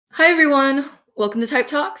Hi everyone, welcome to Type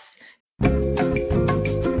Talks.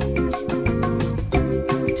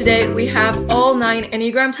 Today we have all 9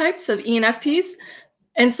 Enneagram types of ENFPs.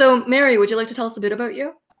 And so Mary, would you like to tell us a bit about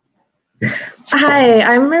you? Hi,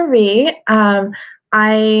 I'm Marie.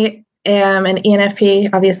 I am an ENFP,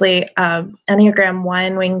 obviously Enneagram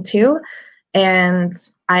 1, Wing 2, and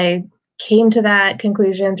I came to that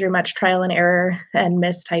conclusion through much trial and error and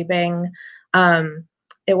mistyping.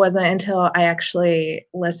 It wasn't until I actually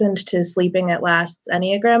listened to Sleeping at Last's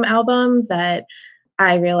Enneagram album that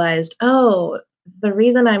I realized, oh, the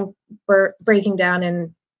reason I'm breaking down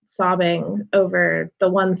and sobbing over the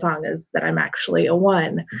one song is that I'm actually a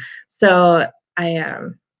 1. So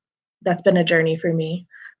that's been a journey for me.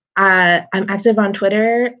 I'm active on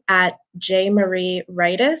Twitter at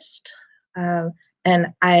jmariewritist,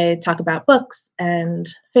 and I talk about books and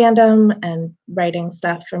fandom and writing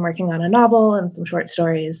stuff and working on a novel and some short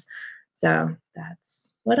stories. So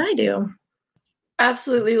that's what I do.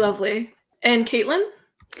 Absolutely lovely. And Caitlin?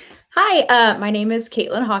 Hi, my name is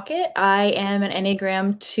Caitlin Hawekotte. I am an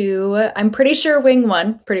Enneagram 2. I'm pretty sure Wing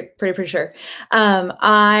 1, pretty sure.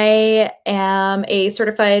 I am a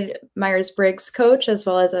certified Myers-Briggs coach as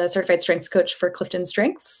well as a certified strengths coach for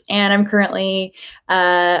CliftonStrengths. And I'm currently,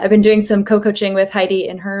 I've been doing some co-coaching with Heidi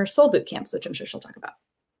in her soul boot camps, which I'm sure she'll talk about.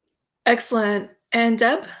 Excellent. And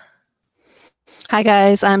Deb? Hi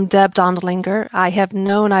guys, I'm Deb Donndelinger. I have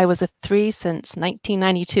known I was a 3 since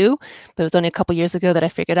 1992, but it was only a couple years ago that I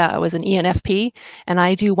figured out I was an ENFP, and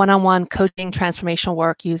I do one-on-one coaching transformational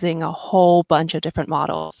work using a whole bunch of different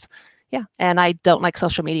models. Yeah, and I don't like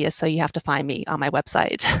social media, so you have to find me on my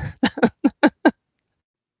website.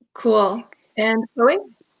 Cool. And Chloe?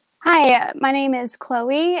 Hi, my name is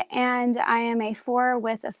Chloe, and I am a 4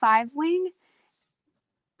 with a 5 wing.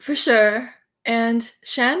 For sure. And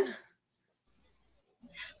Shan?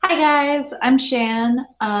 Hi guys, I'm Shan.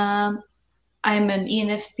 I'm an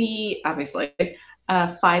ENFP, obviously,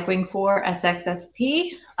 5 wing 4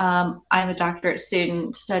 SXSP. I'm a doctorate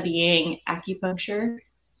student studying acupuncture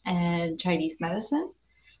and Chinese medicine.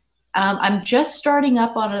 I'm just starting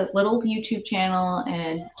up on a little YouTube channel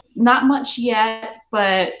and not much yet,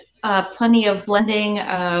 but plenty of blending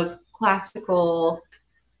of classical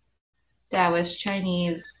Taoist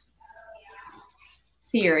Chinese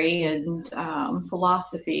theory and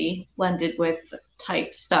philosophy blended with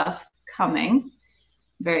type stuff coming.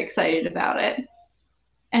 Very excited about it.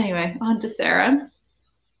 Anyway, on to Sara.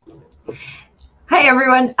 Hi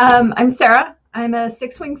everyone, I'm Sara. I'm a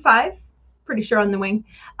 6 wing 5, pretty sure on the wing.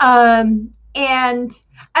 And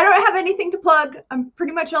I don't have anything to plug. I'm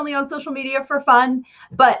pretty much only on social media for fun,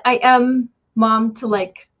 but I am mom to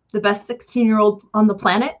like the best 16-year-old on the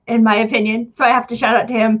planet, in my opinion. So I have to shout out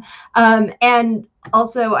to him. And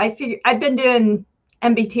also, I've been doing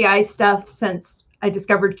MBTI stuff since I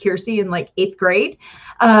discovered Kiersey in like 8th grade,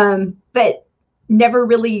 but never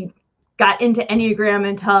really got into Enneagram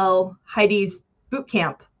until Heidi's boot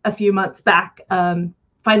camp a few months back.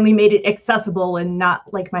 Finally made it accessible and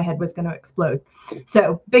not like my head was going to explode.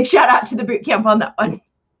 So big shout out to the boot camp on that one.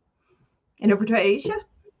 And over to Aisha.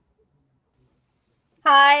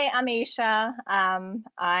 Hi, I'm Aisha.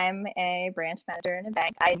 I'm a branch manager in a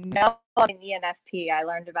bank. I know I'm an ENFP. I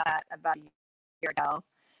learned about that about a year ago.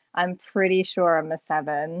 I'm pretty sure I'm a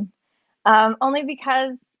 7. Only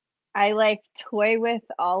because I like toy with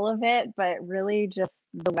all of it, but really just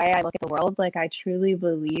the way I look at the world, like I truly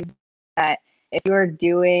believe that if you're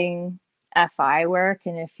doing FI work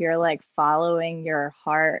and if you're like following your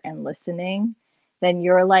heart and listening, then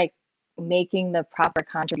you're like making the proper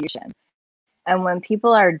contribution. And when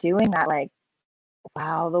people are doing that, like,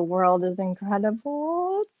 wow, the world is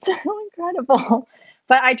incredible. It's so incredible.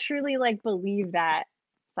 But I truly like believe that.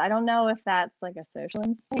 So I don't know if that's like a social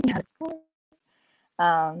instinct. That's cool.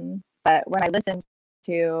 But when I listen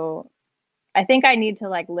to, I think I need to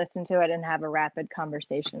like listen to it and have a rapid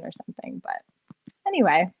conversation or something. But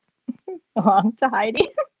anyway, on to Heidi.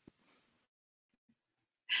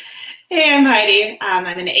 Hey, I'm Heidi. I'm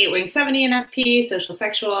an 8 wing 7 ENFP, social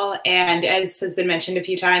sexual, and as has been mentioned a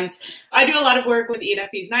few times, I do a lot of work with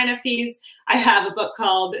ENFPs, 9FPs. I have a book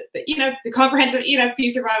called the Comprehensive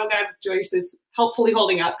ENFP Survival Guide, which Joyce is helpfully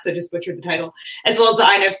holding up because I just butchered the title, as well as the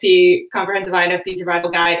INFP Comprehensive INFP Survival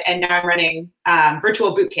Guide, and now I'm running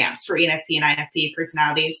virtual boot camps for ENFP and INFP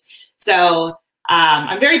personalities. So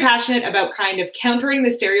I'm very passionate about kind of countering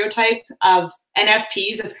the stereotype of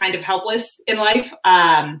NFPs as kind of helpless in life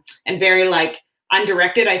and very like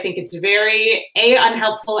undirected. I think it's very A,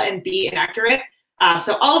 unhelpful, and B, inaccurate.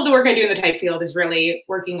 So all of the work I do in the type field is really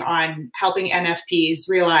working on helping NFPs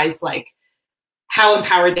realize like how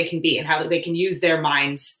empowered they can be and how they can use their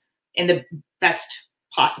minds in the best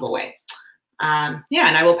possible way. Yeah,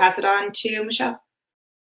 and I will pass it on to Michelle.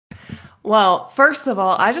 Well, first of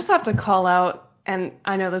all, I just have to call out, and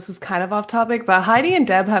I know this is kind of off topic, but Heidi and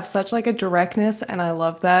Deb have such like a directness, and I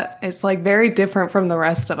love that. It's like very different from the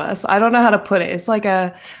rest of us. I don't know how to put it. It's like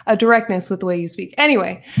a directness with the way you speak.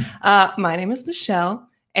 Anyway, my name is Michelle,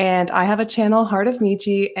 and I have a channel, Heart of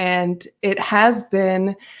Michi, and it has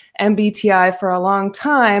been MBTI for a long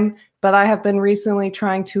time, but I have been recently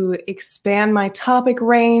trying to expand my topic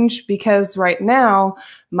range because right now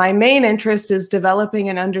my main interest is developing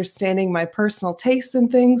and understanding my personal tastes in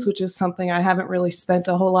things, which is something I haven't really spent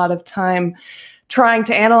a whole lot of time trying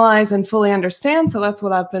to analyze and fully understand. So that's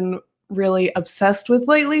what I've been really obsessed with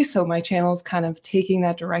lately. So my channel is kind of taking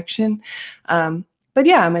that direction. But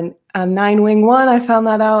yeah, I'm a 9 wing 1. I found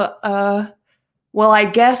that out. Well, I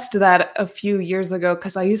guessed that a few years ago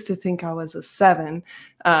because I used to think I was a 7.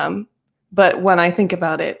 But when I think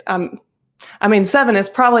about it, I mean, 7 is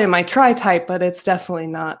probably my tri-type, but it's definitely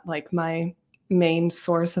not like my main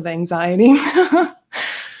source of anxiety.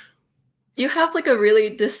 You have like a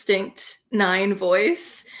really distinct 9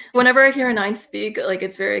 voice. Whenever I hear a 9 speak, like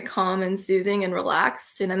it's very calm and soothing and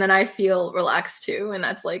relaxed. And then I feel relaxed too. And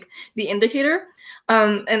that's like the indicator.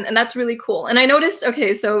 And that's really cool. And I noticed,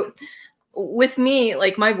 okay, so with me,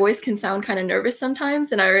 like my voice can sound kind of nervous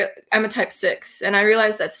sometimes, and I'm a type 6, and I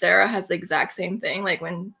realized that Sara has the exact same thing. Like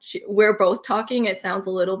when we're both talking, it sounds a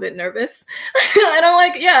little bit nervous, and I'm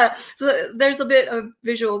like, yeah. So there's a bit of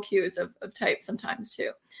visual cues of type sometimes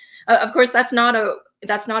too. Of course, that's not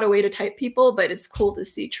a way to type people, but it's cool to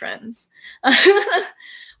see trends.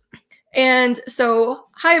 And so,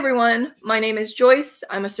 hi everyone, my name is Joyce.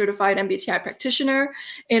 I'm a certified MBTI practitioner,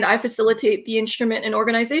 and I facilitate the instrument in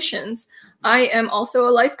organizations. I am also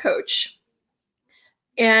a life coach.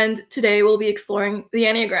 And today we'll be exploring the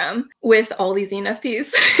Enneagram with all these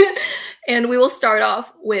ENFPs. And we will start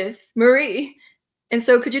off with Marie. And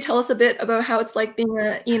so could you tell us a bit about how it's like being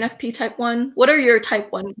an ENFP type 1? What are your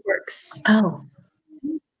type 1 quirks? Oh,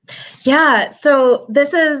 yeah. So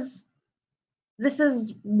this is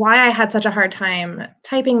why I had such a hard time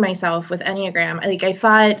typing myself with Enneagram. Like I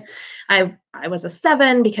thought I was a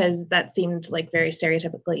 7 because that seemed like very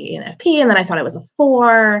stereotypically ENFP, and then I thought I was a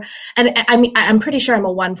 4. And I mean, I'm pretty sure I'm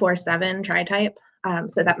a 1-4-7 tri-type,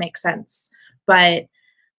 so that makes sense. But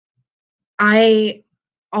I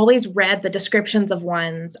always read the descriptions of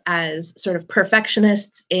ones as sort of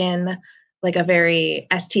perfectionists in like a very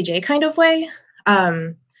STJ kind of way.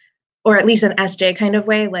 Or at least an SJ kind of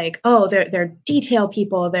way, like, oh, they're detail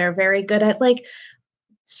people. They're very good at like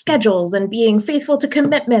schedules and being faithful to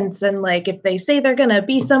commitments. And like, if they say they're going to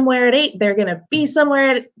be somewhere at 8, they're going to be somewhere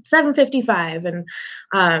at 7:55. And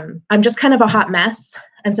I'm just kind of a hot mess.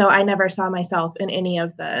 And so I never saw myself in any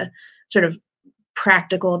of the sort of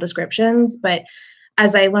practical descriptions. But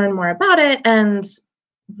as I learned more about it and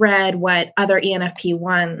read what other ENFP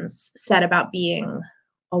ones said about being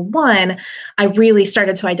a 1, I really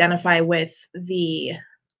started to identify with the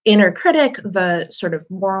inner critic, the sort of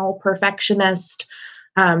moral perfectionist,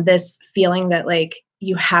 this feeling that like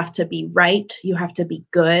you have to be right, you have to be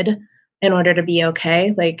good in order to be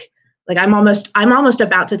okay. Like I'm almost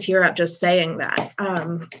about to tear up just saying that.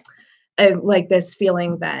 And like this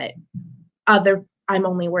feeling that I'm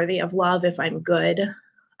only worthy of love if I'm good.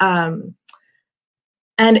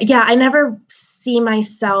 And yeah, I never see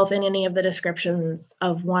myself in any of the descriptions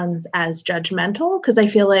of ones as judgmental, because I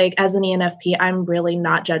feel like as an ENFP, I'm really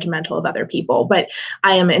not judgmental of other people, but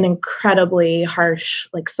I am an incredibly harsh,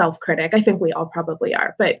 like self-critic. I think we all probably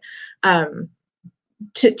are, but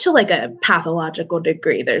to like a pathological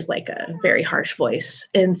degree, there's like a very harsh voice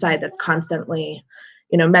inside that's constantly,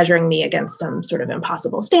 measuring me against some sort of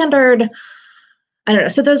impossible standard. I don't know.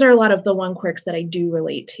 So those are a lot of the 1 quirks that I do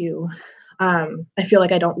relate to. I feel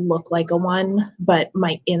like I don't look like a 1, but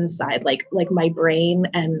my inside, like my brain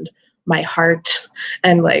and my heart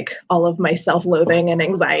and like all of my self-loathing and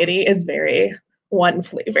anxiety is very 1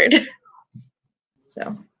 flavored.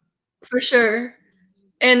 So for sure.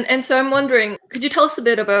 And so I'm wondering, could you tell us a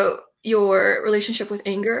bit about your relationship with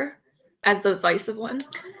anger as the vice of 1?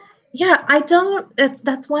 Yeah,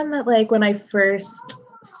 that's one that like when I first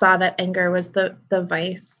saw that anger was the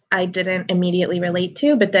vice, I didn't immediately relate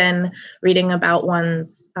to, but then reading about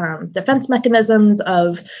one's defense mechanisms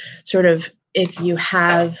of sort of if you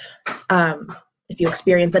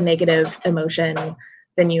experience a negative emotion,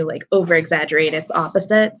 then you like over exaggerate its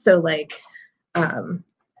opposite. So like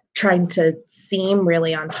trying to seem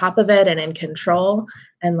really on top of it and in control,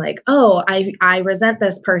 and like, oh, I resent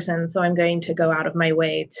this person, so I'm going to go out of my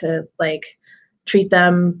way to like treat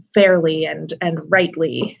them fairly and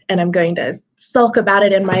rightly, and I'm going to sulk about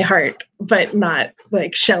it in my heart, but not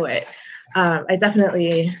like show it. I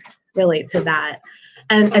definitely relate to that,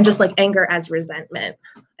 and just like anger as resentment.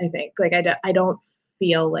 I think like I don't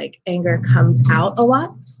feel like anger comes out a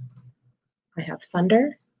lot. I have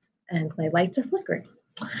thunder, and my lights are flickering.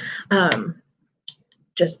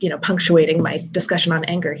 Just punctuating my discussion on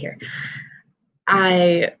anger here.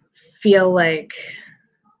 I feel like,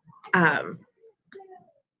 I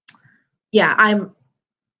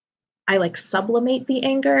like sublimate the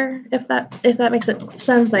anger, if that makes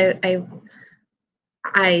sense.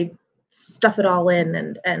 I stuff it all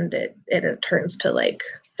in, and it turns to like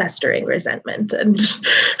festering resentment, and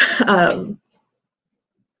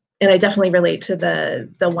I definitely relate to the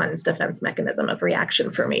one's defense mechanism of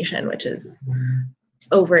reaction formation, which is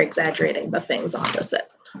over exaggerating the thing's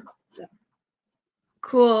opposite. So.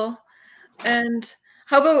 Cool. And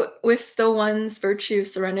how about with the one's virtue,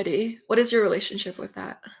 serenity? What is your relationship with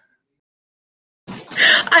that?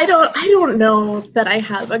 I don't know that I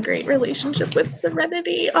have a great relationship with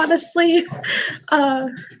serenity, honestly. I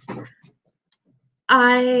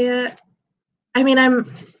mean, I'm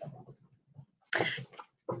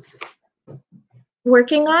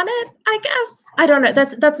working on it, I guess. I don't know.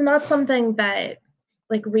 That's not something that,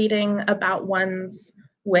 like, reading about ones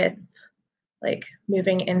with like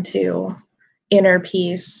moving into inner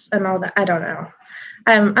peace and all that. I don't know.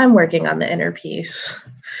 I'm working on the inner peace.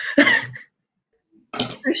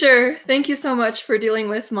 For sure. Thank you so much for dealing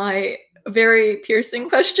with my very piercing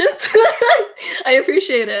questions. I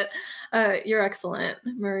appreciate it. You're excellent,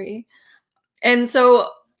 Marie. And so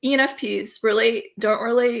ENFPs relate, don't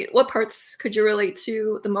relate. What parts could you relate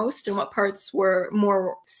to the most, and what parts were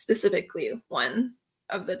more specifically one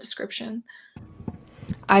of the description?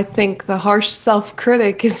 I think the harsh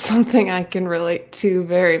self-critic is something I can relate to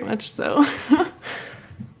very much so.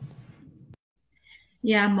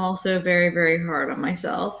 Yeah, I'm also very, very hard on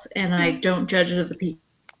myself, and I don't judge other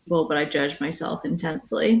people, but I judge myself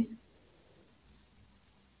intensely.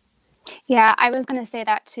 Yeah, I was going to say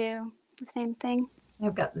that too. The same thing.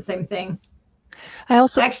 I've got the same thing. I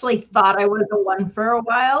also actually thought I was a one for a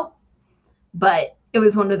while, but it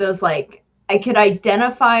was one of those, like, I could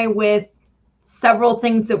identify with several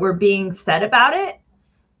things that were being said about it,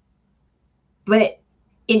 but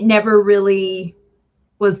it never really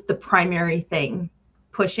was the primary thing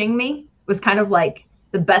pushing me. It was kind of like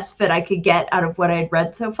the best fit I could get out of what I'd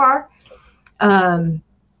read so far.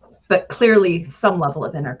 But clearly some level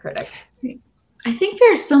of inner critic. I think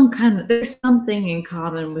there's something in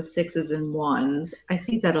common with sixes and ones. I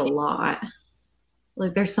see that a lot.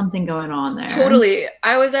 Like there's something going on there. Totally.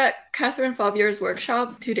 I was at Catherine Favier's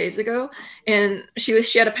workshop 2 days ago, and she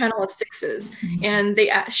had a panel of sixes, and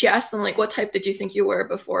she asked them, like, what type did you think you were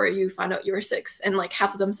before you found out you were six? And like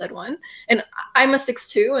half of them said one. And I'm a 6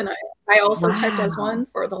 too, and I also typed as one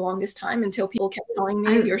for the longest time until people kept telling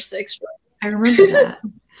me you're 6. I remember that.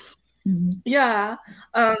 Yeah.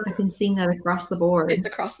 I've been seeing that across the board. It's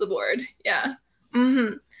across the board. Yeah.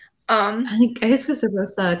 I guess because they're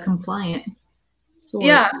both compliant.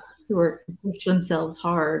 Yeah. Who are push themselves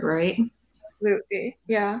hard, right? Absolutely.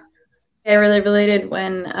 Yeah. I really related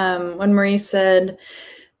when Marie said,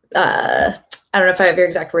 I don't know if I have your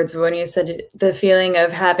exact words, but when you said the feeling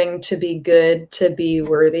of having to be good to be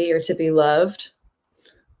worthy or to be loved,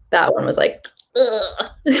 that one was like,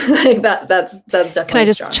 ugh. Like that's definitely. Can I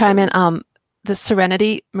just strong. chime in? The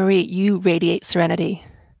serenity, Marie, you radiate serenity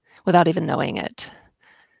without even knowing it.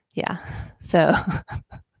 Yeah. So.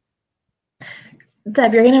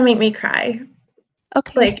 Deb, you're gonna make me cry.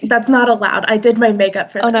 Okay. Like, that's not allowed. I did my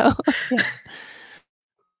makeup for this. No. Yeah.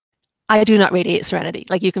 I do not radiate serenity.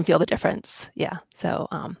 Like, you can feel the difference. Yeah. So,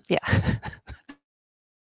 yeah.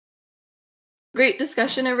 Great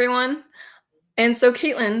discussion, everyone. And so,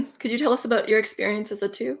 Caitlin, could you tell us about your experience as a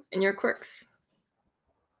 2 and your quirks?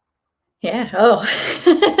 Yeah. Oh,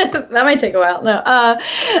 that might take a while. No.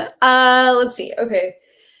 Let's see. Okay.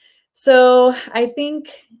 So I think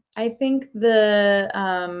the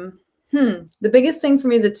biggest thing for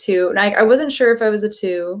me is a 2. And I wasn't sure if I was a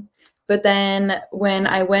 2, but then when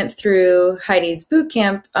I went through Heidi's boot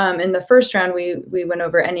camp, in the first round, we went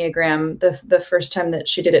over Enneagram. The first time that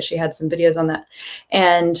she did it, she had some videos on that,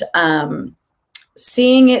 and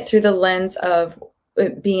seeing it through the lens of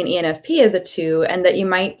being ENFP as a 2, and that you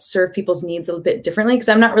might serve people's needs a little bit differently, because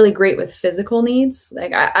I'm not really great with physical needs.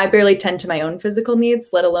 Like I barely tend to my own physical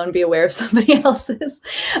needs, let alone be aware of somebody else's.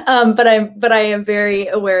 But I am very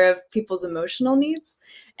aware of people's emotional needs.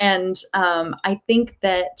 And I think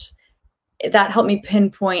that that helped me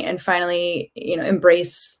pinpoint and finally,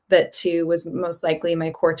 embrace that 2 was most likely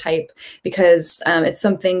my core type, because it's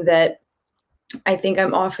something that I think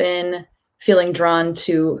I'm often feeling drawn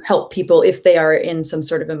to help people if they are in some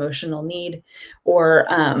sort of emotional need, or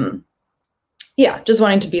just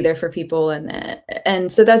wanting to be there for people.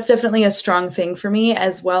 And so that's definitely a strong thing for me,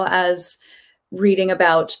 as well as reading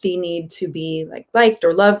about the need to be liked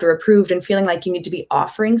or loved or approved, and feeling like you need to be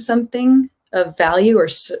offering something of value or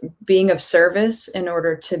being of service in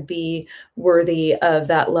order to be worthy of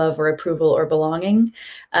that love or approval or belonging.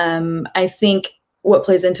 I think what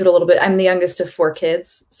plays into it a little bit, I'm the youngest of 4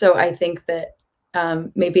 kids. So I think that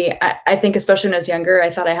maybe, I think especially when I was younger, I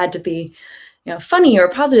thought I had to be, funny or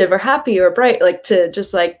positive or happy or bright, to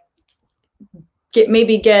just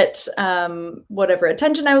get whatever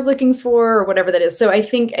attention I was looking for or whatever that is. So I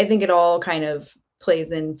think it all kind of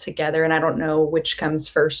plays in together, and I don't know which comes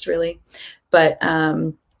first really. But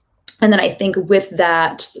and then I think with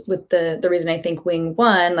that, with the reason I think wing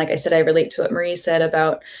 1, like I said, I relate to what Marie said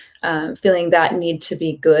about feeling that need to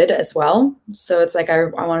be good as well. So it's like I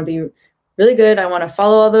want to be really good. I want to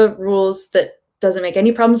follow all the rules that doesn't make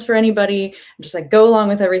any problems for anybody, and just go along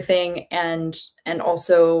with everything, and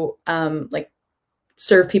also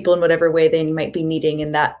serve people in whatever way they might be needing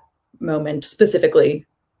in that moment, specifically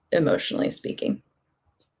emotionally speaking.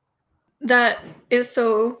 That is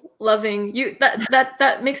so loving.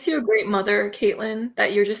 That makes you a great mother, Caitlin,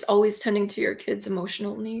 that you're just always tending to your kids'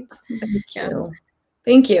 emotional needs.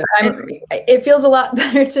 Thank you. It feels a lot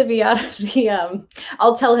better to be out of the,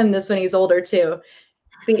 I'll tell him this when he's older too.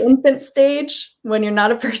 The infant stage, when you're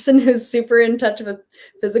not a person who's super in touch with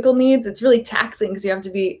physical needs, it's really taxing because you have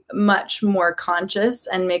to be much more conscious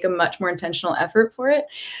and make a much more intentional effort for it.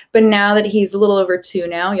 But now that he's a little over 2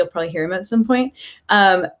 now, you'll probably hear him at some point.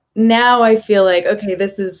 Now I feel like, okay,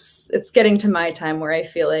 it's getting to my time where I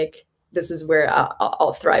feel like this is where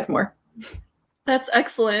I'll thrive more. That's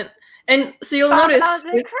excellent. And so you'll notice. I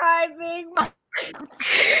was crying because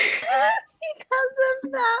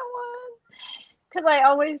of that one. Because I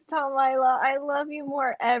always tell Lila, I love you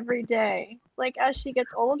more every day. As she gets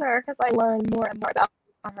older, because I learn more and more about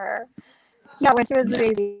her. Yeah, when she was a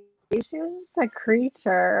baby, she was just a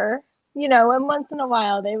creature. And once in a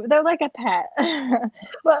while, they're like a pet.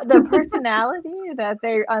 But the personality that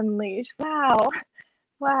they unleash,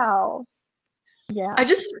 wow. Yeah. I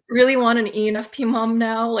just really want an ENFP mom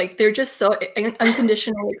now. They're just so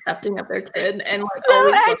unconditionally accepting of their kid, and so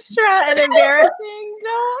always extra and embarrassing.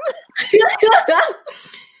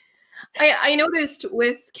 I noticed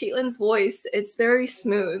with Caitlin's voice, it's very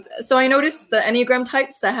smooth. So I noticed the Enneagram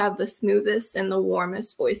types that have the smoothest and the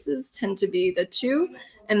warmest voices tend to be the 2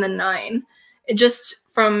 and the 9,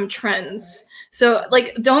 just from trends. So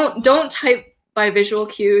don't type by visual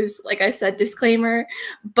cues, like I said, disclaimer,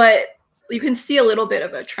 but you can see a little bit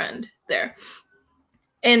of a trend there.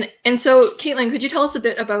 And so, Caitlin, could you tell us a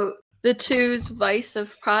bit about the 2's vice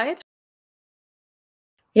of pride?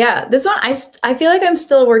 Yeah, this one, I feel like I'm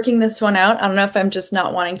still working this one out. I don't know if I'm just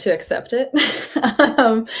not wanting to accept it.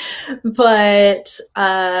 But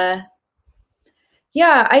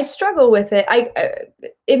yeah, I struggle with it.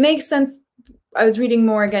 It makes sense. I was reading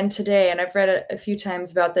more again today, and I've read it a few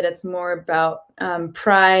times about that. It's more about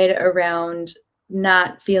pride around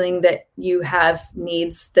not feeling that you have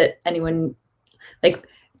needs that anyone,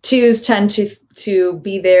 2s tend to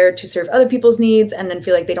be there to serve other people's needs, and then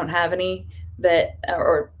feel like they don't have any, that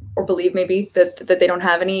or believe maybe that they don't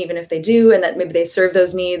have any, even if they do, and that maybe they serve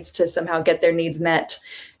those needs to somehow get their needs met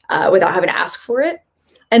without having to ask for it.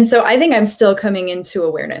 And so I think I'm still coming into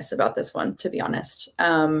awareness about this one, to be honest.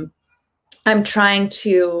 I'm trying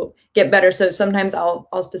to get better. So sometimes I'll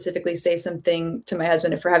specifically say something to my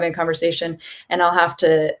husband if we're having a conversation, and I'll have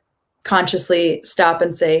to consciously stop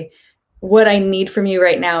and say, what I need from you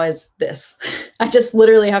right now is this. I just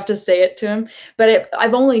literally have to say it to him. But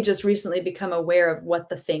I've only just recently become aware of what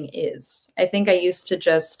the thing is. I think I used to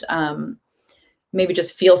just maybe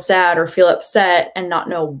just feel sad or feel upset and not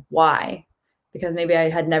know why. Because maybe I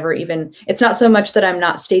had never even, it's not so much that I'm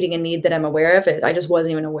not stating a need that I'm aware of it. I just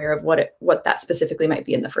wasn't even aware of what that specifically might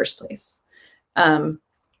be in the first place. So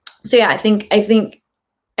yeah, I think,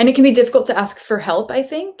 and it can be difficult to ask for help, I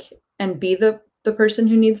think, and be the person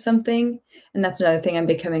who needs something. And that's another thing I'm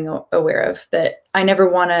becoming aware of, that I never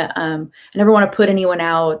want to put anyone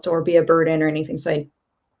out or be a burden or anything. So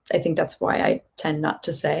I think that's why I tend not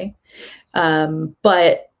to say,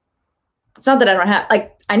 but it's not that I don't have,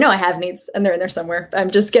 I know I have needs and they're in there somewhere. I'm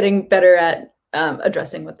just getting better at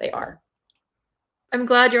addressing what they are. I'm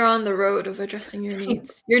glad you're on the road of addressing your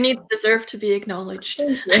needs. Your needs deserve to be acknowledged.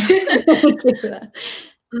 Thank you. Thank you for that.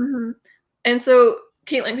 Mm-hmm. And so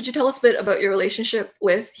Caitlin, could you tell us a bit about your relationship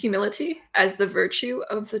with humility as the virtue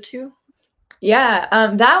of the two? Yeah,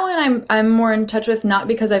 that one I'm more in touch with, not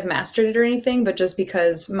because I've mastered it or anything, but just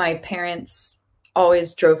because my parents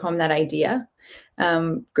always drove home that idea.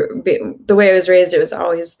 The way I was raised, it was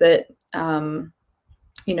always that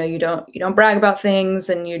you know, you don't brag about things,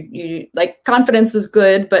 and you like, confidence was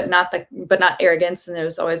good, but not arrogance. And there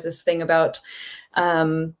was always this thing about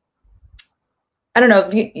I don't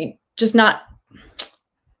know, you just not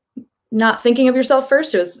thinking of yourself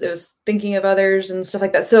first. It was thinking of others and stuff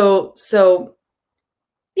like that. So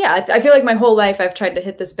yeah, I feel like my whole life I've tried to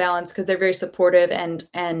hit this balance, because they're very supportive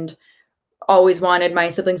and always wanted my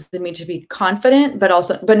siblings and me to be confident,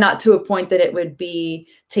 but not to a point that it would be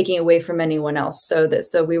taking away from anyone else. So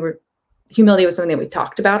humility was something that we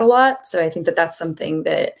talked about a lot. So I think that that's something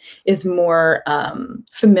that is more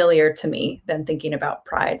familiar to me than thinking about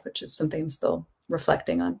pride, which is something I'm still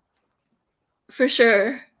reflecting on. For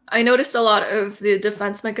sure. I noticed a lot of the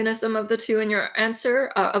defense mechanism of the two in your answer,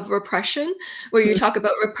 of repression, where you talk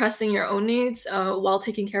about repressing your own needs while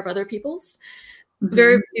taking care of other people's.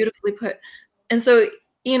 Very beautifully put. And so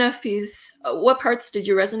ENFPs, what parts did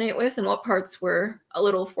you resonate with, and what parts were a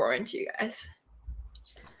little foreign to you guys?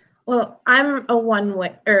 Well, I'm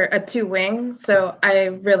a two wing, so I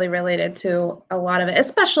really related to a lot of it,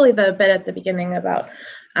 especially the bit at the beginning about,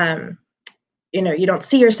 you know, you don't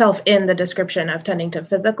see yourself in the description of tending to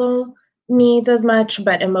physical needs as much,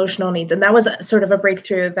 but emotional needs. And that was sort of a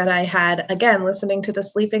breakthrough that I had, again, listening to the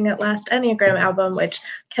Sleeping at Last Enneagram album, which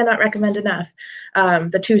cannot recommend enough.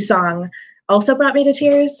 The 2 song also brought me to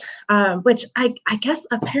tears, which I guess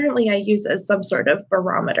apparently I use as some sort of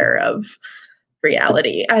barometer of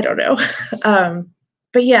reality. I don't know.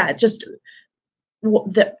 But yeah, just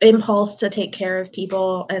the impulse to take care of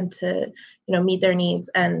people and to, you know, meet their needs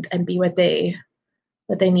and be what they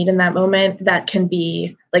need in that moment, that can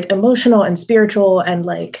be like emotional and spiritual and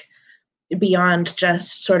like beyond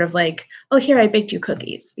just sort of like, oh, here, I baked you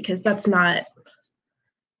cookies, because that's not,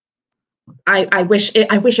 I wish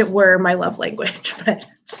it were my love language, but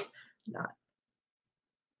it's not.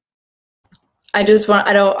 I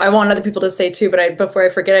want other people to say too, but before I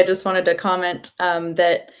forget, I just wanted to comment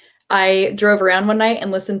that I drove around one night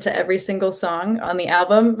and listened to every single song on the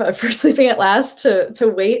album for Sleeping at Last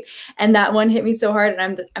to wait. And that one hit me so hard.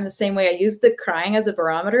 And I'm the same way. I use the crying as a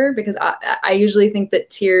barometer, because I usually think that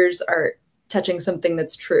tears are touching something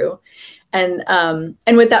that's true. And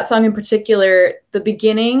with that song in particular, the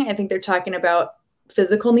beginning, I think they're talking about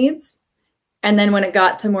physical needs. And then when it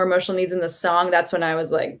got to more emotional needs in the song, that's when I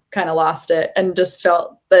was like, kind of lost it and just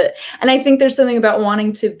felt that. And I think there's something about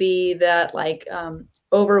wanting to be that like, he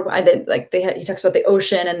talks about the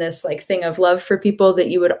ocean and this like thing of love for people that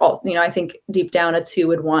you would all, you know, I think deep down a 2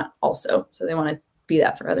 would want also. So they want to be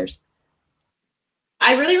that for others.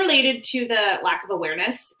 I really related to the lack of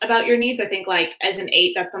awareness about your needs. I think like as an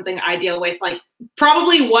 8, that's something I deal with. Like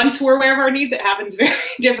probably once we're aware of our needs, it happens very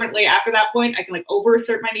differently after that point. I can like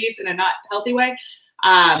over-assert my needs in a not healthy way.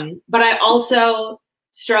 But I also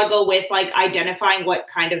struggle with like identifying what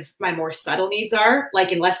kind of my more subtle needs are.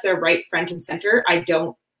 Like unless they're right front and center, I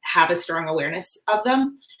don't have a strong awareness of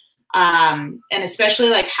them. And especially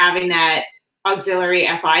like having that auxiliary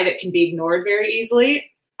FI that can be ignored very easily.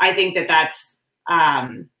 I think that that's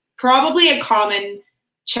probably a common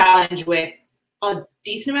challenge with a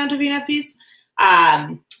decent amount of ENFPs.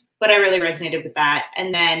 But I really resonated with that.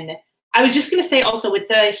 And then I was just going to say also with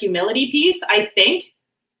the humility piece, I think,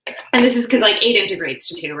 and this is because like 8 integrates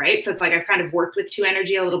to 2, right? So it's like I've kind of worked with 2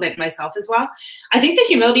 energy a little bit myself as well. I think the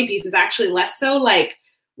humility piece is actually less so like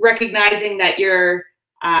recognizing that you're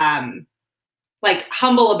like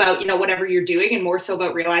humble about, you know, whatever you're doing, and more so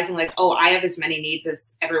about realizing like, oh, I have as many needs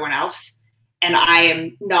as everyone else. And I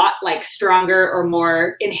am not like stronger or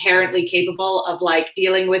more inherently capable of like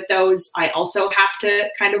dealing with those. I also have to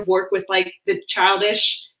kind of work with like the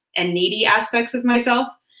childish and needy aspects of myself.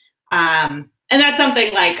 And that's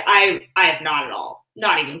something like I have not at all,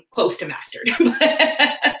 not even close to mastered. But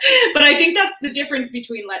I think that's the difference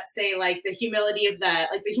between, let's say, like the humility of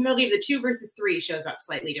the 2 versus 3 shows up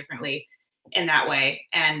slightly differently in that way.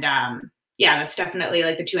 And yeah, that's definitely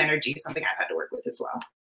like the 2 energy is something I've had to work with as well.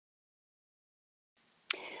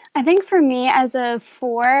 I think for me as a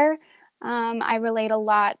 4, I relate a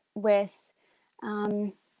lot with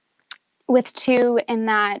 2 in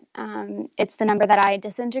that it's the number that I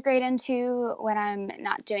disintegrate into when I'm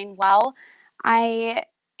not doing well. The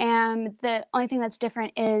only thing that's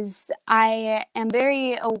different is I am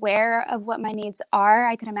very aware of what my needs are.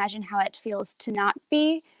 I can imagine how it feels to not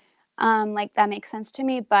be. Like that makes sense to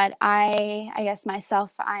me, but I guess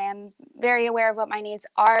myself, I am very aware of what my needs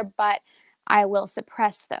are, but I will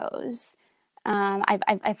suppress those.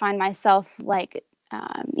 I find myself like,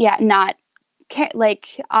 yeah, not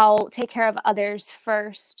like I'll take care of others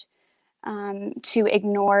first to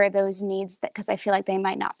ignore those needs that because I feel like they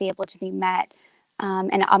might not be able to be met.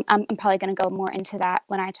 And I'm probably going to go more into that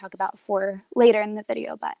when I talk about 4 later in the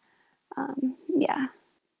video, but yeah.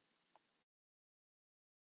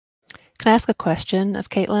 Can I ask a question of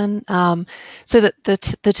Caitlin? So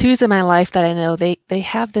the twos in my life that I know, they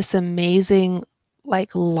have this amazing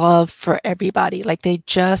like love for everybody. Like they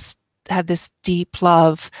just have this deep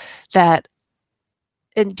love that,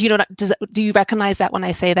 and do you know, do you recognize that when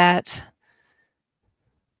I say that?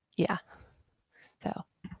 Yeah. So.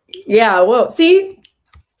 Yeah. Whoa. See,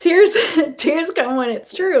 tears come when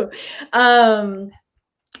it's true.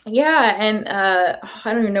 Yeah. And I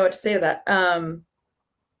don't even know what to say to that.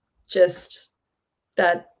 Just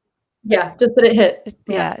that, yeah, just that it hit.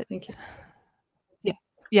 Yeah. Thank you. Yeah.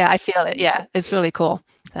 Yeah. I feel it. Yeah. It's really cool.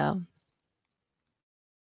 So.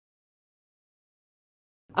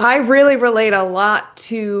 I really relate a lot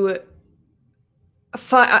to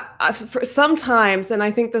sometimes, and I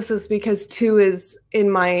think this is because 2 is in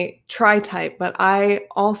my tri-type, but I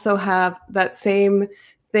also have that same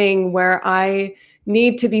thing where I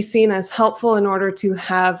need to be seen as helpful in order to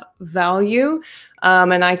have value.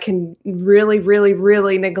 And I can really, really,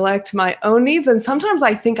 really neglect my own needs. And sometimes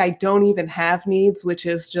I think I don't even have needs, which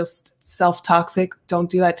is just self-toxic. Don't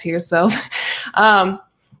do that to yourself.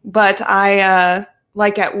 But I,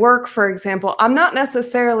 like at work, for example, I'm not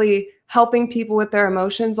necessarily helping people with their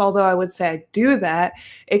emotions, although I would say I do that.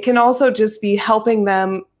 It can also just be helping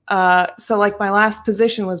them. So like my last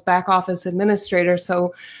position was back office administrator.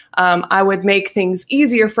 So I would make things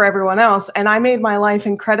easier for everyone else. And I made my life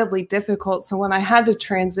incredibly difficult. So when I had to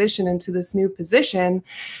transition into this new position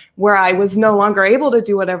where I was no longer able to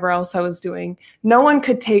do whatever else I was doing, no one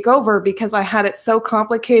could take over because I had it so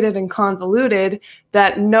complicated and convoluted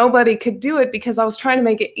that nobody could do it because I was trying to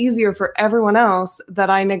make it easier for everyone else, that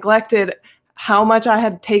I neglected how much I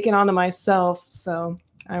had taken onto myself. So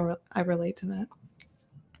I relate to that.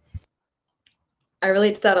 I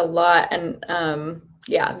relate to that a lot. And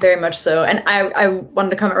yeah, very much so. And I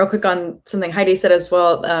wanted to comment real quick on something Heidi said as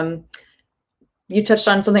well. You touched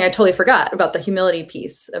on something I totally forgot about, the humility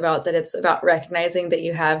piece, about that it's about recognizing that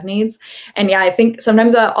you have needs. And yeah, I think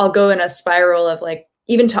sometimes I'll go in a spiral of like,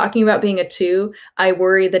 even talking about being a 2, I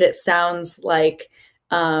worry that it sounds like,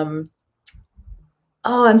 oh,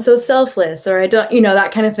 I'm so selfless, or I don't,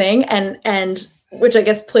 that kind of thing. And which I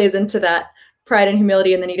guess plays into that pride and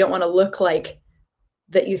humility. And then you don't want to look like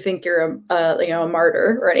that you think you're a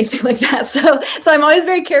martyr or anything like that. So I'm always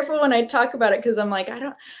very careful when I talk about it, because I'm like, I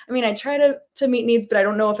try to meet needs, but I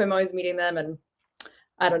don't know if I'm always meeting them, and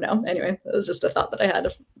I don't know. Anyway, it was just a thought that I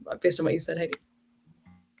had based on what you said, Heidi.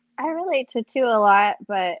 I relate to 2 a lot,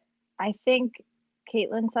 but I think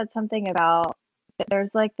Caitlin said something about that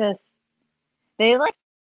there's like this, they like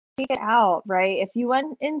seek it out, right? If you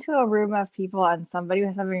went into a room of people and somebody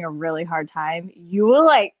was having a really hard time, you will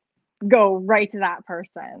like go right to that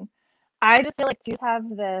person. I just feel like 2s have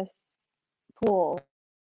this pull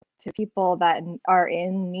to people that are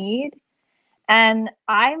in need, and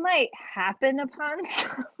I might happen upon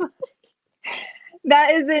somebody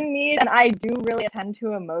that is in need, and I do really attend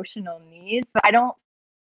to emotional needs, but I don't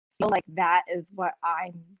feel like that is what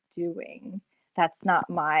I'm doing. That's not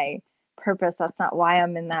my purpose. That's not why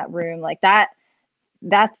I'm in that room. Like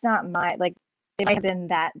that's not my, like, it might have been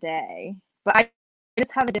that day, but I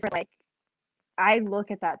just have a different, like, I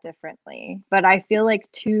look at that differently. But I feel like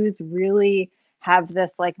 2s really have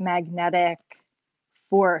this like magnetic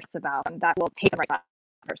force about them that will take them right to that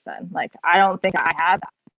person. Like, I don't think I have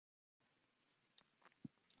that.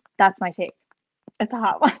 That's my take. It's a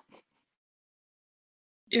hot one.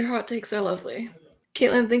 Your hot takes are lovely.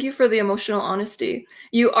 Caitlin, thank you for the emotional honesty.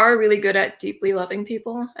 You are really good at deeply loving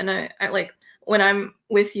people. And I like when I'm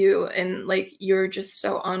with you and like you're just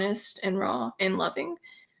so honest and raw and loving.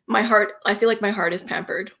 I feel like my heart is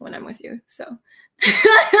pampered when I'm with you. So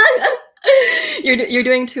you're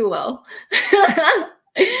doing too well.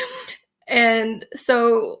 And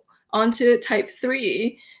so on to type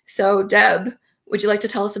 3. So Deb, would you like to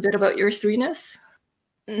tell us a bit about your 3-ness?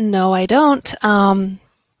 No, I don't.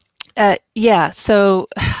 Yeah, so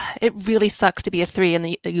it really sucks to be a 3 in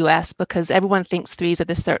the US because everyone thinks 3s are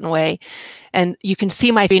this certain way. And you can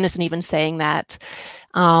see my 3-ness in even saying that.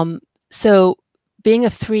 So being a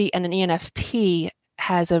 3 and an ENFP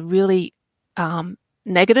has a really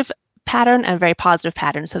negative pattern and a very positive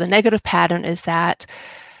pattern. So the negative pattern is that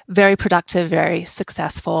very productive, very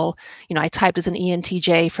successful. You know, I typed as an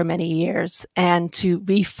ENTJ for many years, and to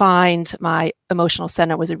re-find my emotional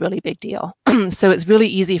center was a really big deal. So it's really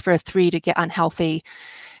easy for a 3 to get unhealthy.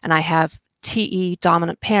 And I have TE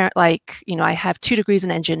dominant parent, like, you know, I have 2 degrees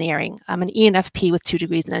in engineering. I'm an ENFP with 2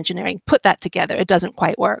 degrees in engineering. Put that together, it doesn't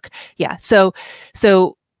quite work. Yeah, so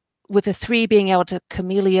with a 3 being able to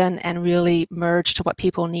chameleon and really merge to what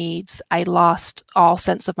people needs, I lost all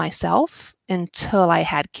sense of myself until I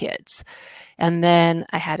had kids. And then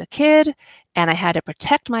I had a kid, and I had to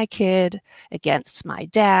protect my kid against my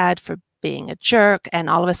dad for being a jerk. And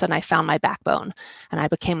all of a sudden I found my backbone, and I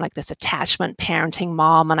became like this attachment parenting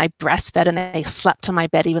mom, and I breastfed and they slept in my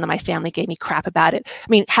bed even though my family gave me crap about it. I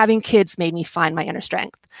mean, having kids made me find my inner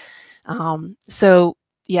strength. So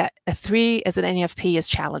yeah, a 3 as an ENFP is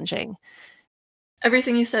challenging.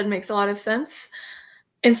 Everything you said makes a lot of sense.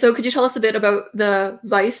 And so could you tell us a bit about the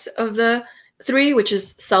vice of the 3, which is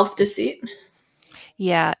self-deceit?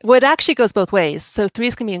 Yeah, well, it actually goes both ways. So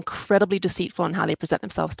 3s can be incredibly deceitful in how they present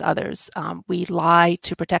themselves to others. We lie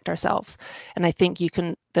to protect ourselves. And I think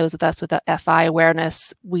those of us with the FI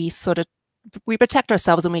awareness, we protect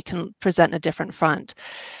ourselves and we can present a different front.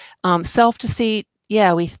 Self-deceit,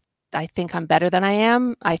 yeah, I think I'm better than I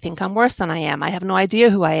am. I think I'm worse than I am. I have no idea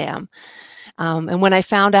who I am. And when I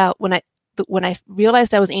found out, when I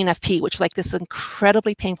realized I was ENFP, which was like this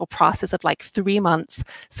incredibly painful process of like 3 months,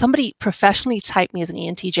 somebody professionally typed me as an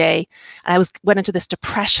ENTJ, and I went into this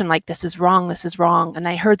depression, like this is wrong. And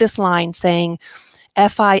I heard this line saying,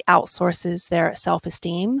 FI outsources their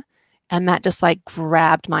self-esteem. And that just like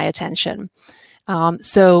grabbed my attention.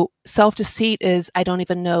 So self-deceit is, I don't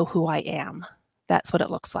even know who I am. That's what it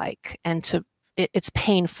looks like. And it's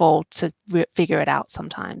painful to figure it out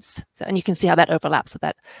sometimes. So, and you can see how that overlaps with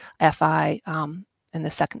that FI in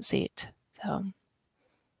the second seat. So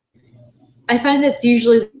I find that's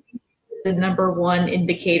usually the #1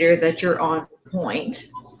 indicator that you're on point.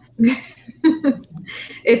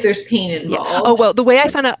 If there's pain involved. Yeah. Oh, well, the way I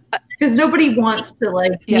found out, because nobody wants to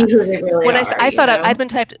like be who they really when are. I thought I'd been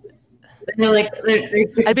typed.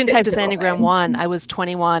 I'd been typed as Enneagram 1. I was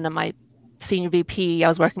 21, and my senior VP, I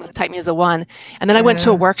was working with, typed me as a 1. And then I went to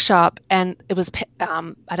a workshop, and it was,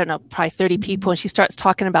 I don't know, probably 30 people. And she starts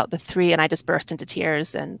talking about the 3, and I just burst into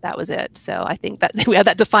tears, and that was it. So I think that we have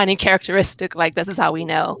that defining characteristic, like this is how we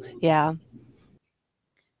know. Yeah.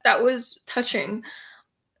 That was touching.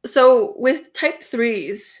 So with type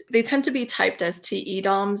 3s, they tend to be typed as TE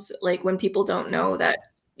DOMs, like when people don't know that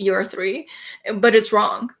you're a 3, but it's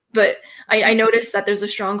wrong. But I noticed that there's a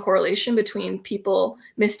strong correlation between people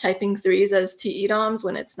mistyping 3s as TE DOMs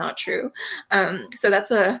when it's not true. So that's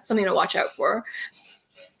something to watch out for.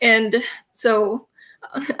 And so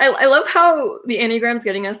I love how the Enneagram's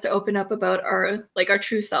getting us to open up about our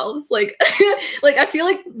true selves. Like I feel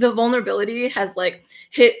like the vulnerability has like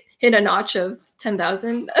hit a notch of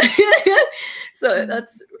 10,000. So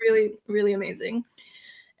that's really, really amazing.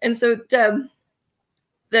 And so Deb,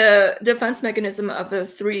 the defense mechanism of a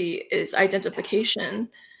 3 is identification.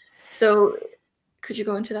 So could you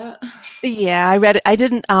go into that? Yeah, I read it. I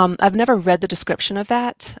didn't, I've never read the description of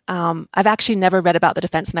that. I've actually never read about the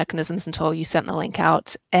defense mechanisms until you sent the link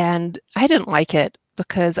out. And I didn't like it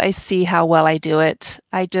because I see how well I do it.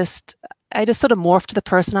 I just sort of morph to the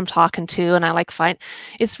person I'm talking to, and I like find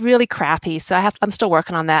it's really crappy. So I'm still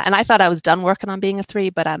working on that. And I thought I was done working on being a 3,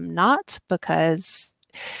 but I'm not, because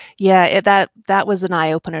yeah, that was an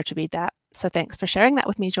eye opener to read that. So thanks for sharing that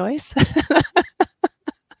with me, Joyce.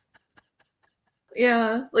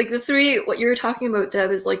 Yeah, like the 3, what you're talking about,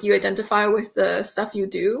 Deb, is like you identify with the stuff you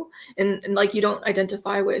do, and like you don't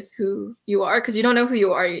identify with who you are, because you don't know who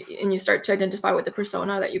you are, and you start to identify with the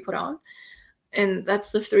persona that you put on. And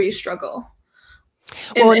that's the 3 struggle.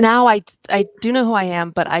 Well, now I do know who I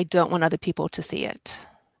am, but I don't want other people to see it.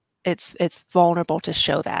 It's vulnerable to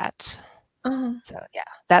show that. So yeah,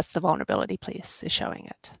 that's the vulnerability piece, is showing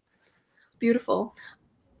it. Beautiful.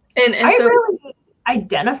 And I really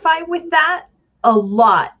identify with that a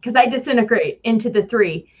lot, because I disintegrate into the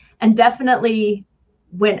 3, and definitely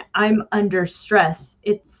when I'm under stress,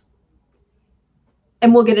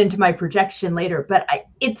 and we'll get into my projection later, but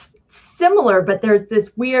it's similar, but there's this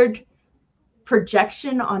weird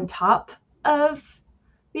projection on top of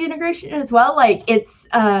the integration as well. Like it's,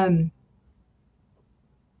 I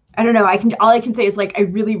don't know. All I can say is like, I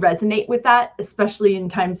really resonate with that, especially in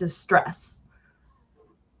times of stress.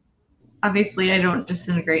 Obviously I don't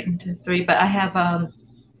disintegrate into 3, but I have,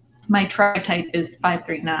 my tribe type is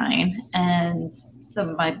 539, and some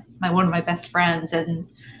of one of my best friends and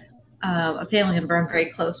a family member I'm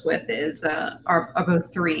very close with are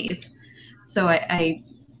both 3s. So I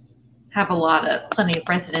have plenty of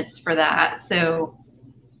precedents for that. So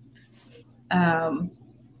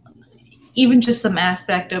even just some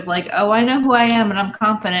aspect of like, oh, I know who I am and I'm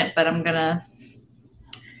confident, but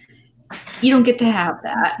you don't get to have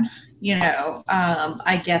that, you know.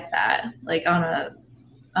 I get that, like on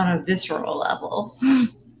a visceral level.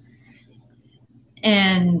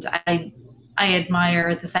 And I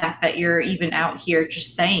admire the fact that you're even out here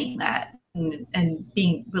just saying that and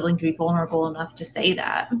being willing to be vulnerable enough to say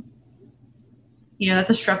that. You know,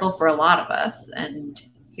 that's a struggle for a lot of us, and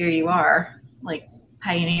here you are, like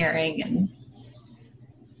pioneering and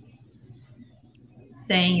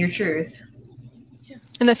saying your truth. Yeah.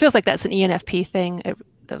 And it feels like that's an ENFP thing.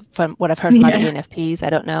 From what I've heard from other ENFPs, I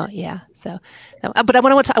don't know. Yeah. So, but I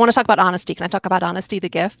want to talk about honesty. Can I talk about honesty, the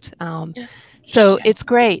gift? So it's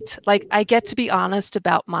great. Like I get to be honest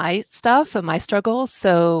about my stuff and my struggles.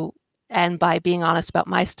 So, and by being honest about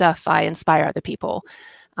my stuff, I inspire other people.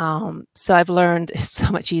 So I've learned it's so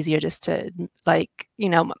much easier just to, like, you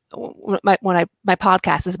know, my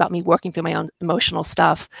podcast is about me working through my own emotional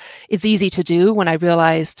stuff. It's easy to do when I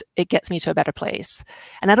realized it gets me to a better place.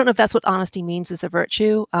 And I don't know if that's what honesty means as a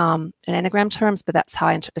virtue in Enneagram terms, but that's how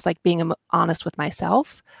it's like being honest with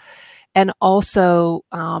myself. And also,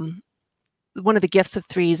 one of the gifts of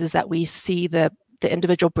threes is that we see the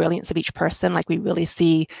individual brilliance of each person. Like we really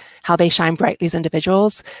see how they shine brightly as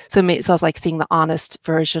individuals. So I was like seeing the honest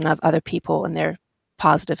version of other people in their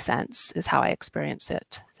positive sense is how I experience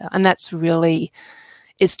it. So, and that's really,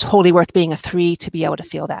 it's totally worth being a three to be able to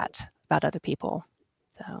feel that about other people.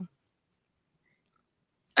 So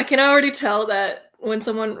I can already tell that when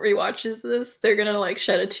someone rewatches this, they're gonna like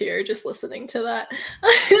shed a tear just listening to that.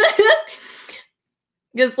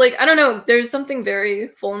 Because like, I don't know, there's something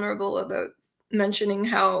very vulnerable about mentioning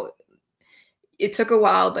how it took a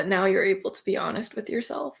while, but now you're able to be honest with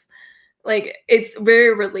yourself. Like it's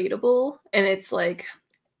very relatable, and it's like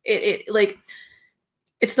it like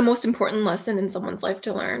it's the most important lesson in someone's life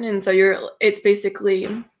to learn. And so it's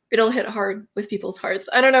basically, it'll hit hard with people's hearts.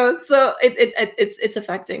 I don't know. So it's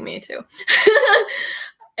affecting me too.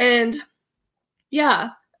 And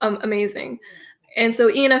yeah, amazing. And so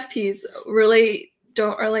ENFPs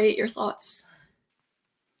don't relate your thoughts.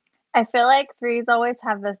 I feel like threes always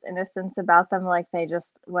have this innocence about them. Like they just,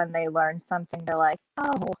 when they learn something, they're like,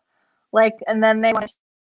 oh, like, and then they want to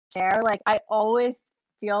share. Like I always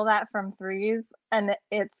feel that from threes. And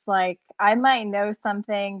it's like, I might know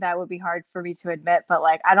something that would be hard for me to admit, but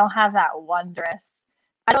like, I don't have that wondrous,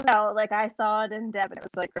 I don't know. Like I saw it in Deb and it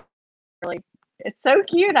was like, really, it's so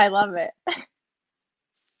cute. I love it.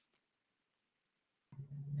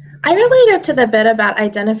 I related to the bit about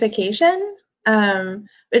identification,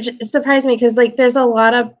 which surprised me because like there's a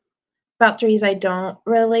lot about threes I don't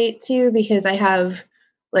relate to because I have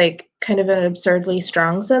like kind of an absurdly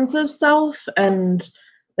strong sense of self, and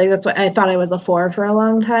like that's why I thought I was a 4 for a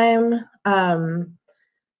long time.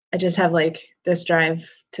 I just have like this drive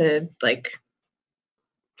to like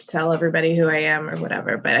tell everybody who I am or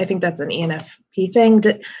whatever, but I think that's an ENFP thing.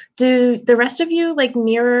 Do the rest of you like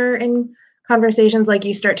mirror in conversations, like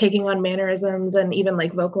you start taking on mannerisms and even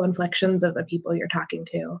like vocal inflections of the people you're talking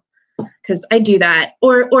to? Because I do that,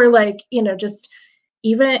 or like, you know, just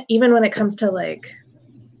even when it comes to like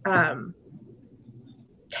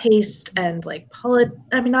taste and like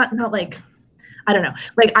I mean, not like, I don't know,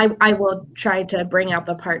 like I will try to bring out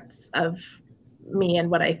the parts of me and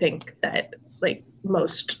what I think that like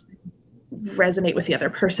most resonate with the other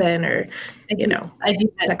person, or you know, I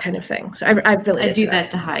do that kind of thing. So I really do that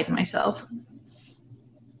to hide myself.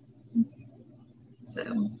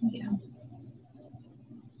 So yeah,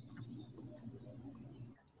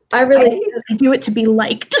 I do it to be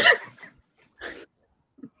liked.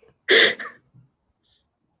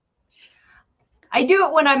 I do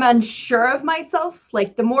it when I'm unsure of myself.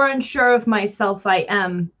 Like the more unsure of myself I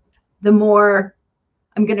am, the more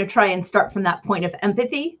I'm going to try and start from that point of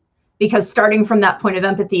empathy, because starting from that point of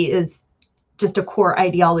empathy is just a core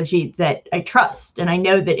ideology that I trust. And I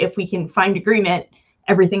know that if we can find agreement,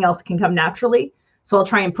 everything else can come naturally. So I'll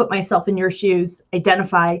try and put myself in your shoes,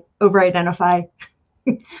 identify, over-identify,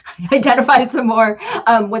 identify some more,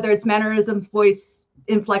 whether it's mannerisms, voice,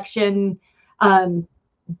 inflection,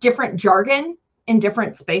 different jargon in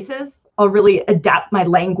different spaces. I'll really adapt my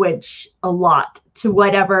language a lot to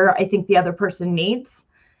whatever I think the other person needs.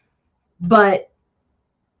 But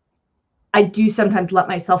I do sometimes let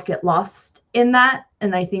myself get lost in that.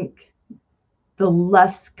 And I think the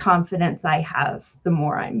less confidence I have, the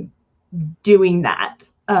more I'm doing that.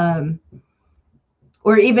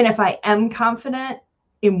 Or even if I am confident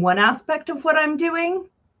in one aspect of what I'm doing,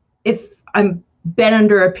 if I'm been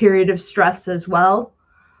under a period of stress as well,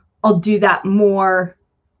 I'll do that more.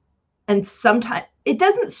 And sometimes it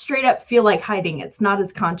doesn't straight up feel like hiding. It's not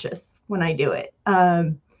as conscious when I do it.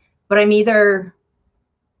 But I'm either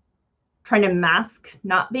trying to mask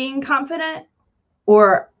not being confident,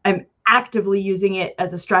 or I'm actively using it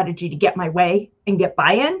as a strategy to get my way and get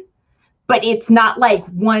buy-in. But it's not like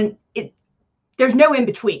there's no in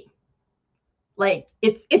between. Like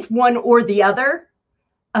it's one or the other.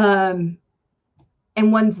 And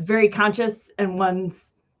one's very conscious and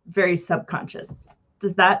one's very subconscious.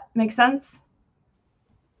 Does that make sense?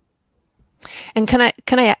 And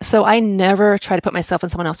so I never try to put myself in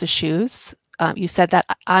someone else's shoes. You said that.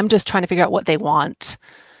 I'm just trying to figure out what they want.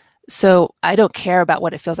 So I don't care about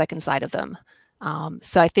what it feels like inside of them.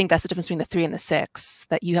 So I think that's the difference between the 3 and the 6,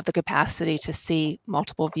 that you have the capacity to see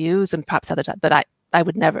multiple views and perhaps other, but I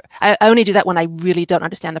would never, I only do that when I really don't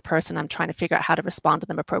understand the person. I'm trying to figure out how to respond to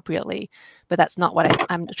them appropriately, but that's not what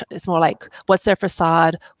it's more like, what's their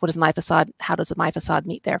facade? What is my facade? How does my facade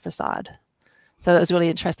meet their facade? So that was really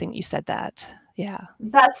interesting that you said that. Yeah.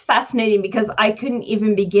 That's fascinating, because I couldn't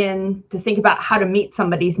even begin to think about how to meet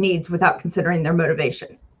somebody's needs without considering their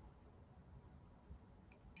motivation.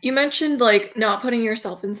 You mentioned like not putting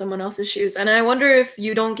yourself in someone else's shoes. And I wonder if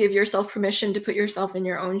you don't give yourself permission to put yourself in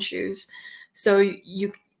your own shoes. So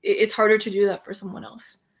it's harder to do that for someone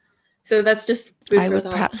else. So that's just food I for would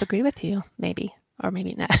thought. perhaps agree with you, maybe, or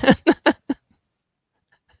maybe not.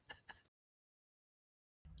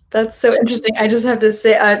 That's so interesting. I just have to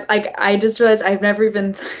say, I just realized I've never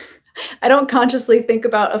even, I don't consciously think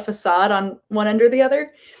about a facade on one end or the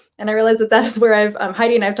other. And I realized that is where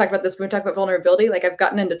Heidi and I've talked about this when we talk about vulnerability. Like I've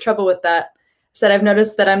gotten into trouble with that. Said I've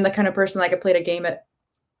noticed that I'm the kind of person, like I played a game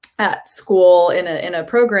at school in a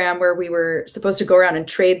program where we were supposed to go around and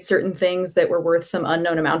trade certain things that were worth some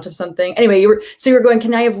unknown amount of something. Anyway, you were going,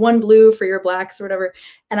 can I have 1 blue for your blacks or whatever?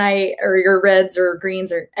 Or your reds or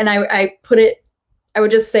greens, and I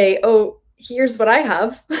would just say, oh, here's what I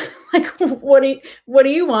have. Like, what do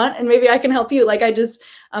you want? And maybe I can help you. Like, I just,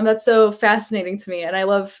 that's so fascinating to me. And I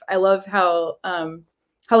love how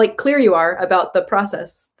like clear you are about the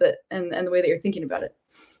process and the way that you're thinking about it.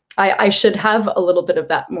 I should have a little bit of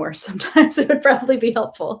that more sometimes. It would probably be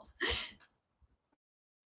helpful.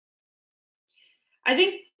 I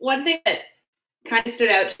think one thing that kind of stood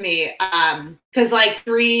out to me, because like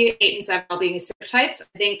 3, 8, and 7 all being assertive types,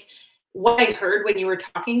 I think what I heard when you were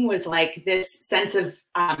talking was like this sense of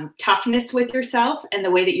toughness with yourself and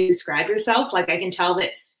the way that you describe yourself. Like I can tell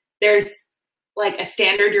that there's like a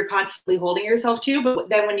standard you're constantly holding yourself to. But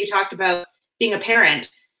then when you talked about being a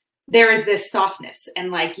parent, there is this softness,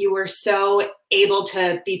 and like you were so able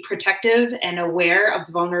to be protective and aware of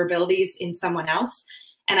the vulnerabilities in someone else.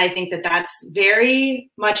 And I think that that's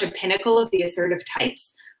very much a pinnacle of the assertive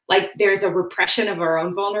types. Like there's a repression of our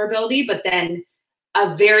own vulnerability, but then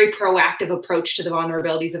a very proactive approach to the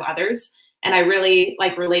vulnerabilities of others. And I really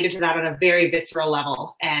like related to that on a very visceral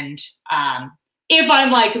level. And if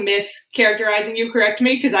I'm like mischaracterizing you, correct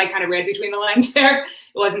me, because I kind of read between the lines there.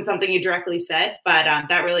 It wasn't something you directly said, but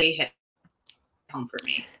that really hit home for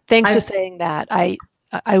me. Thanks for saying that. I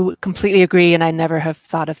would completely agree, and I never have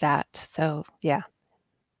thought of that. So yeah,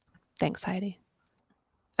 thanks, Heidi.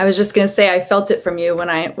 I was just going to say, I felt it from you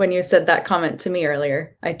when you said that comment to me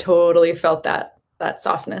earlier. I totally felt that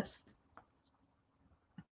softness.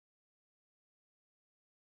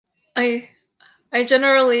 I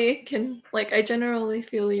generally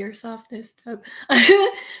feel your softness, Deb.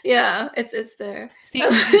 Yeah, it's there. See,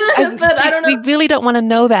 but I don't know. We really don't want to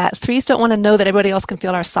know that. 3s don't want to know that everybody else can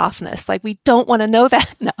feel our softness. Like we don't want to know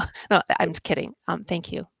that. No, I'm just kidding.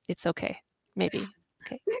 Thank you. It's okay. Maybe.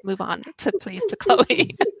 Okay, move on to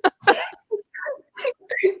Chloe.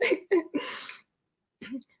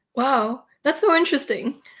 Wow, that's so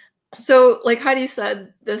interesting. So like Heidi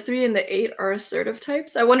said, the 3 and the 8 are assertive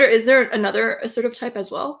types. I wonder, is there another assertive type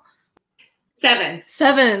as well? 7.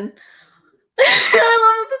 I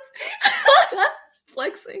love this.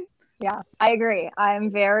 Flexing. Yeah, I agree.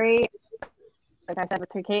 I'm very, like I said with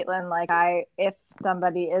Caitlin, like if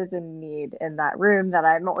somebody is in need in that room that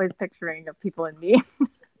I'm always picturing of people in need,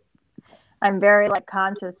 I'm very like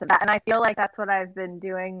conscious of that. And I feel like that's what I've been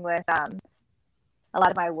doing with a lot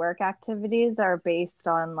of my work activities are based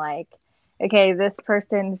on like, okay, this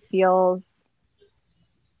person feels,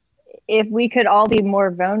 if we could all be more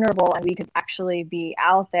vulnerable and we could actually be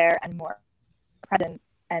out there and more present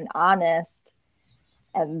and honest,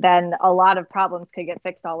 and then a lot of problems could get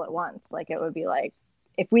fixed all at once. Like it would be like,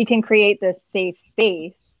 if we can create this safe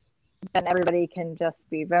space, then everybody can just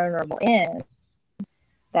be vulnerable in,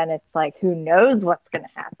 then it's like, who knows what's going to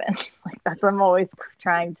happen? Like that's, I'm always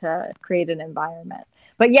trying to create an environment.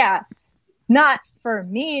 But yeah, not for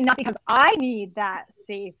me, not because I need that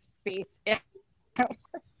safe space.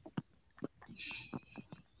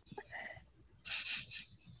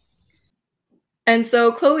 And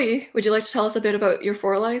so, Chloe, would you like to tell us a bit about your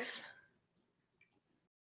 4 life?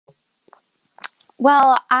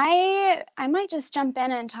 Well, I might just jump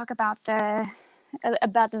in and talk about the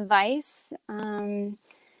vice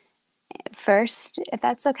first, if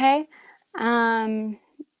that's okay. I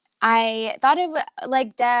thought it was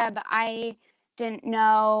like Deb. I didn't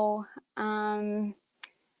know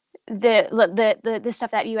the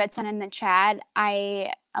stuff that you had sent in the chat.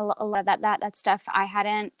 A lot of that stuff I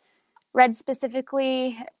hadn't read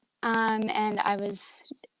specifically, and I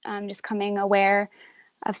was just coming aware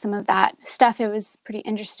of some of that stuff. It was pretty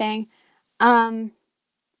interesting. But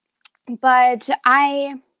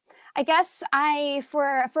I guess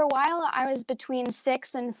for a while I was between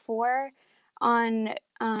 6 and 4 on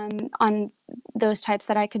those types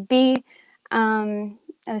that I could be. I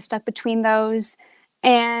was stuck between those,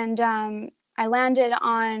 and I landed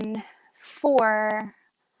on 4.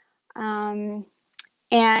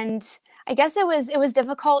 And I guess it was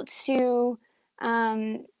difficult to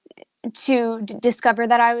discover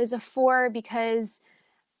that I was a 4, because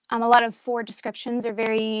a lot of 4 descriptions are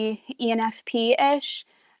very ENFP-ish,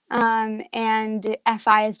 and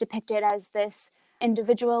FI is depicted as this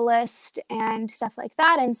individualist and stuff like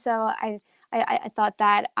that. And so I thought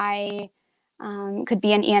that I could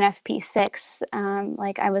be an ENFP 6.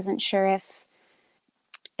 Like, I wasn't sure if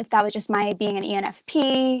that was just my being an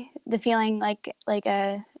ENFP, the feeling like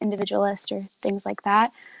a individualist or things like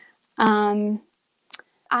that.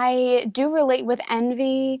 I do relate with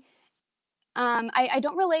envy. I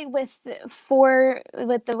don't relate with the 4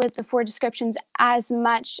 descriptions as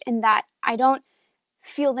much, in that I don't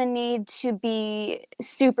feel the need to be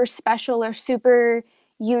super special or super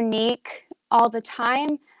unique all the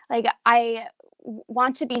time. Like, I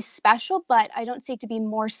want to be special, but I don't seek to be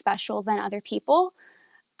more special than other people.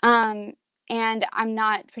 And I'm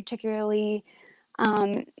not particularly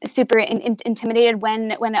super intimidated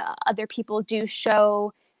when other people do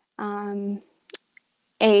show a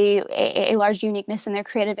large uniqueness in their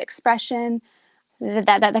creative expression.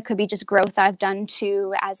 That could be just growth I've done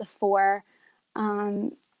too as a 4.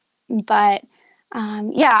 But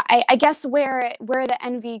yeah, I guess where the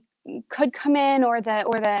envy could come in, or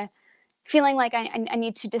the feeling like I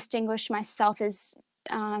need to distinguish myself, is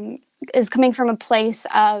coming from a place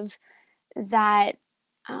of that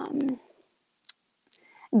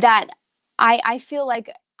that I feel like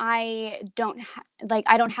I don't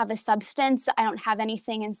have a substance, I don't have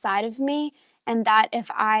anything inside of me, and that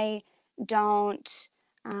if I don't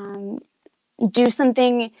do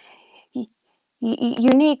something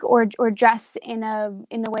unique or dress in a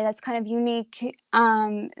way that's kind of unique,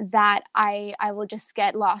 that I will just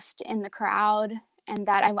get lost in the crowd, and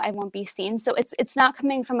that I won't be seen. So it's not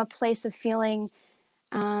coming from a place of feeling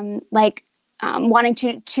wanting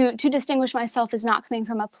to distinguish myself, is not coming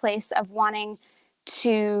from a place of wanting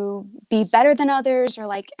to be better than others, or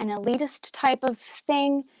like an elitist type of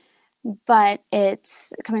thing, but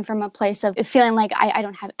it's coming from a place of feeling like I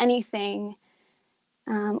don't have anything,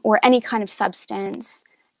 or any kind of substance,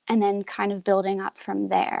 and then kind of building up from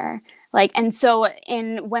there. Like, and so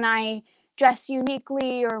when I dress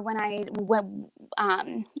uniquely, or when I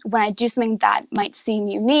do something that might seem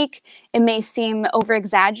unique, it may seem over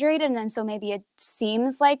exaggerated, and so maybe it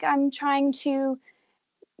seems like I'm trying to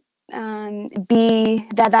be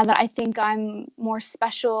that I think I'm more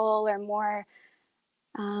special, or more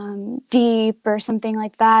deep, or something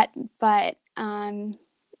like that, but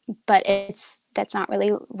that's not really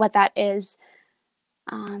what that is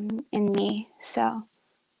in me. So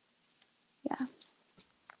yeah.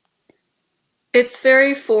 It's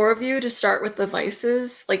very 4 of you to start with the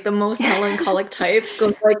vices. Like, the most melancholic type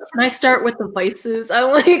goes like, "Can I start with the vices?"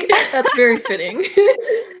 I'm like, that's very fitting.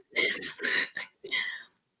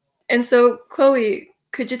 And so, Chloe,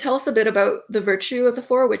 could you tell us a bit about the virtue of the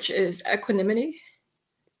 4, which is equanimity?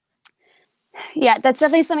 Yeah, that's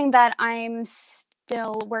definitely something that I'm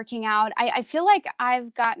still working out. I feel like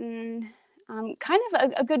I've gotten kind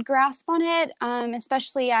of a good grasp on it,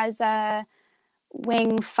 especially as a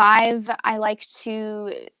wing 5. I like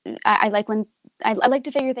to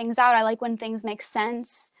figure things out. I like when things make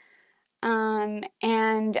sense. And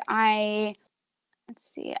I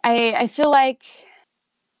feel like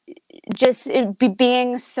just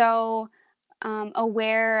being so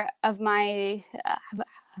aware of my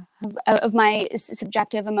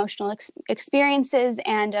subjective emotional experiences,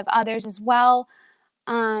 and of others as well,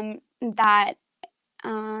 that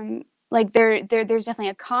like there's definitely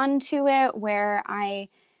a con to it, where I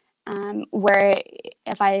where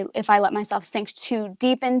if I let myself sink too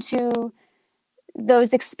deep into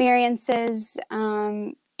those experiences,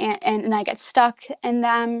 and I get stuck in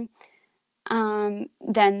them, then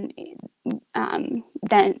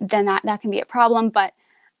that can be a problem. But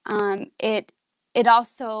it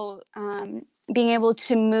also, being able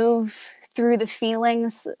to move through the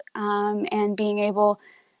feelings, and being able,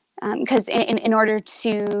 because in order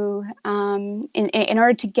to in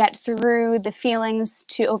order to get through the feelings,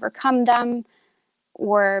 to overcome them,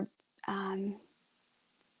 or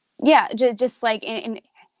just like in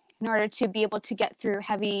order to be able to get through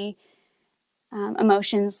heavy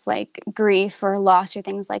emotions like grief or loss or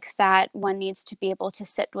things like that, one needs to be able to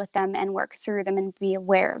sit with them and work through them and be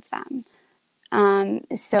aware of them.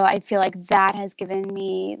 So I feel like that has given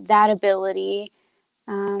me that ability,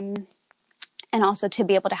 and also to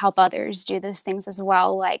be able to help others do those things as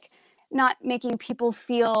well, like not making people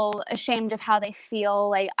feel ashamed of how they feel.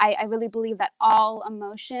 Like I really believe that all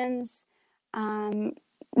emotions,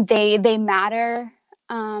 they matter.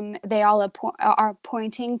 They all are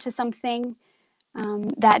pointing to something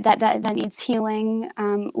that needs healing.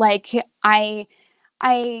 Like I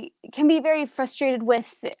can be very frustrated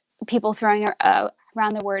with people throwing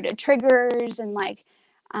around the word triggers and like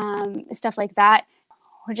stuff like that,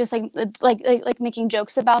 or just like making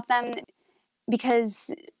jokes about them,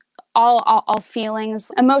 because all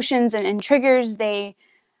feelings, emotions, and triggers, they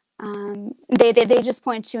just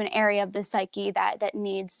point to an area of the psyche that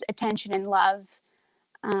needs attention and love,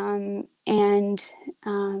 and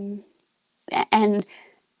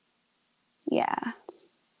yeah.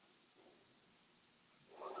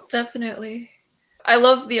 Definitely. I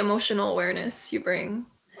love the emotional awareness you bring.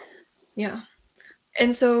 Yeah.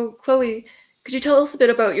 And so, Chloe, could you tell us a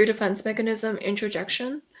bit about your defense mechanism,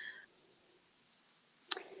 introjection?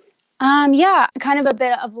 Yeah, kind of a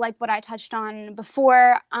bit of like what I touched on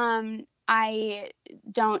before. I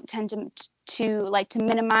don't tend to like to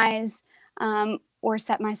minimize, or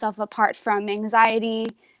set myself apart from anxiety,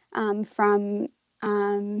 from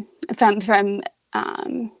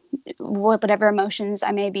whatever emotions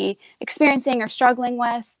I may be experiencing or struggling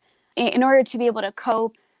with, in order to be able to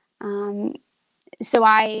cope. So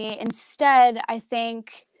I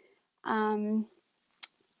think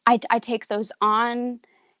I take those on,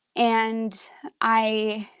 and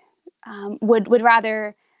I would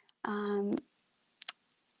rather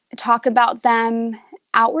talk about them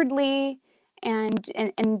outwardly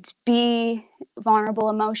and be vulnerable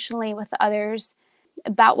emotionally with others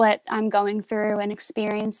about what I'm going through and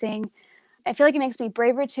experiencing. I feel like it makes me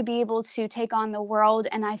braver to be able to take on the world,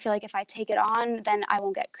 and I feel like if I take it on, then I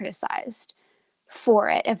won't get criticized for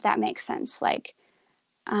it, if that makes sense. Like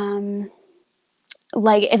if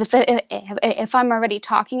I'm already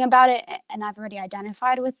talking about it and I've already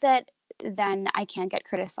identified with it, then I can't get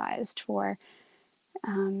criticized for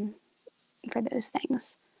those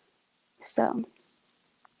things. So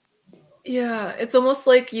yeah, it's almost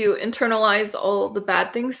like you internalize all the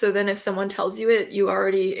bad things, so then if someone tells you it, you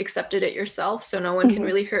already accepted it yourself, so no one can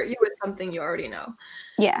really hurt you with something you already know.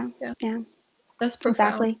 Yeah. That's profound.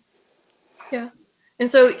 Exactly. Yeah. And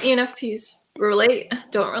so ENFPs, relate,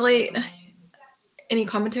 don't relate? Any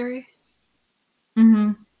commentary?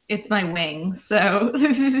 It's my wing, so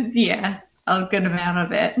yeah, a good amount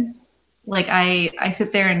of it. Like I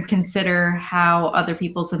sit there and consider how other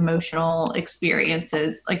people's emotional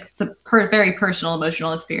experiences, like very personal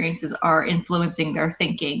emotional experiences, are influencing their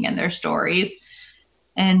thinking and their stories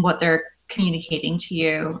and what they're communicating to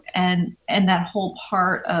you. And that whole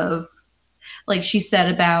part of, like she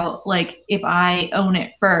said about, like, if I own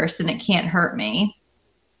it first, then it can't hurt me.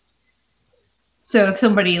 So if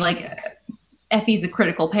somebody, like, Effie's a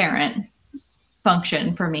critical parent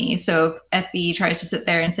function for me. So if Effie tries to sit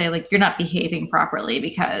there and say, like, you're not behaving properly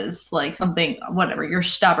because, like, something, whatever, you're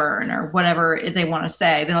stubborn or whatever they want to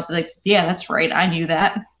say, then I'll be like, yeah, that's right, I knew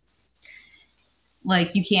that.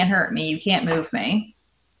 Like, you can't hurt me, you can't move me.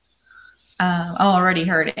 I'm already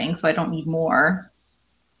hurting, so I don't need more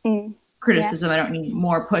criticism. Yes. I don't need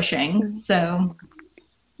more pushing. So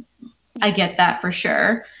I get that for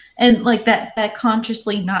sure. And like that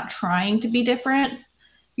consciously not trying to be different,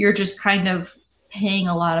 you're just kind of paying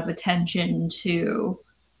a lot of attention to,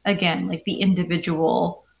 again, like the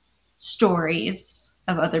individual stories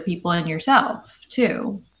of other people and yourself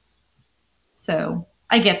too. So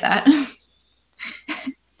I get that.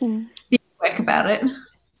 Be quick about it.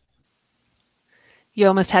 You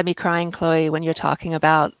almost had me crying, Chloe, when you're talking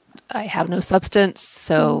about I have no substance.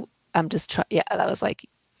 So I'm just yeah, that was like,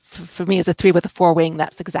 for me as a 3 with a 4 wing,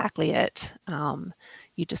 that's exactly it.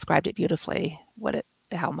 You described it beautifully,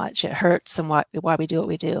 how much it hurts and why we do what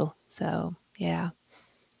we do. So yeah.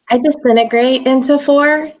 I disintegrate into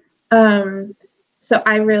 4. So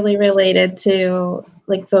I really related to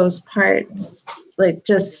like those parts, like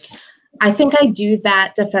just, I think I do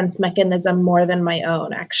that defense mechanism more than my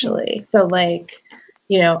own, actually. So like,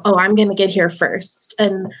 you know, oh, I'm going to get here first.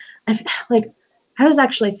 And I was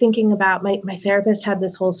actually thinking about my therapist had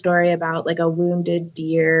this whole story about like a wounded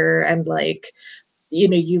deer and like, you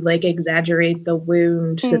know, you like exaggerate the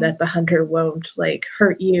wound so that the hunter won't like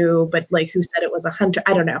hurt you, but like who said it was a hunter?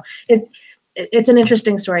 I don't know. It's an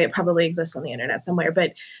interesting story. It probably exists on the internet somewhere,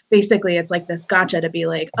 but basically it's like this gotcha to be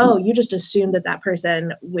like, oh, you just assumed that that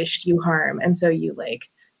person wished you harm. And so you like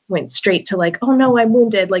went straight to like, oh no, I'm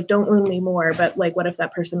wounded. Like, don't wound me more. But like, what if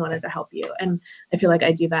that person wanted to help you? And I feel like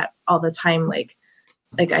I do that all the time. Like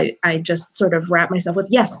I just sort of wrap myself with,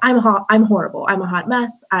 yes, I'm horrible. I'm a hot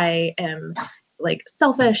mess. I am like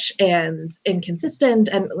selfish and inconsistent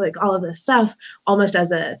and like all of this stuff almost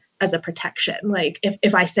as a protection. Like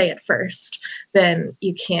if I say it first, then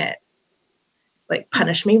you can't like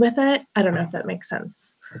punish me with it. I don't know if that makes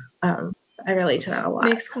sense. I relate to that a lot.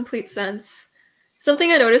 Makes complete sense.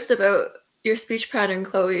 Something I noticed about your speech pattern,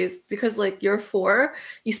 Chloe, is because like you're 4,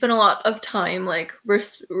 you spend a lot of time like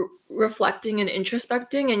reflecting and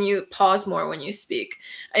introspecting, and you pause more when you speak,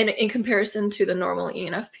 and in comparison to the normal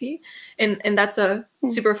ENFP, and that's a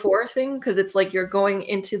super 4 thing, because it's like you're going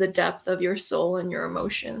into the depth of your soul and your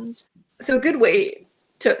emotions. So a good way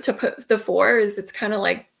to put the 4 is it's kind of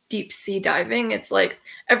like deep sea diving. It's like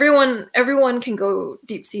everyone can go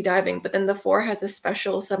deep sea diving, but then the 4 has a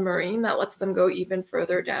special submarine that lets them go even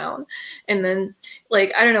further down. And then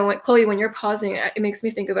I don't know, Chloe, when you're pausing, it makes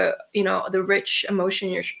me think about, you know, the rich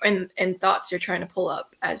emotion and thoughts you're trying to pull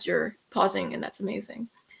up as you're pausing, and that's amazing.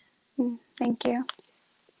 Thank you.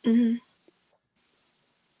 Mm-hmm.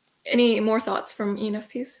 Any more thoughts from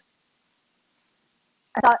ENFPs?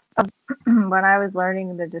 I thought when I was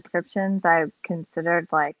learning the descriptions, I considered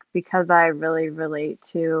like, because I really relate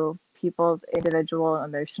to people's individual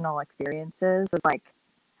emotional experiences, like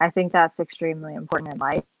I think that's extremely important in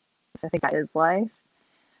life. I think that is life.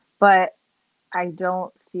 But I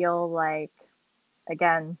don't feel like,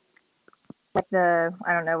 again, like I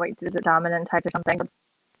don't know, what is it, dominant types or something?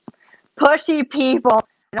 Pushy people.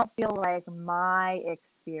 I don't feel like my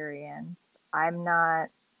experience,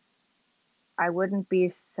 I wouldn't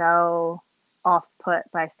be so off-put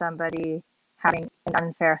by somebody having an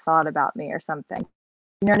unfair thought about me or something.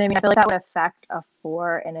 You know what I mean? I feel like that would affect a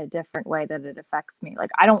 4 in a different way that it affects me.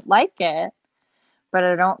 Like, I don't like it, but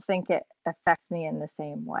I don't think it affects me in the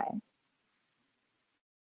same way.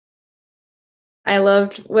 I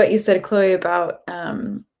loved what you said, Chloe, about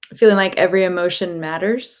feeling like every emotion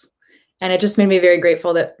matters. And it just made me very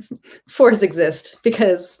grateful that 4s exist,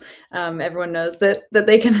 because everyone knows that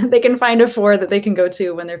they can find a 4 that they can go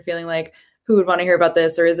to when they're feeling like, who would want to hear about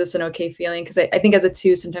this, or is this an okay feeling? Because I think as a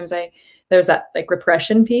 2, sometimes there's that like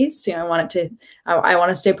repression piece. You know, I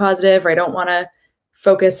want to stay positive, or I don't want to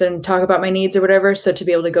focus and talk about my needs or whatever. So to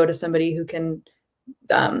be able to go to somebody who can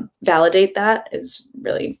validate that is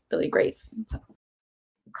really, really great. So.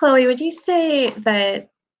 Chloe, would you say that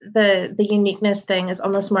the uniqueness thing is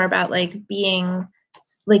almost more about like being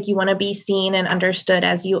like, you want to be seen and understood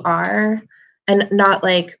as you are, and not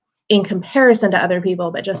like in comparison to other people,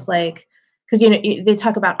 but just like, because, you know, they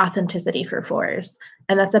talk about authenticity for 4s,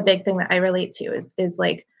 and that's a big thing that I relate to is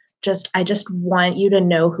like, I just want you to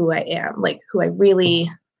know who I am, like who I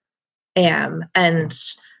really am. And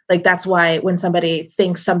like, that's why when somebody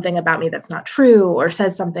thinks something about me that's not true or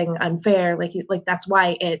says something unfair, like that's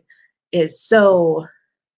why it is so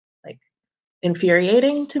like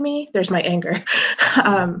infuriating to me. There's my anger.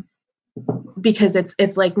 Because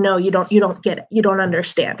it's like, no, you don't get it. You don't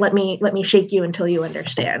understand. Let me shake you until you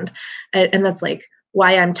understand. And that's like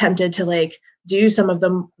why I'm tempted to like do some of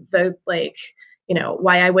the like, you know,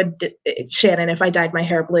 why I would, Shannon, if I dyed my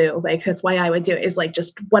hair blue, like that's why I would do it, is like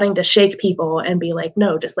just wanting to shake people and be like,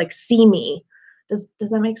 no, just like see me. Does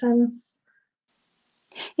that make sense?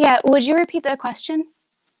 Yeah. Would you repeat the question?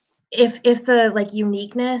 If the like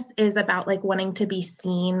uniqueness is about like wanting to be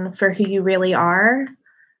seen for who you really are,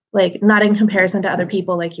 like not in comparison to other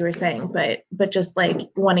people, like you were saying, but just like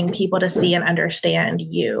wanting people to see and understand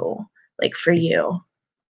you, like for you.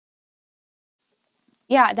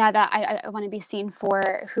 Yeah, that I want to be seen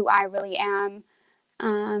for who I really am,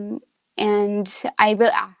 and I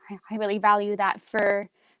really value that for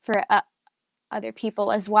other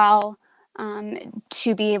people as well,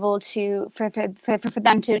 to be able to for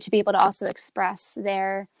them to be able to also express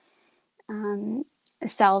their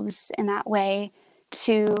selves in that way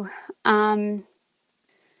too,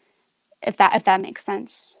 if that makes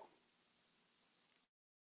sense.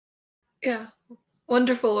 Yeah.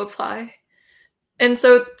 Wonderful reply. And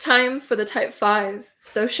so time for the type 5.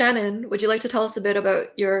 So Shannon, would you like to tell us a bit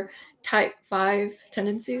about your type 5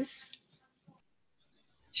 tendencies?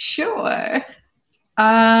 Sure.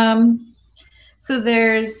 So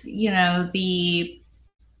there's, you know,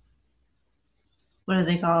 what do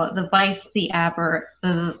they call it? The vice, the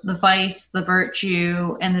vice, the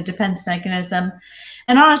virtue, and the defense mechanism.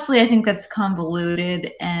 And honestly, I think that's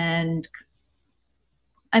convoluted, and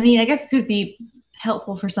I mean, I guess it could be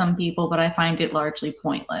helpful for some people, but I find it largely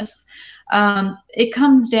pointless. It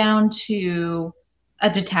comes down to a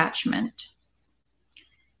detachment,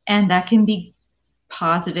 and that can be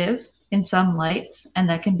positive in some lights, and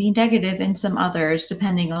that can be negative in some others,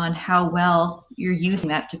 depending on how well you're using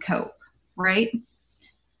that to cope, right?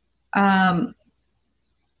 I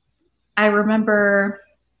remember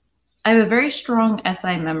I have a very strong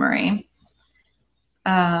SI memory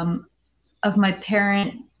of my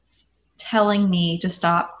parents telling me to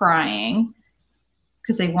stop crying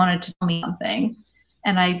because they wanted to tell me something,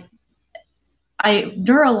 and I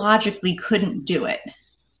neurologically couldn't do it,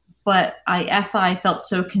 but I felt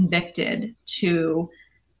so convicted to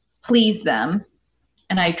please them,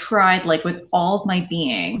 and I tried like with all of my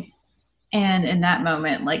being, and in that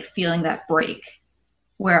moment, like feeling that break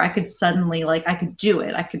where I could suddenly, like, I could do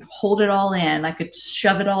it, I could hold it all in, I could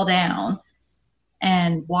shove it all down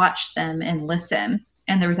and watch them and listen.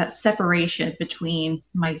 And there was that separation between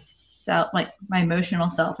myself, like my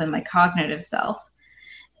emotional self, and my cognitive self.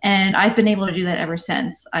 And I've been able to do that ever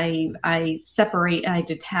since. I separate and I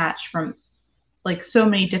detach from like so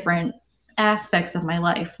many different aspects of my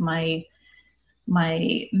life, my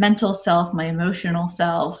mental self, my emotional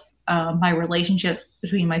self, my relationships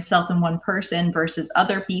between myself and one person versus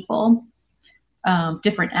other people,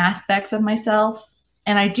 different aspects of myself.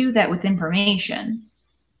 And I do that with information.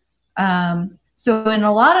 So in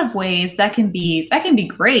a lot of ways that can be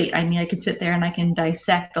great. I mean, I could sit there and I can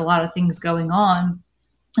dissect a lot of things going on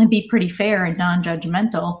and be pretty fair and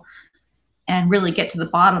non-judgmental and really get to the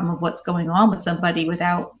bottom of what's going on with somebody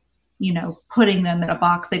without, you know, putting them in a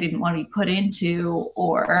box they didn't want to be put into,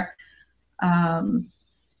 or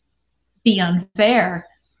be unfair.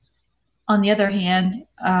 On the other hand,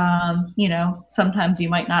 you know, sometimes you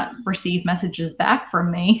might not receive messages back from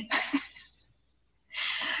me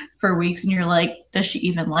for weeks, and you're like, does she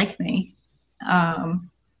even like me? And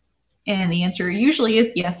the answer usually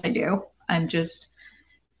is yes, I do. I'm just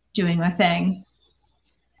doing my thing.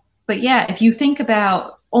 But yeah, if you think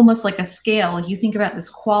about almost like a scale, if you think about this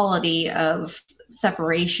quality of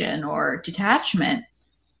separation or detachment,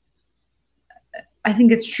 I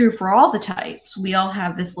think it's true for all the types. We all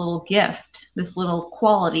have this little gift, this little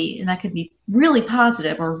quality, and that could be really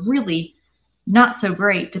positive or really not so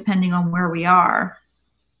great depending on where we are.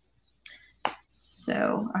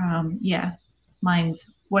 So yeah,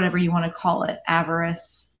 mine's whatever you want to call it,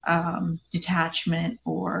 avarice, detachment,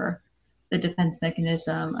 or the defense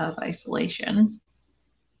mechanism of isolation.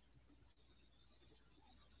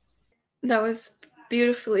 That was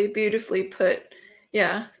beautifully, beautifully put.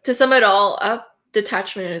 Yeah, to sum it all up,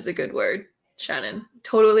 detachment is a good word, Shannon.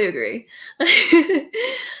 Totally agree.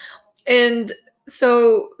 And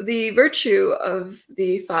so the virtue of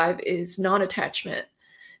the 5 is non-attachment.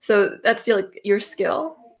 So that's like your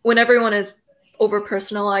skill. When everyone is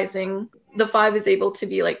over-personalizing, the 5 is able to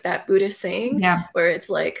be like that Buddhist saying, yeah, where it's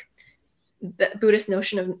like that Buddhist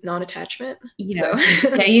notion of non-attachment. Yeah. So.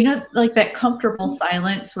 Yeah, you know, like that comfortable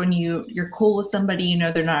silence when you're cool with somebody, you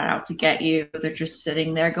know, they're not out to get you, they're just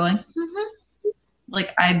sitting there going, mm-hmm.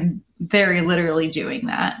 Like I'm very literally doing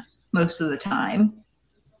that most of the time.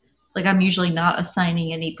 Like I'm usually not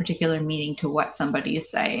assigning any particular meaning to what somebody is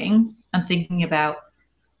saying. I'm thinking about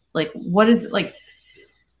like, what is it like?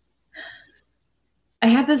 I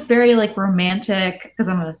have this very like romantic, because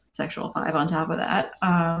I'm a sexual 5 on top of that,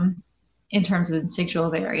 in terms of instinctual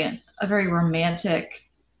variant, a very romantic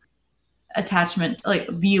attachment, like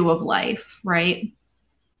view of life, right?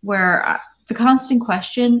 Where the constant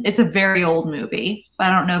question, it's a very old movie, but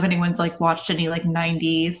I don't know if anyone's like watched any like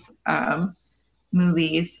 90s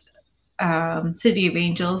movies. City of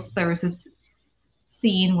Angels, there was this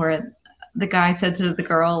scene where the guy said to the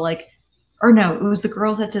girl, like, or no, it was the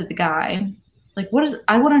girl said to the guy, like,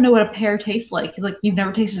 I want to know what a pear tastes like. He's like, you've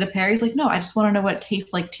never tasted a pear? He's like, no, I just want to know what it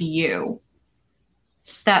tastes like to you.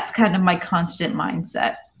 That's kind of my constant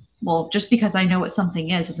mindset. Well, just because I know what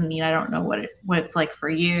something is doesn't mean I don't know what it's like for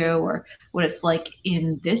you, or what it's like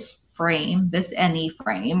in this frame, this any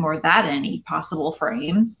frame, or that any possible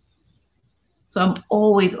frame. So I'm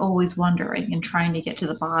always, always wondering and trying to get to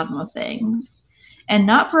the bottom of things. And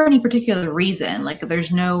not for any particular reason. Like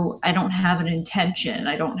I don't have an intention.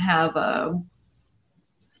 I don't have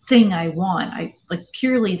thing I want. I like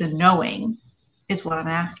purely the knowing is what I'm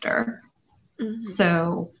after. Mm-hmm.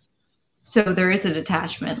 So there is a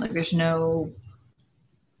detachment. Like there's no,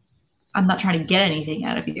 I'm not trying to get anything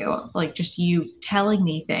out of you. Like just you telling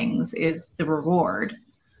me things is the reward.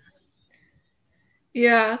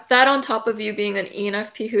 Yeah, that on top of you being an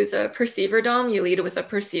ENFP who's a perceiver dom, you lead with a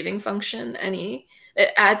perceiving function, it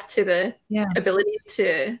adds to the ability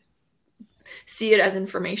to see it as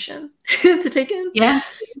information to take in.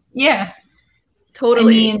 Yeah.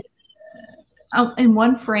 Totally. I mean, in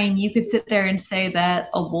one frame, you could sit there and say that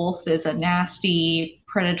a wolf is a nasty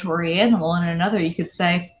predatory animal, and in another, you could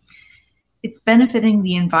say it's benefiting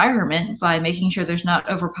the environment by making sure there's not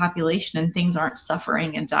overpopulation and things aren't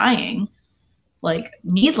suffering and dying, like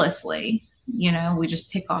needlessly. You know, we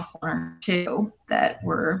just pick off one or two that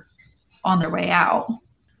were on their way out.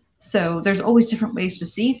 So there's always different ways to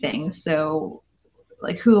see things. So,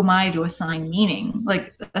 like, who am I to assign meaning,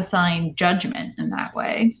 like assign judgment in that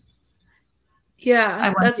way? Yeah, I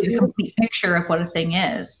want to see the complete picture of what a thing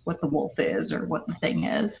is, what the wolf is, or what the thing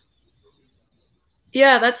is.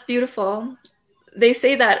 Yeah, that's beautiful. They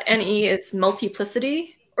say that NE is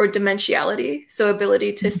multiplicity or dimensionality, so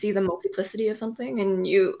ability to see the multiplicity of something, and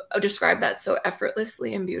you describe that so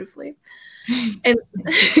effortlessly and beautifully. And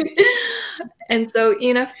and so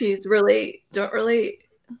ENFPs don't really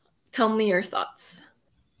tell me your thoughts.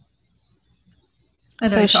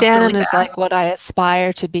 So Shannon is like what I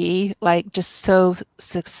aspire to be, like just so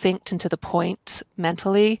succinct and to the point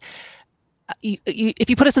mentally. If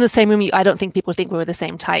you put us in the same room, I don't think people think we were the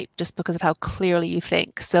same type just because of how clearly you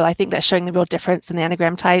think. So I think that's showing the real difference in the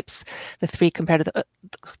Enneagram types, the 3 compared to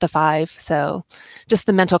the 5. So just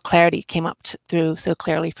the mental clarity came up through so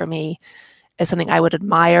clearly for me as something I would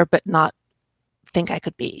admire but not think I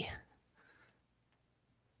could be.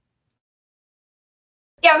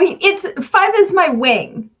 Yeah, I mean, 5 is my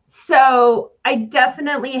wing. So I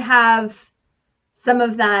definitely have some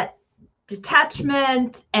of that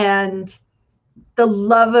detachment and the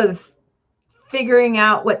love of figuring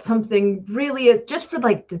out what something really is, just for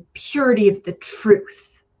like the purity of the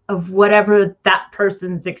truth of whatever that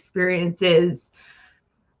person's experience is.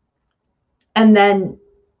 And then,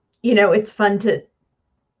 you know, it's fun to,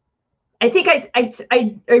 I think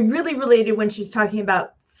I really related when she's talking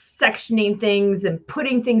about sectioning things and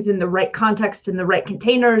putting things in the right context, in the right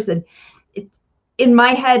containers. And it's, in my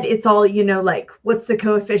head, it's all, you know, like what's the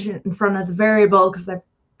coefficient in front of the variable, because I'm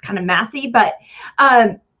kind of mathy, but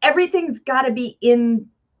everything's got to be in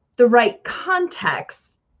the right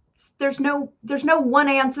context. There's no one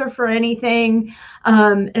answer for anything.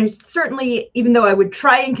 And certainly, even though I would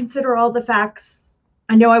try and consider all the facts,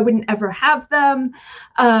 I know I wouldn't ever have them.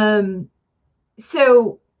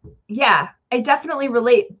 So yeah, I definitely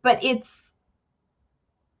relate, but it's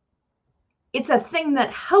a thing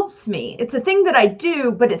that helps me. It's a thing that I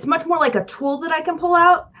do, but it's much more like a tool that I can pull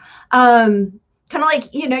out. Kind of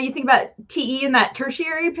like, you know, you think about TE in that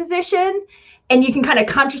tertiary position and you can kind of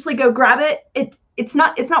consciously go grab it. It's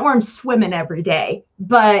not where I'm swimming every day,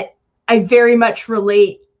 but I very much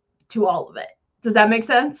relate to all of it. Does that make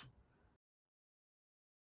sense?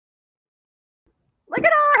 Look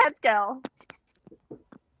at all our heads go.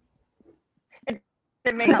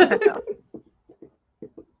 It may help us go.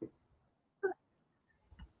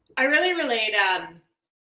 I really relate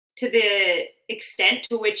to the extent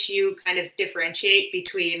to which you kind of differentiate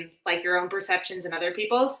between like your own perceptions and other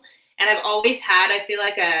people's. And I've always had, I feel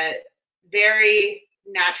like, a very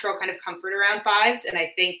natural kind of comfort around 5s. And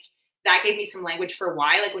I think that gave me some language for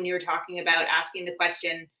why. Like when you were talking about asking the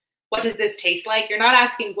question, what does this taste like? You're not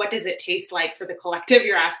asking what does it taste like for the collective.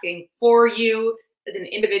 You're asking for you as an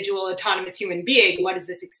individual autonomous human being, what is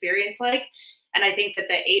this experience like? And I think that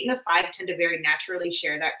the 8 and the 5 tend to very naturally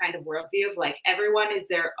share that kind of worldview of like everyone is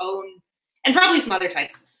their own, and probably some other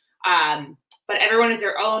types, but everyone is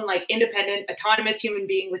their own like independent, autonomous human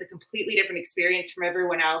being with a completely different experience from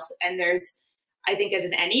everyone else. And there's, I think as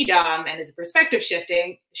an NE dom and as a perspective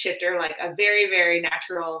shifter, like a very, very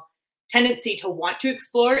natural tendency to want to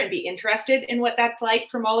explore and be interested in what that's like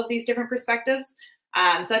from all of these different perspectives.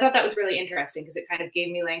 So I thought that was really interesting because it kind of gave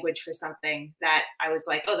me language for something that I was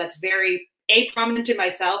like, oh, that's very A, prominent in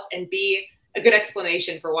myself, and B, a good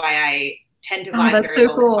explanation for why I tend to vibe very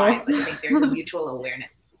well with 5s. Like, I think there's a mutual awareness.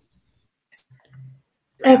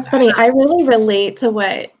 It's funny. I really relate to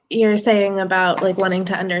what you're saying about like wanting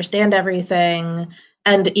to understand everything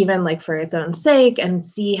and even like for its own sake and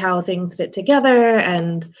see how things fit together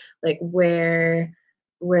and like where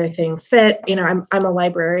things fit. You know, I'm a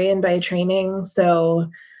librarian by training, so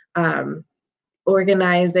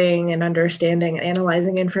organizing and understanding and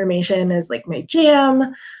analyzing information is like my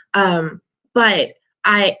jam. But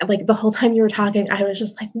I like the whole time you were talking, I was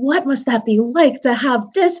just like, what must that be like to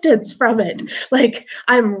have distance from it? Like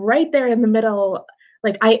I'm right there in the middle.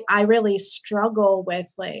 Like I really struggle with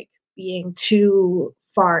like being too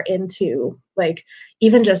far into like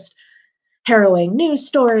even just harrowing news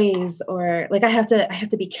stories, or like I have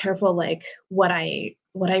to be careful like what I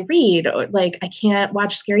read, or like I can't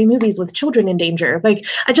watch scary movies with children in danger. Like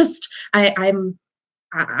I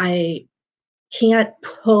can't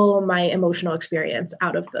pull my emotional experience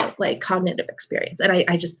out of the like cognitive experience. And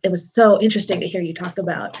I just, it was so interesting to hear you talk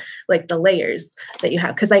about like the layers that you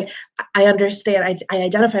have. Cause I understand, I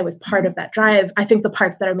identify with part of that drive. I think the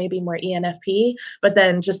parts that are maybe more ENFP, but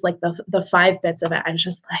then just like the 5 bits of it, I was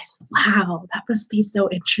just like, wow, that must be so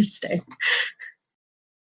interesting.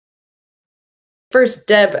 First,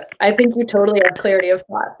 Deb, I think you totally have clarity of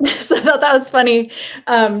thought. So I thought that was funny.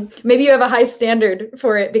 Maybe you have a high standard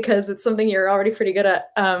for it because it's something you're already pretty good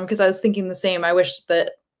at. Because I was thinking the same. I wish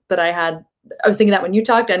that I was thinking that when you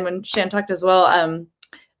talked and when Shan talked as well.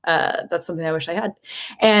 That's something I wish I had.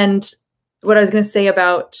 And what I was going to say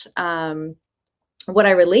about what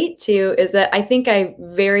I relate to is that I think I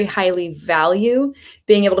very highly value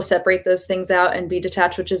being able to separate those things out and be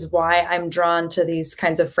detached, which is why I'm drawn to these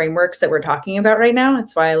kinds of frameworks that we're talking about right now.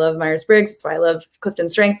 It's why I love Myers-Briggs. It's why I love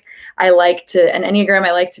CliftonStrengths. An Enneagram,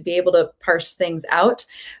 I like to be able to parse things out.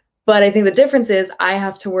 But I think the difference is I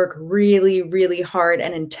have to work really, really hard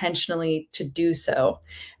and intentionally to do so.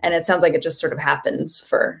 And it sounds like it just sort of happens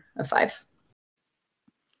for a 5.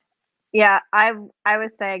 Yeah, I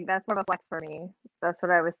was saying that's sort of flex for me. That's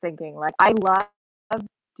what I was thinking. Like I love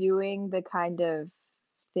doing the kind of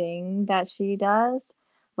thing that she does,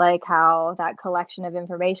 like how that collection of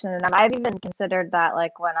information. And I've even considered that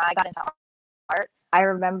like when I got into art, I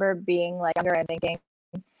remember being like younger and thinking,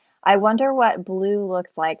 I wonder what blue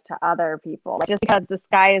looks like to other people. Like just because the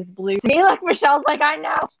sky is blue to me, like Michelle's like, I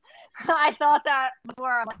know. I thought that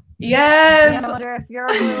before. I'm like, yes. I wonder if your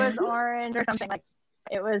blue is orange or something. Like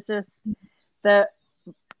it was just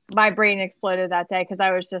my brain exploded that day because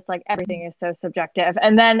I was just like, everything is so subjective.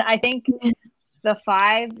 And then I think the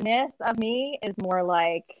 5-ness of me is more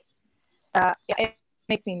like, it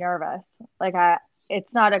makes me nervous. Like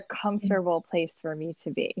it's not a comfortable place for me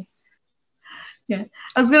to be. Yeah,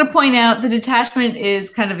 I was going to point out the detachment is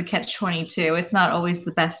kind of a catch-22. It's not always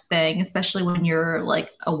the best thing, especially when you're like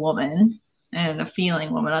a woman and a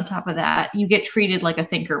feeling woman on top of that. You get treated like a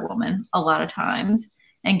thinker woman a lot of times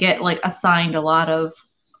and get like assigned a lot of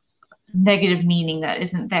negative meaning that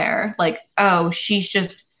isn't there. Like, oh, she's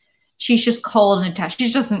just cold and attached. She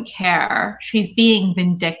just doesn't care. She's being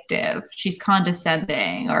vindictive. She's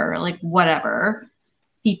condescending or like whatever.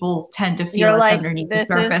 People tend to feel it's underneath the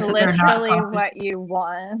surface that they're not literally what you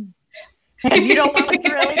want. And you don't want what's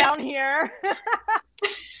really down here.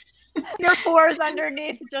 Your 4's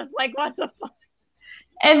underneath, just like what the fuck.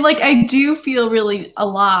 And like I do feel really a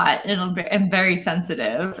lot, and I'm very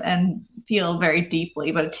sensitive and feel very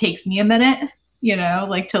deeply, but it takes me a minute, you know,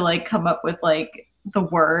 like to like come up with like the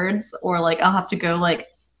words, or like I'll have to go like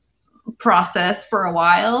process for a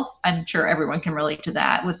while. I'm sure everyone can relate to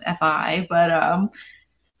that with FI, but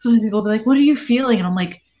sometimes people will be like, what are you feeling? And I'm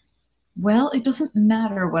like, well, it doesn't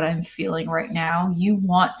matter what I'm feeling right now. You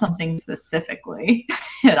want something specifically,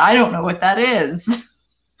 and I don't know what that is.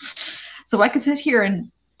 So I could sit here and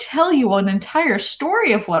tell you an entire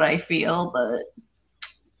story of what I feel, but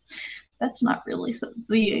that's not really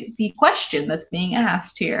the question that's being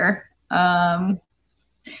asked here.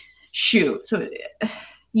 Shoot. So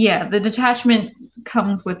yeah, the detachment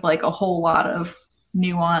comes with like a whole lot of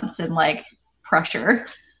nuance and like pressure.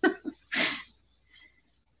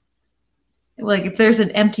 Like if there's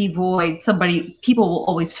an empty void, people will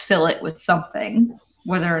always fill it with something,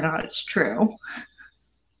 whether or not it's true.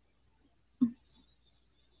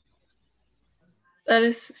 That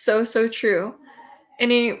is so, so true.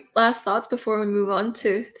 Any last thoughts before we move on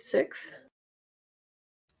to 6?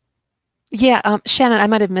 Yeah, Shannon, I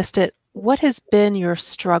might have missed it. What has been your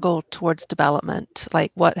struggle towards development?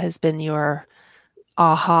 Like what has been your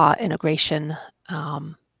aha integration? I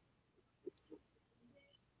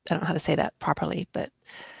don't know how to say that properly, but.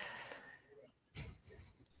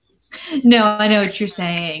 No, I know what you're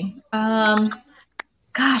saying.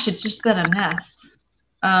 Gosh, it's just been a mess.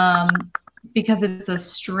 Because it's a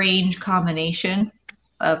strange combination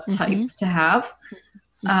of type to have.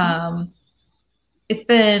 It's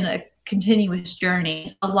been a continuous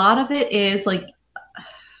journey. A lot of it is like,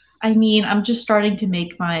 I mean, I'm just starting to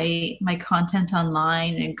make my content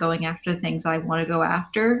online and going after things I want to go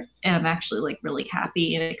after. And I'm actually like really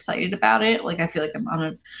happy and excited about it. Like, I feel like I'm on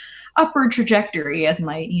an upward trajectory, as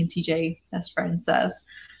my ENTJ best friend says.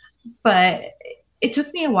 But it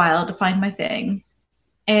took me a while to find my thing.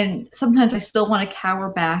 And sometimes I still want to cower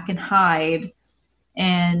back and hide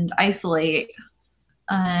and isolate.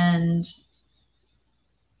 And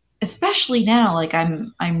especially now, like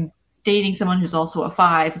I'm dating someone who's also a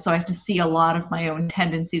 5, so I have to see a lot of my own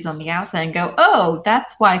tendencies on the outside and go, oh,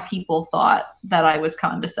 that's why people thought that I was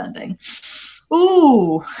condescending.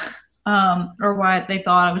 Ooh. Or why they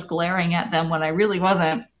thought I was glaring at them when I really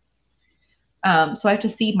wasn't. So I have to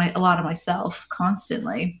see a lot of myself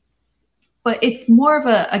constantly. But it's more of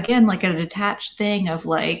again, like a detached thing of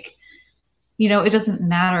like, you know, it doesn't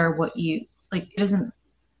matter what you, like, it doesn't,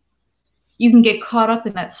 you can get caught up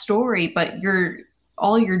in that story, but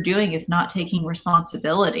all you're doing is not taking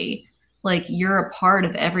responsibility. Like, you're a part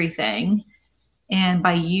of everything. And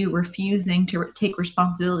by you refusing to take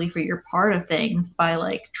responsibility for your part of things, by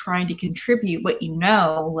like trying to contribute what you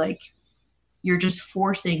know, like, you're just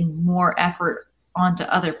forcing more effort onto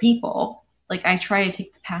other people. Like, I try to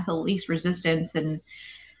take the path of least resistance and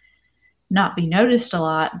not be noticed a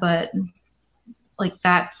lot, but like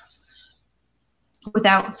that's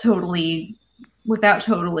without totally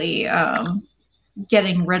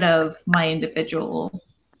getting rid of my individual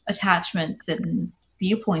attachments and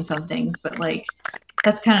viewpoints on things. But like,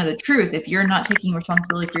 that's kind of the truth. If you're not taking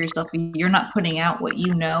responsibility for yourself, you're not putting out what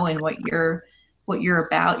you know and what you're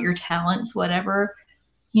about, your talents, whatever,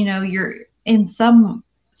 you know, you're in some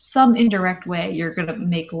indirect way, you're going to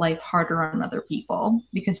make life harder on other people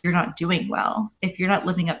because you're not doing well. If you're not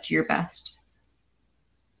living up to your best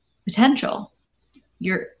potential,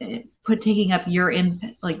 you're taking up your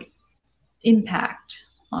impact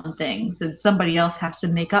on things, and somebody else has to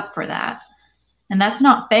make up for that. And that's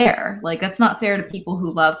not fair. Like, that's not fair to people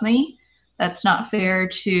who love me. That's not fair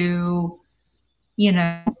to, you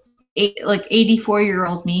know, like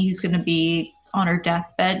 84-year-old me who's going to be on her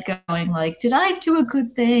deathbed going like, did I do a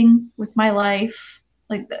good thing with my life?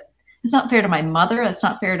 Like, that, it's not fair to my mother. That's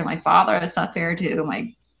not fair to my father. That's not fair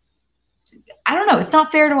to I don't know. It's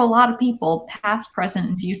not fair to a lot of people, past, present,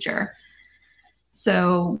 and future.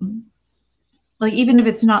 So, like, even if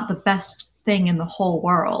it's not the best thing in the whole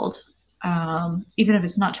world, even if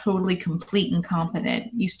it's not totally complete and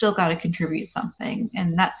competent, you still got to contribute something,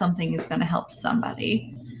 and that something is going to help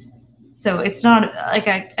somebody. So it's not like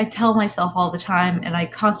I tell myself all the time, and I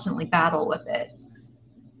constantly battle with it,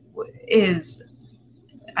 is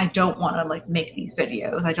I don't want to like make these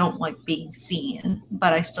videos. I don't like being seen,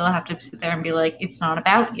 but I still have to sit there and be like, it's not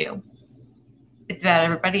about you. It's about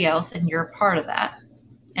everybody else, and you're a part of that.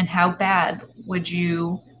 And how bad would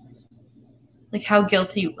you, like, how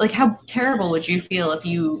guilty, like, how terrible would you feel if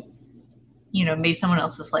you know, made someone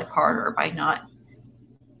else's life harder by not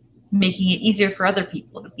making it easier for other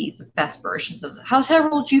people to be the best versions of them? How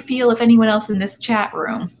terrible would you feel if anyone else in this chat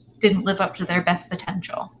room didn't live up to their best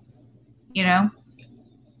potential? You know?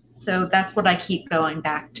 So that's what I keep going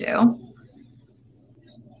back to.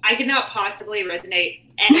 I could not possibly resonate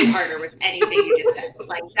any harder with anything you just said.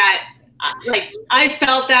 Like that, like I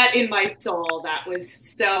felt that in my soul. That was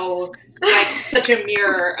so, like, such a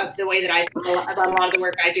mirror of the way that I feel about a lot of the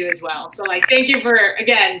work I do as well. So like, thank you for,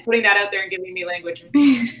 again, putting that out there and giving me language.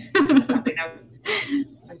 Something that was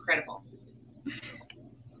incredible.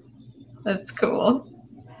 That's cool.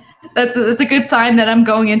 That's a good sign that I'm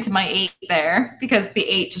going into my 8 there, because the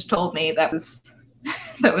 8 just told me that was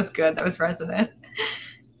good. That was resonant.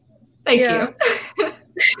 Thank you.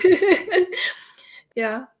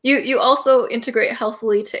 Yeah. You also integrate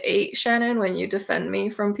healthily to 8, Shannon, when you defend me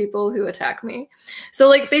from people who attack me. So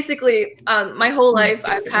like, basically, my whole life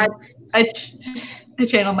I've had. I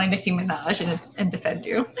channel my Nicki Minaj and defend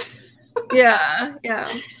you. Yeah.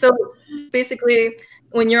 So basically,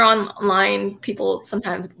 when you're online, people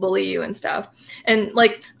sometimes bully you and stuff. And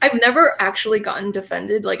like, I've never actually gotten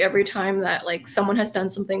defended. Like, every time that like someone has done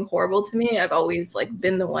something horrible to me, I've always like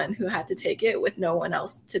been the one who had to take it with no one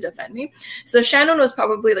else to defend me. So Shannon was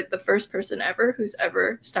probably like the first person ever who's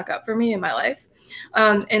ever stuck up for me in my life.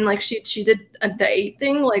 And like she did the 8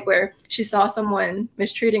 thing, like where she saw someone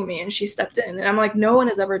mistreating me and she stepped in, and I'm like, no one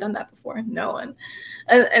has ever done that before, no one.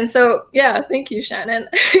 And so yeah, thank you, Shannon.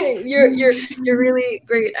 you're really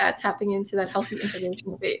great at tapping into that healthy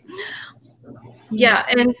integration of 8. Yeah,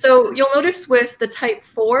 and so you'll notice with the type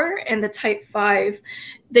 4 and the type 5,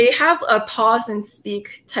 they have a pause and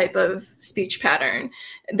speak type of speech pattern.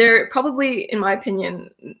 They're probably, in my opinion,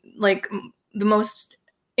 like the most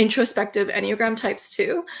introspective Enneagram types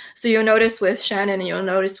too. So you'll notice with Shannon and you'll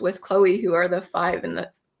notice with Chloe, who are the 5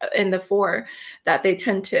 and the 4, that they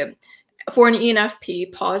tend to, for an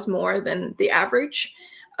ENFP, pause more than the average.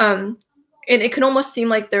 And it can almost seem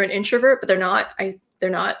like they're an introvert, but they're not. They're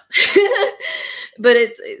not. but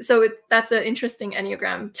that's an interesting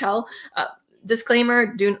Enneagram tell.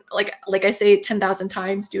 Disclaimer: do, like I say 10,000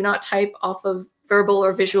 times, do not type off of verbal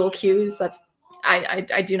or visual cues. That's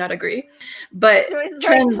I do not agree. But Joyce is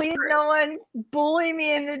like, please no one bully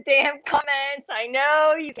me in the damn comments. I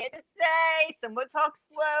know you get to say someone talk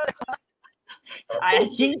slow.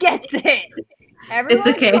 She gets it. It's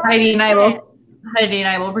okay. Heidi and I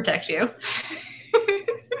will protect you.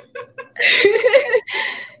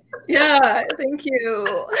 Yeah, thank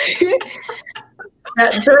you.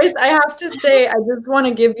 Joyce, I have to say, I just want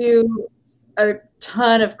to give you a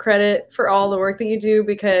ton of credit for all the work that you do,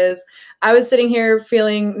 because I was sitting here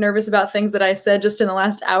feeling nervous about things that I said just in the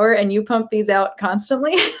last hour, and you pump these out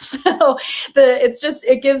constantly. So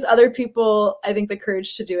it gives other people, I think, the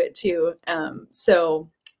courage to do it too. So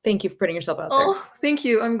thank you for putting yourself out there. Oh, thank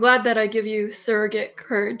you. I'm glad that I give you surrogate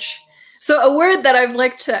courage. So a word that I've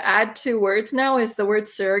liked to add to words now is the word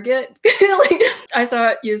surrogate. Like, I saw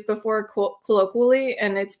it used before colloquially,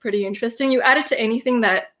 and it's pretty interesting. You add it to anything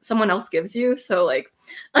that someone else gives you. So like,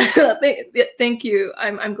 thank you.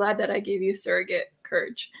 I'm glad that I gave you surrogate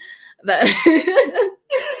courage. That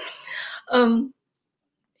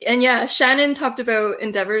And yeah, Shannon talked about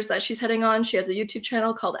endeavors that she's heading on. She has a YouTube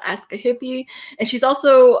channel called Ask a Hippie. And she's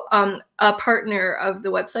also a partner of the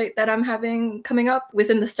website that I'm having coming up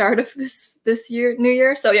within the start of this year, new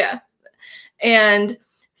year. So yeah. And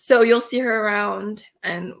so you'll see her around,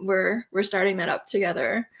 and we're starting that up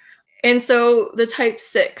together. And so the type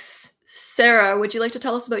 6, Sara, would you like to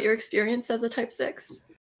tell us about your experience as a type 6?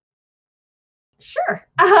 Sure.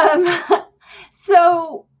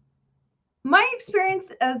 So my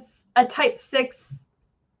experience as a type 6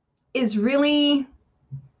 is really,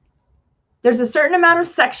 there's a certain amount of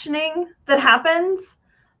sectioning that happens,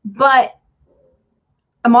 but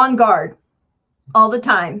I'm on guard all the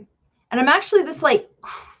time. And I'm actually this like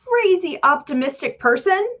crazy optimistic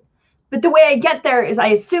person, but the way I get there is I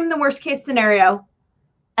assume the worst case scenario,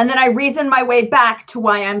 and then I reason my way back to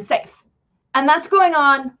why I'm safe. And that's going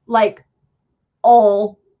on like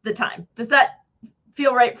all the time. Does that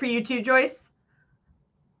feel right for you too, Joyce?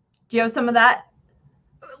 Do you have some of that?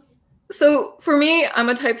 So for me, I'm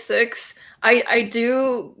a type 6. I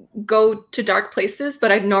do go to dark places,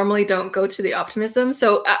 but I normally don't go to the optimism.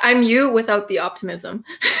 So I'm you without the optimism.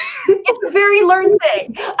 It's a very learned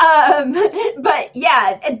thing. But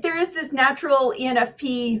yeah, there is this natural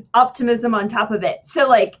ENFP optimism on top of it. So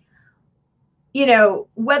like, you know,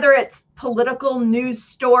 whether it's political news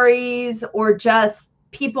stories or just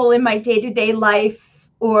people in my day-to-day life,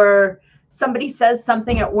 or somebody says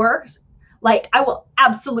something at work, like I will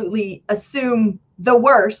absolutely assume the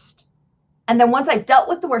worst. And then once I've dealt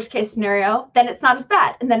with the worst case scenario, then it's not as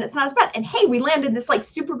bad. And then it's not as bad. And hey, we landed in this like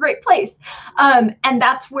super great place. And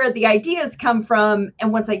that's where the ideas come from.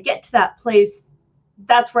 And once I get to that place,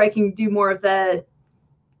 that's where I can do more of the,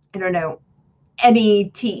 I don't know,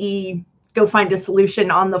 NETE, go find a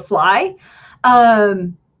solution on the fly.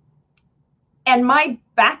 And my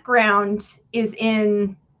background is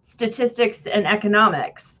in statistics and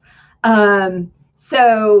economics.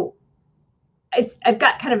 So I've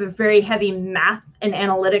got kind of a very heavy math and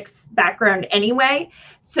analytics background anyway.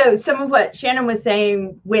 So some of what Shannon was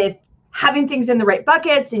saying with having things in the right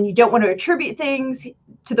buckets, and you don't want to attribute things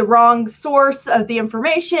to the wrong source of the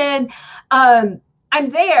information. I'm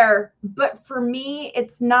there, but for me,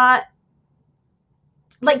 it's not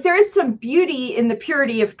like, there is some beauty in the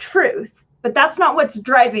purity of truth, but that's not what's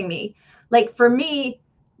driving me. Like for me,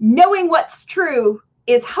 knowing what's true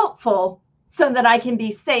is helpful so that I can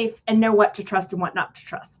be safe and know what to trust and what not to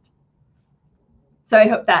trust. So I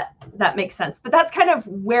hope that makes sense. But that's kind of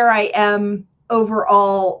where I am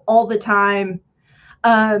overall all the time.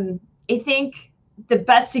 I think the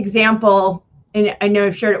best example, and I know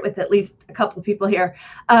I've shared it with at least a couple of people here,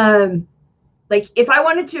 like if I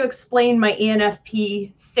wanted to explain my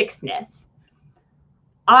ENFP 6-ness,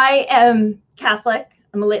 I am Catholic,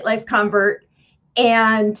 I'm a late life convert,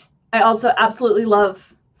 and I also absolutely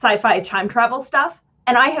love sci-fi time travel stuff.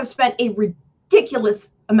 And I have spent a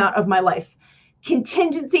ridiculous amount of my life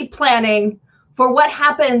contingency planning for what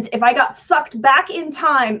happens if I got sucked back in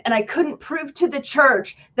time and I couldn't prove to the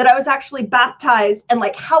church that I was actually baptized, and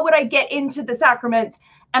like, how would I get into the sacraments?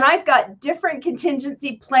 And I've got different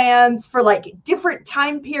contingency plans for like different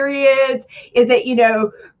time periods. Is it, you know,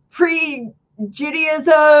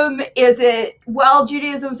 pre-Judaism? Is it while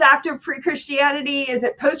Judaism's active, pre-Christianity? Is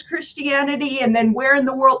it post-Christianity? And then where in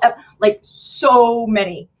the world? Like so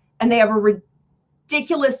many. And they have a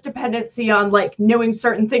ridiculous dependency on like knowing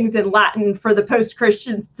certain things in Latin for the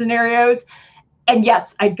post-Christian scenarios. And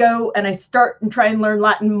yes, I go and I start and try and learn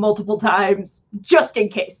Latin multiple times just in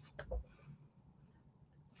case.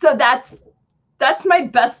 So that's my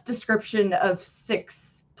best description of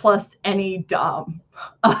 6 plus any Dom.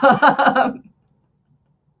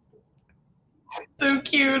 So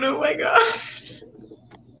cute. Oh my god.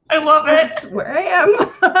 I love it. That's where I am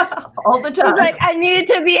all the time. She's like, I need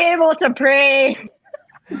to be able to pray.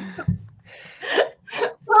 Well,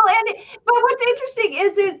 but what's interesting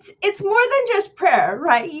is it's more than just prayer,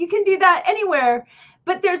 right? You can do that anywhere,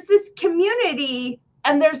 but there's this community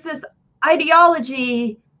and there's this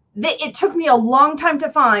ideology that it took me a long time to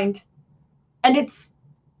find, and it's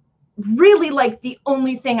really like the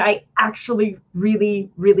only thing I actually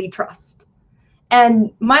really, really trust.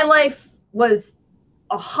 And my life was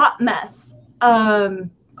a hot mess and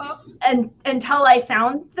until I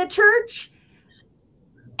found the church,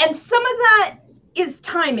 and some of that is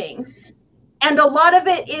timing, and a lot of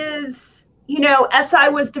it is, you know, as I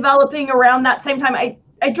was developing around that same time.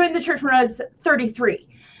 I joined the church when I was 33,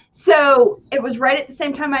 so it was right at the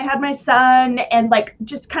same time I had my son, and like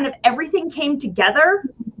just kind of everything came together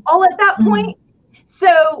all at that point.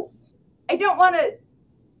 So you don't want to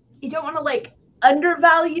like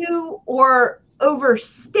undervalue or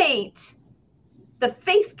overstate the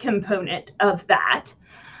faith component of that,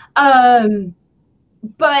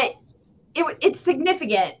 but it's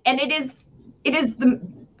significant, and it is the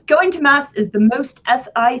going to mass is the most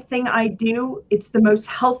SI thing I do. It's the most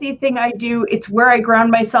healthy thing I do. It's where I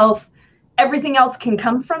ground myself. Everything else can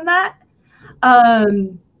come from that.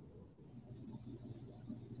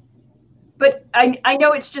 But I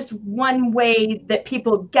know it's just one way that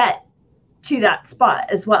people get to that spot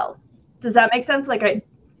as well. Does that make sense? Like I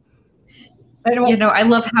don't, you know, I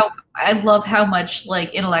love how much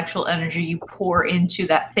like intellectual energy you pour into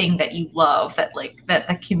that thing that you love, that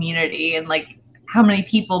the community, and like how many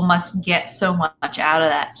people must get so much out of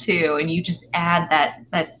that too, and you just add that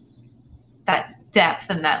depth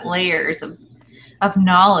and that layers of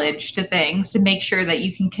knowledge to things to make sure that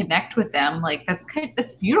you can connect with them. Like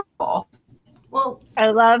that's beautiful. Well,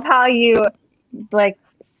 I love how you like.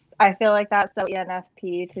 I feel like that's so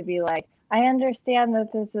ENFP to be like, I understand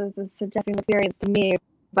that this is a subjective experience to me,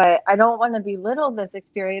 but I don't want to belittle this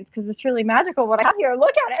experience because it's really magical what I have here.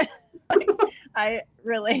 Look at it. Like, I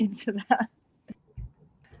relate to that.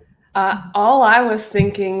 All I was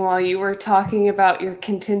thinking while you were talking about your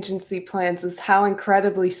contingency plans is how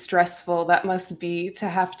incredibly stressful that must be to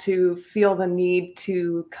have to feel the need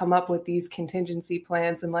to come up with these contingency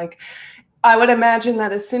plans. And like, I would imagine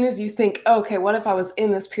that as soon as you think, oh, okay, what if I was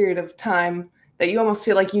in this period of time, that you almost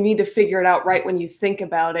feel like you need to figure it out right when you think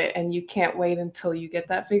about it, and you can't wait until you get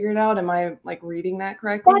that figured out. Am I like reading that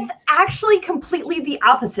correctly? That's actually completely the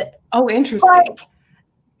opposite. Oh, interesting. Like,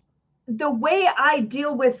 the way I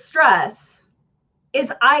deal with stress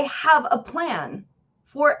is I have a plan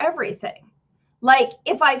for everything. Like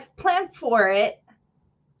if I've planned for it,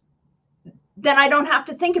 then I don't have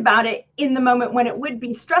to think about it in the moment when it would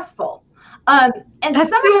be stressful. And that's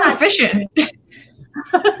some so of that, efficient.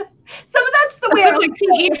 Some of that's the way I was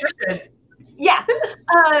efficient. Yeah.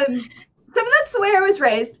 Some of that's the way I was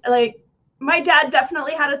raised. Like my dad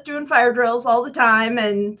definitely had us doing fire drills all the time,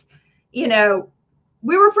 and you know,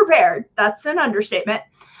 we were prepared. That's an understatement.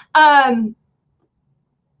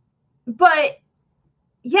 But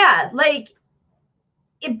yeah, like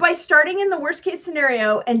by starting in the worst case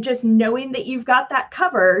scenario and just knowing that you've got that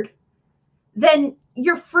covered, then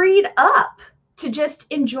you're freed up to just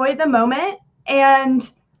enjoy the moment and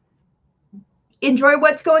enjoy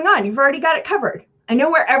what's going on. You've already got it covered. I know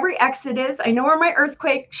where every exit is. I know where my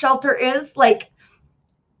earthquake shelter is. Like,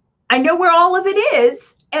 I know where all of it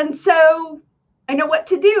is. And so I know what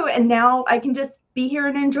to do. And now I can just be here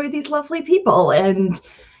and enjoy these lovely people and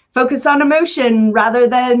focus on emotion rather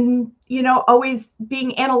than, you know, always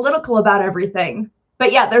being analytical about everything.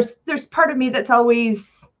 But yeah, there's part of me that's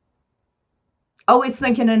always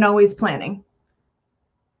thinking and always planning.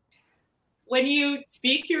 When you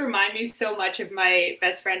speak, you remind me so much of my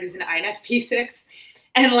best friend who's an INFP 6.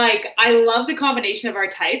 And like, I love the combination of our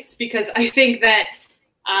types, because I think that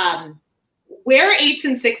where 8s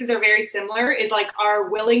and 6s are very similar is like our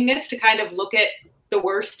willingness to kind of look at the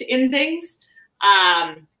worst in things.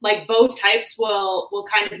 Like both types will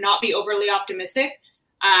kind of not be overly optimistic.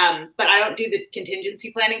 But I don't do the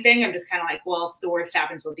contingency planning thing. I'm just kind of like, well, if the worst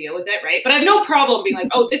happens, we'll deal with it, right? But I have no problem being like,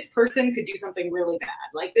 oh, this person could do something really bad.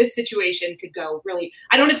 Like this situation could go really,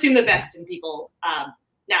 I don't assume the best in people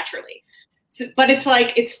naturally. So, but it's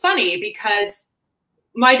like, it's funny because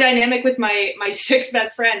my dynamic with my 6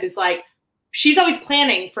 best friend is like, she's always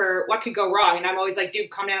planning for what could go wrong. And I'm always like,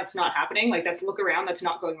 dude, calm down, it's not happening. Like look around, that's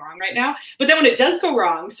not going wrong right now. But then when it does go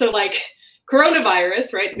wrong, so like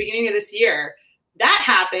coronavirus, right, at the beginning of this year, that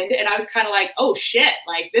happened, and I was kind of like, oh shit,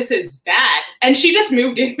 like this is bad. And she just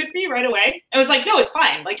moved in with me right away. I was like, no, it's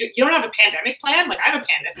fine. Like, you don't have a pandemic plan? Like, I have a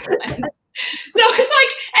pandemic plan. So it's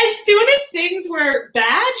like, as soon as things were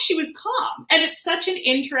bad, she was calm. And it's such an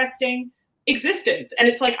interesting existence. And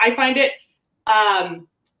it's like, I find it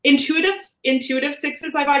intuitive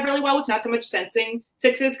sixes I vibe really well with, not so much sensing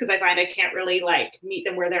sixes, because I find I can't really like meet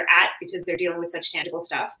them where they're at because they're dealing with such tangible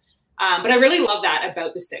stuff. But I really love that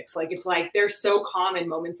about the six. Like, it's like they're so calm in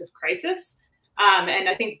moments of crisis. And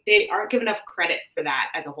I think they aren't given enough credit for that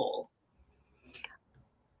as a whole.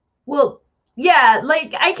 Well, yeah,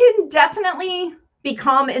 like I can definitely be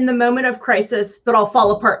calm in the moment of crisis, but I'll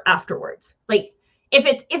fall apart afterwards. Like if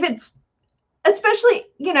it's especially,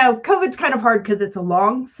 you know, COVID's kind of hard because it's a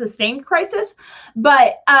long sustained crisis,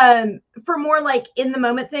 but for more like in the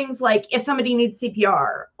moment things, like if somebody needs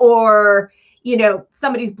CPR or, you know,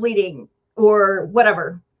 somebody's bleeding or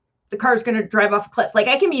whatever, the car's going to drive off a cliff. Like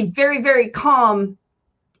I can be very, very calm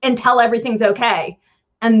until everything's okay.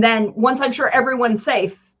 And then once I'm sure everyone's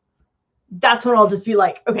safe, that's when I'll just be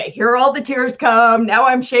like, okay, here are all the tears come. Now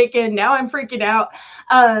I'm shaking. Now I'm freaking out.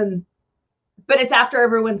 But it's after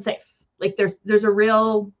everyone's safe. Like there's a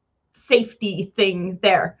real safety thing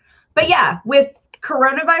there. But yeah, with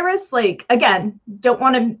coronavirus, like, again, don't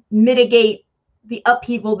want to mitigate the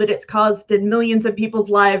upheaval that it's caused in millions of people's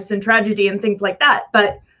lives and tragedy and things like that.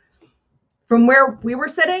 But from where we were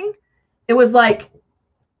sitting, it was like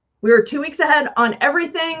we were 2 weeks ahead on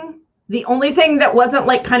everything. The only thing that wasn't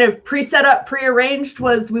like kind of pre-set up, pre-arranged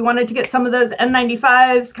was we wanted to get some of those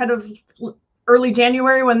N95s kind of early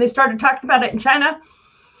January when they started talking about it in China.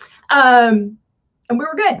 And we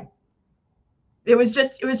were good. It was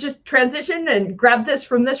just transition and grab this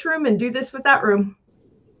from this room and do this with that room.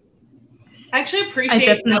 I actually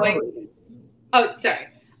appreciate knowing. Oh, sorry.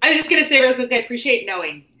 I was just going to say real quick, I appreciate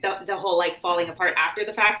knowing the whole like falling apart after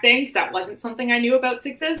the fact thing, because that wasn't something I knew about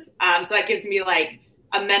sixes. So that gives me like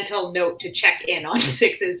a mental note to check in on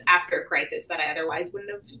sixes after a crisis that I otherwise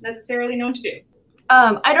wouldn't have necessarily known to do.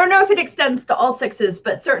 I don't know if it extends to all sixes,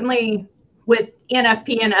 but certainly with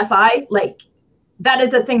ENFP and FI, like that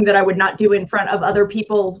is a thing that I would not do in front of other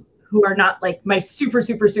people who are not like my super,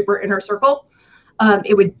 super, super inner circle.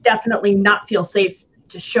 It would definitely not feel safe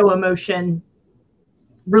to show emotion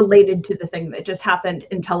related to the thing that just happened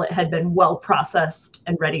until it had been well processed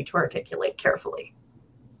and ready to articulate carefully.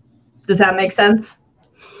 Does that make sense?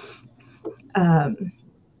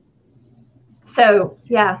 So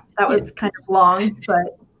yeah, that was kind of long,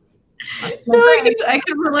 but no, I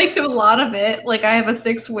can relate to a lot of it. Like I have a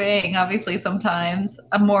 6 wing. Obviously, sometimes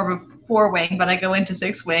I'm more of a 4 wing, but I go into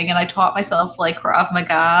 6 wing, and I taught myself like Krav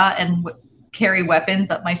Maga and carry weapons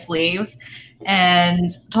up my sleeves,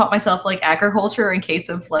 and taught myself like agriculture in case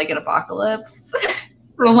of like an apocalypse.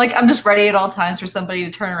 So I'm like, I'm just ready at all times for somebody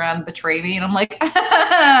to turn around and betray me, and I'm like,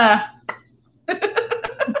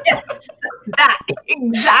 yes, that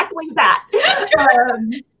exactly that.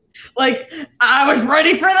 Like I was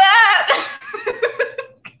ready for that.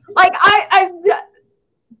 Like I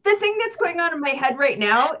the thing that's going on in my head right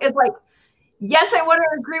now is like, yes, I want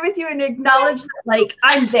to agree with you and acknowledge that like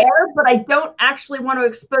I'm there, but I don't actually want to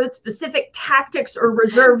expose specific tactics or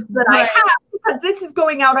reserves that I have, because this is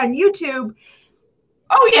going out on YouTube.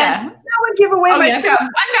 Oh yeah, that would give away my. I've got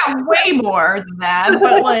way more than that,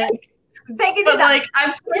 but like, like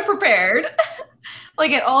I'm so prepared.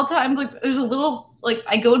 Like at all times, like there's a little, like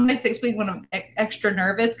I go in my 6 week when I'm extra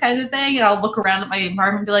nervous kind of thing, and I'll look around at my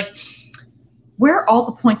environment and be like, where are all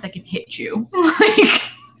the points I can hit you? Like,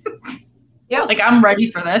 yeah, like I'm ready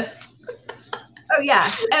for this. Oh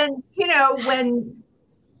yeah, and you know when,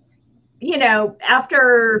 you know,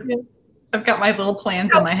 after I've got my little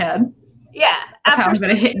plans in my head. Yeah, after I'm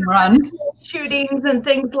gonna hit and run shootings and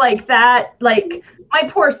things like that. Like my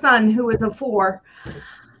poor son, who is a 4.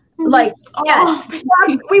 Like, yes,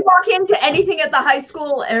 we walk into anything at the high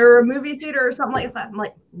school or a movie theater or something like that. I'm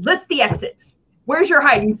like, list the exits. Where's your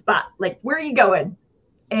hiding spot? Like, where are you going?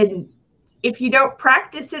 And if you don't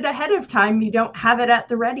practice it ahead of time, you don't have it at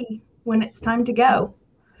the ready when it's time to go.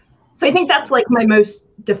 So I think that's like my most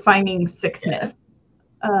defining sixness.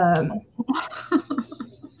 Because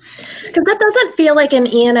that doesn't feel like an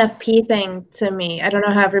ENFP thing to me. I don't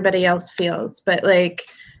know how everybody else feels, but like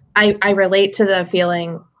I relate to the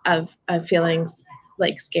feeling of feeling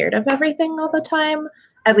like scared of everything all the time.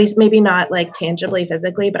 At least maybe not like tangibly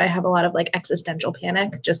physically, but I have a lot of like existential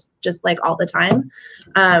panic just like all the time.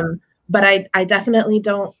 But I definitely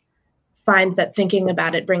don't find that thinking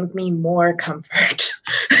about it brings me more comfort,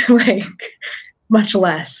 like much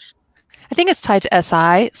less. I think it's tied to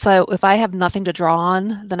SI. So if I have nothing to draw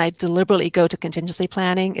on, then I deliberately go to contingency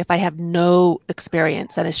planning. If I have no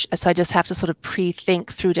experience, and so I just have to sort of pre-think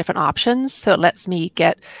through different options. So it lets me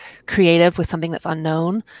get creative with something that's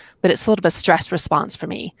unknown. But it's sort of a stress response for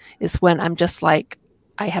me, is when I'm just like,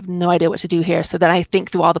 I have no idea what to do here. So then I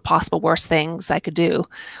think through all the possible worst things I could do.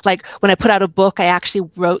 Like when I put out a book, I actually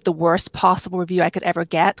wrote the worst possible review I could ever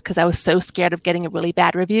get because I was so scared of getting a really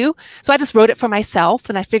bad review. So I just wrote it for myself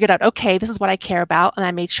and I figured out, okay, this is what I care about. And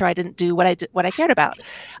I made sure I didn't do what I cared about.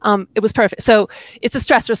 It was perfect. So it's a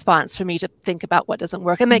stress response for me to think about what doesn't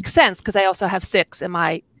work. It makes sense because I also have 6 in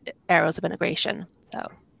my arrows of integration. So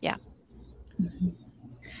yeah.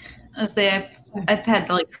 I'll say I've had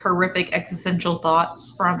like horrific existential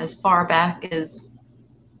thoughts from as far back as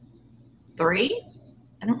 3.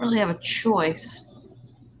 I don't really have a choice.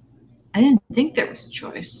 I didn't think there was a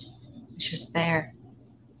choice. It's just there.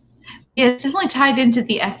 Yeah, it's definitely tied into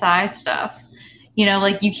the SI stuff. You know,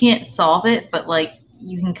 like you can't solve it, but like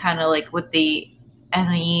you can kind of like with the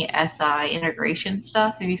NE-SI integration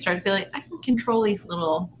stuff, if you start to feel like I can control these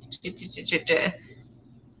little,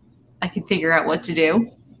 I can figure out what to do.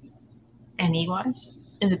 NE-wise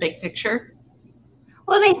in the big picture.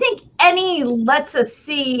 Well, and I think NE lets us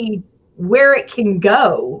see where it can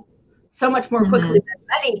go so much more quickly than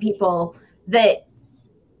many people, that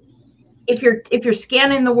if you're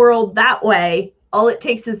scanning the world that way, all it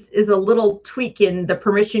takes is a little tweak in the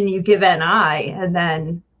permission you give NI, and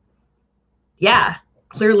then yeah,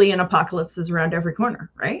 clearly an apocalypse is around every corner,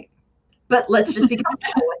 right? But let's just be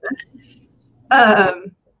comfortable with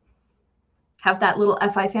it. Have that little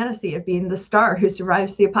FI fantasy of being the star who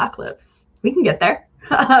survives the apocalypse. We can get there.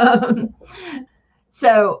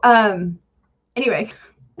 Anyway,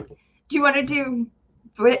 do you want to do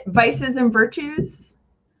vices and virtues?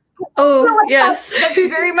 Oh, yes. That's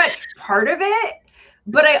very much part of it.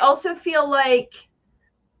 But I also feel like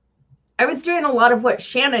I was doing a lot of what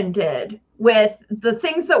Shannon did with the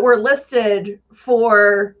things that were listed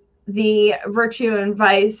for the virtue and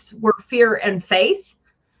vice were fear and faith.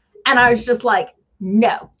 And I was just like,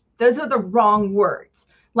 no, those are the wrong words.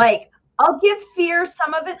 Like, I'll give fear,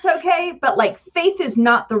 some of it's okay, but like faith is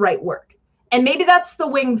not the right word. And maybe that's the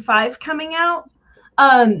wing 5 coming out.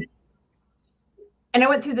 And I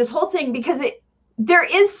went through this whole thing because there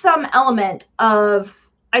is some element of,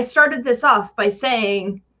 I started this off by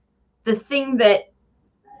saying the thing that,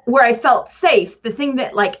 where I felt safe, the thing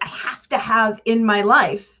that like I have to have in my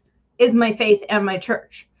life is my faith and my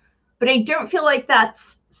church. But I don't feel like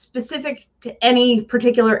that's specific to any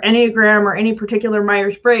particular Enneagram or any particular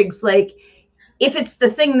Myers-Briggs. Like, if it's the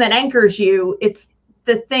thing that anchors you, it's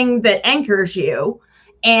the thing that anchors you.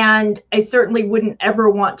 And I certainly wouldn't ever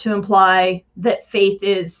want to imply that faith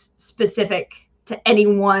is specific to any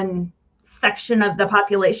one section of the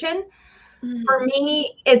population. For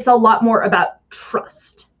me, it's a lot more about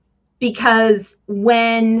trust. Because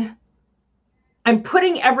when I'm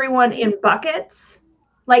putting everyone in buckets,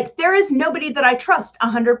 like, there is nobody that I trust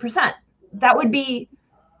 100%. That would be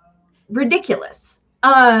ridiculous.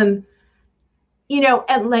 You know,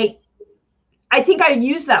 and like, I think I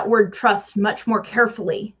use that word trust much more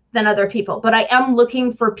carefully than other people, but I am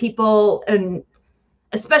looking for people, and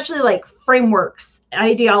especially like frameworks,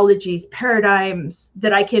 ideologies, paradigms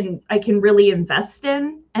that I can really invest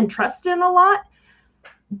in and trust in a lot.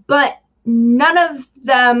 But none of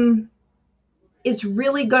them is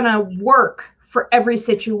really going to work for every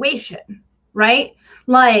situation, right?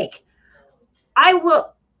 Like, I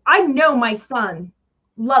know my son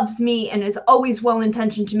loves me and is always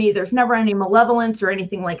well-intentioned to me. There's never any malevolence or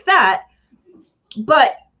anything like that.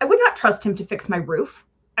 But I would not trust him to fix my roof.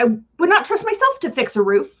 I would not trust myself to fix a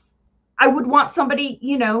roof. I would want somebody,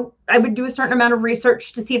 you know, I would do a certain amount of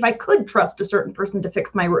research to see if I could trust a certain person to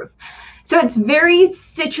fix my roof. So it's very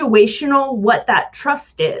situational what that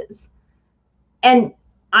trust is. And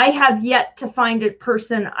I have yet to find a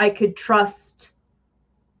person I could trust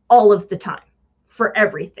all of the time for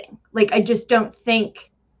everything. Like, I just don't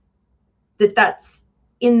think that that's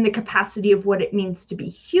in the capacity of what it means to be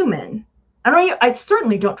human. I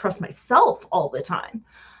certainly don't trust myself all the time.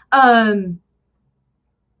 And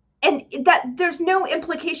that there's no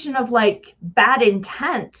implication of like bad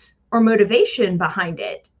intent or motivation behind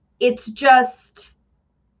it. It's just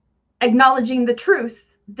acknowledging the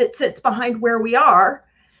truth that sits behind where we are.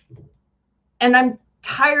 And I'm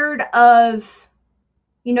tired of,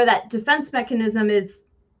 you know, that defense mechanism is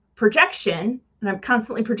projection. And I'm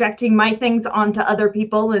constantly projecting my things onto other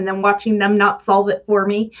people and then watching them not solve it for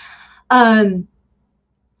me. So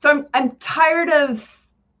I'm tired of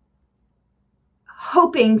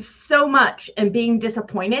hoping so much and being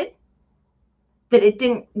disappointed that it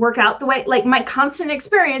didn't work out the way, like my constant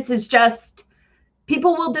experience is just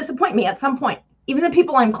people will disappoint me at some point. Even the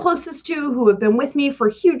people I'm closest to who have been with me for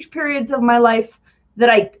huge periods of my life that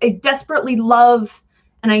I desperately love,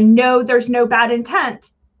 and I know there's no bad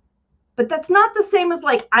intent, but that's not the same as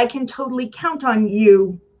like, I can totally count on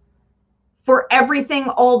you for everything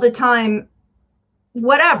all the time,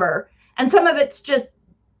 whatever. And some of it's just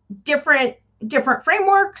different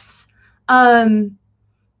frameworks.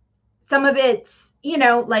 Some of it's, you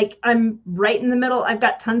know, like I'm right in the middle. I've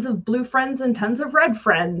got tons of blue friends and tons of red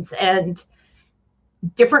friends, and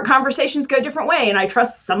different conversations go different way. And I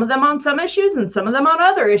trust some of them on some issues and some of them on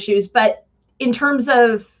other issues. But in terms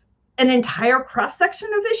of an entire cross section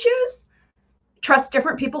of issues, trust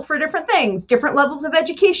different people for different things, different levels of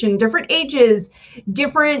education, different ages,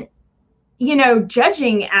 different, you know,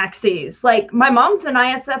 judging axes. Like my mom's an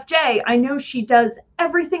ISFJ. I know she does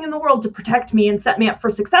everything in the world to protect me and set me up for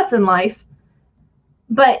success in life,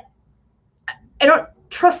 but I don't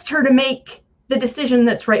trust her to make the decision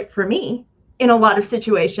that's right for me in a lot of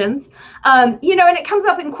situations. You know, and it comes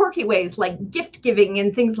up in quirky ways like gift giving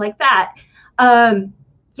and things like that.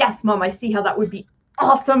 Yes, Mom, I see how that would be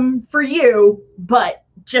awesome for you, but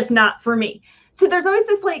just not for me. So there's always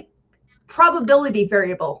this like probability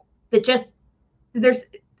variable that just,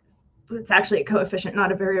 it's actually a coefficient,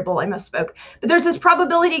 not a variable, I misspoke. But there's this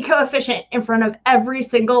probability coefficient in front of every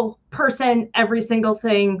single person, every single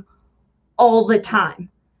thing, all the time.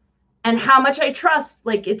 And how much I trust,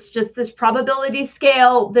 like it's just this probability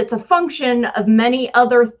scale that's a function of many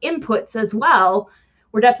other inputs as well.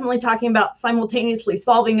 We're definitely talking about simultaneously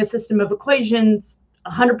solving a system of equations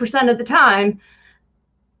 100% of the time.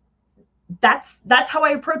 That's how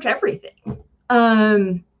I approach everything.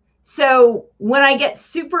 So when I get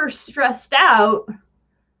super stressed out,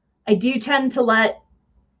 I do tend to let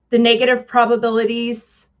the negative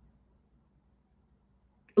probabilities,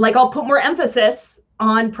 like I'll put more emphasis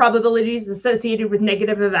on probabilities associated with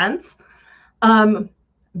negative events.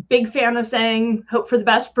 Big fan of saying, hope for the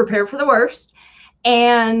best, prepare for the worst.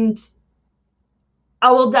 And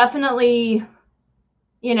I will definitely,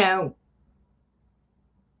 you know,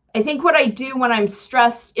 I think what I do when I'm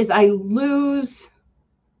stressed is I lose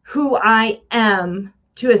who I am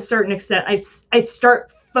to a certain extent. I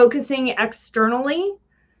start focusing externally,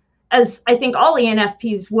 as I think all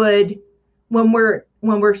ENFPs would when we're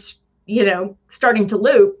you know, starting to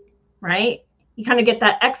loop, right? You kind of get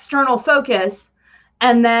that external focus,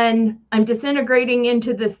 and then I'm disintegrating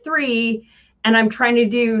into the 3, and I'm trying to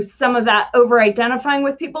do some of that over-identifying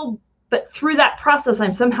with people, but through that process,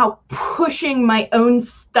 I'm somehow pushing my own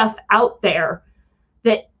stuff out there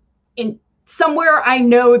that in somewhere I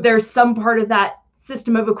know there's some part of that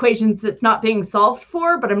system of equations that's not being solved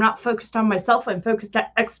for, but I'm not focused on myself, I'm focused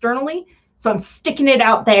externally. So I'm sticking it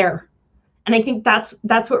out there. And I think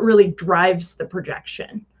that's what really drives the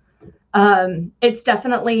projection. It's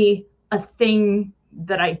definitely a thing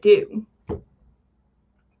that I do.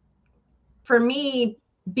 For me,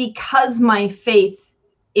 because my faith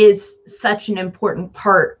is such an important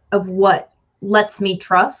part of what lets me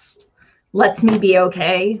trust, lets me be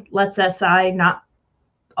okay, lets SI not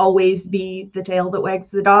always be the tail that wags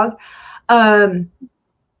the dog.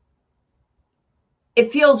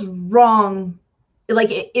 It feels wrong. Like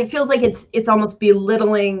it feels like it's almost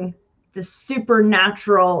belittling the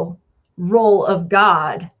supernatural role of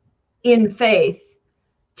God in faith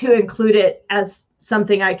to include it as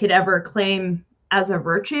something I could ever claim as a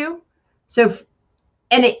virtue. So,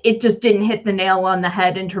 and it just didn't hit the nail on the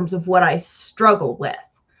head in terms of what I struggle with.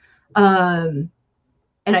 And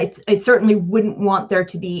I certainly wouldn't want there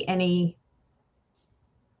to be any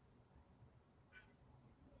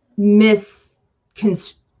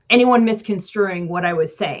anyone misconstruing what I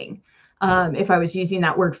was saying if I was using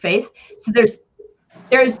that word faith. So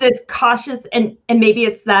there's this cautious, and maybe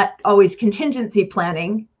it's that always contingency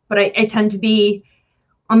planning, but I tend to be,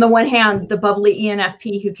 on the one hand, the bubbly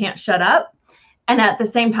ENFP who can't shut up, and at the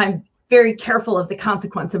same time, very careful of the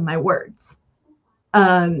consequence of my words.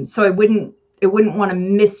 So I wouldn't want to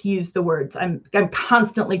misuse the words. I'm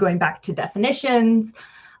constantly going back to definitions.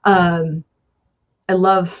 I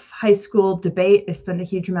love high school debate. I spend a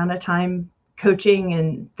huge amount of time coaching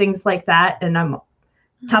and things like that. And I'm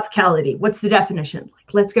topicality. What's the definition?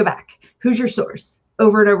 Like, let's go back. Who's your source?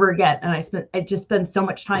 Over and over again. And I just spend so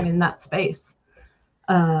much time in that space.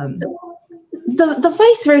 So the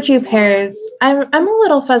vice virtue pairs, I'm a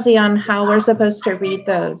little fuzzy on how we're supposed to read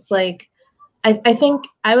those. Like, I think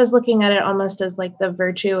I was looking at it almost as like the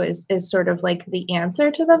virtue is sort of like the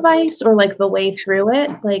answer to the vice, or like the way through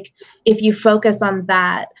it. Like if you focus on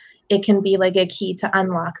that, it can be like a key to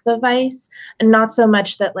unlock the vice, and not so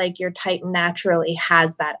much that like your type naturally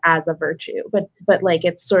has that as a virtue, but like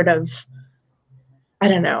it's sort of, I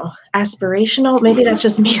don't know, aspirational. Maybe that's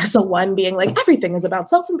just me as a one being like, everything is about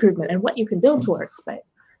self-improvement and what you can build towards. But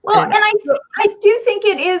well, and I do think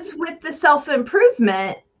it is with the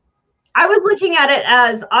self-improvement. I was looking at it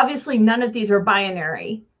as obviously none of these are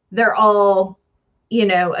binary. They're all, you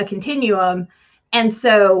know, a continuum. And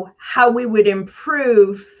so how we would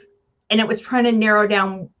improve, and it was trying to narrow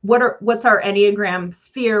down what's our Enneagram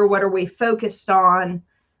fear, what are we focused on,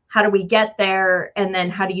 how do we get there, and then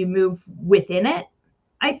how do you move within it,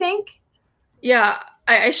 I think. Yeah,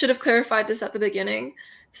 I should have clarified this at the beginning.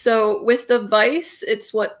 So with the vice,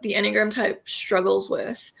 it's what the Enneagram type struggles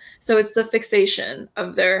with. So it's the fixation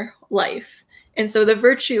of their life. And so the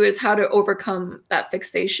virtue is how to overcome that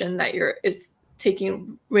fixation that is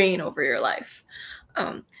taking reign over your life.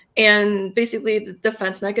 And basically the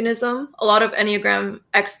defense mechanism, a lot of Enneagram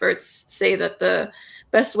experts say that the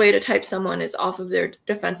best way to type someone is off of their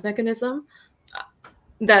defense mechanism.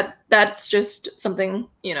 That's just something,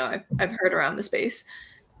 you know, I've heard around the space.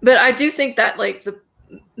 But I do think that like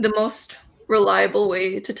the most reliable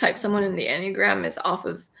way to type someone in the Enneagram is off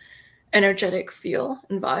of energetic feel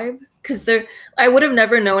and vibe. Because I would have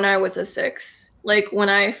never known I was a 6. Like when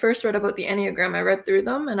I first read about the Enneagram, I read through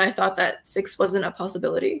them and I thought that 6 wasn't a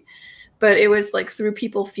possibility. But it was like through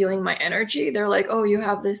people feeling my energy. They're like, oh, you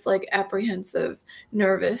have this like apprehensive,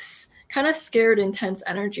 nervous, kind of scared, intense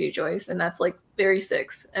energy, Joyce. And that's like very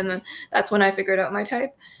 6. And then that's when I figured out my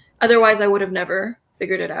type. Otherwise, I would have never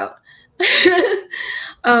figured it out.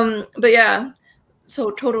 But yeah, so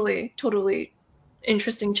totally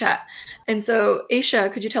interesting chat. And so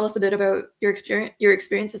Aisha, could you tell us a bit about your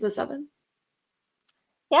experience as a 7?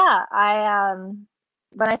 Yeah,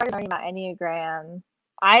 when I started learning about Enneagram,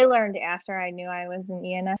 I learned after I knew I was an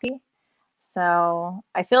ENFP. So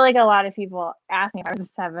I feel like a lot of people ask me if I was a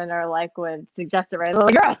 7 or like would suggest it right. Well,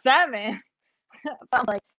 you're a 7. But I'm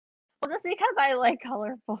like, well, just because I like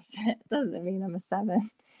colorful shit doesn't mean I'm a 7.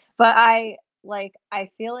 But I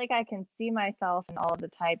feel like I can see myself in all of the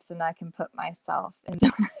types and I can put myself into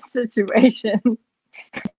a situation.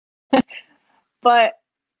 But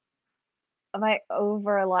my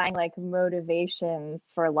overlying like motivations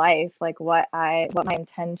for life, like what my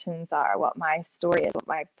intentions are, what my story is, what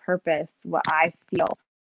my purpose, what I feel.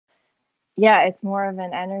 Yeah, it's more of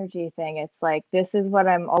an energy thing. It's like, this is what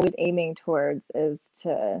I'm always aiming towards, is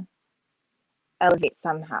to elevate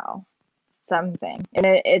somehow, something. And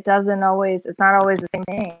it's not always the same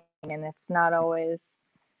thing. And it's not always,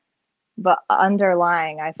 but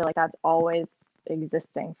underlying, I feel like that's always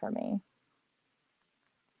existing for me.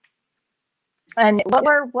 And what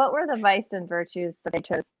were the vice and virtues that they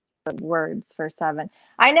chose the words for 7?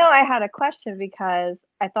 I know I had a question because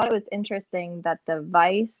I thought it was interesting that the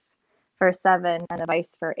vice for 7 and the vice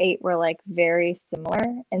for 8 were like very similar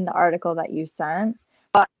in the article that you sent,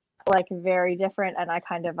 but like very different. And I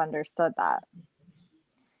kind of understood that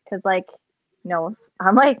because like, no,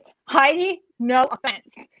 I'm like, Heidi, no offense,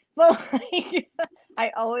 but like,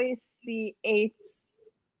 I always see 8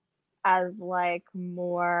 as like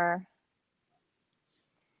more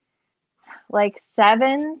like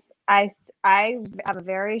 7s. I have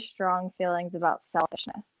very strong feelings about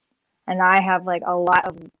selfishness, and I have like a lot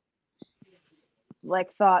of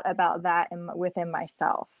like thought about that within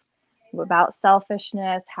myself, about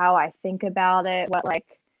selfishness, how I think about it, what like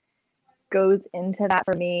goes into that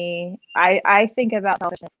for me. I think about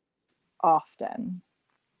selfishness often,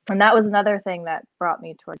 and that was another thing that brought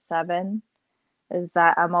me towards 7, is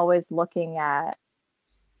that I'm always looking at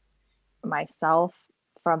myself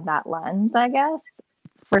from that lens, I guess,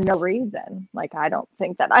 for no reason. Like, I don't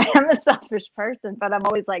think that I am a selfish person, but I'm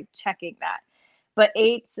always like checking that. But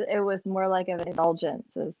 8, it was more like an indulgence,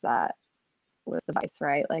 is that was the vice,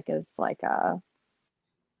 right? Like, it's like a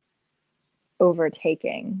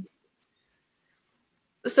overtaking.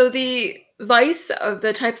 So the vice of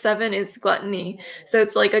the type 7 is gluttony. So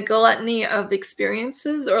it's like a gluttony of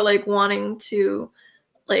experiences, or like wanting to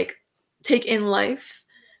like take in life.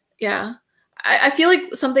 Yeah. I feel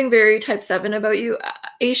like something very type 7 about you,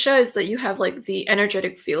 Aisha, is that you have like the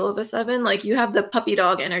energetic feel of a 7. Like you have the puppy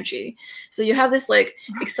dog energy. So you have this like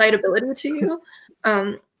excitability to you.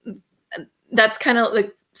 That's kind of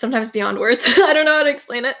like sometimes beyond words. I don't know how to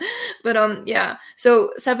explain it, but yeah.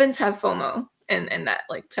 So 7s have FOMO and that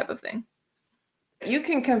like type of thing. You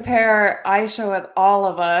can compare Aisha with all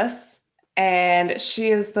of us, and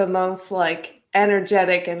she is the most like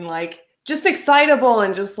energetic and like just excitable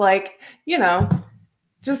and just like, you know,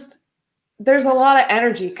 just there's a lot of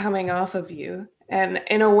energy coming off of you. and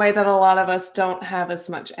in a way that a lot of us don't have as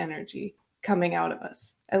much energy coming out of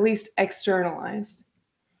us, at least externalized.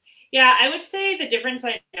 Yeah, I would say the difference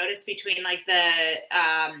I noticed between like the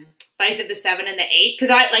vice of the 7 and the 8, because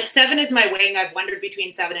I like 7 is my wing. I've wondered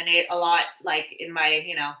between 7 and 8 a lot, like in my,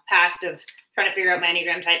 past of trying to figure out my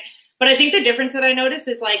Enneagram type. But I think the difference that I noticed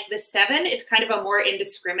is like the 7, it's kind of a more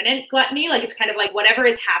indiscriminate gluttony. Like it's kind of like whatever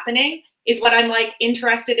is happening is what I'm like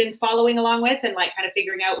interested in following along with and like kind of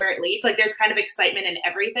figuring out where it leads. Like there's kind of excitement in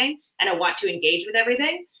everything and I want to engage with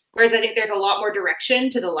everything. Whereas I think there's a lot more direction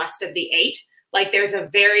to the lust of the 8. Like there's a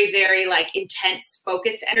very, very like intense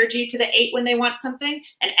focused energy to the 8 when they want something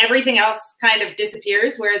and everything else kind of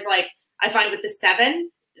disappears. Whereas like I find with the 7,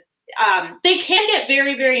 they can get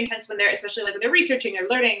very, very intense when they're, especially like when they're researching or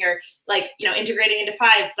learning or like, integrating into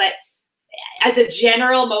 5. But as a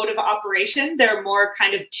general mode of operation, they're more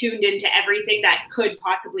kind of tuned into everything that could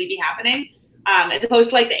possibly be happening. As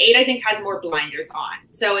opposed to like the 8, I think has more blinders on.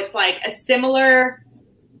 So it's like a similar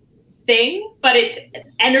thing, but it's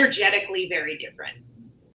energetically very different.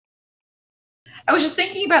 I was just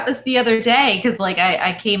thinking about this the other day because like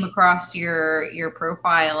I came across your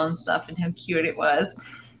profile and stuff and how cute it was.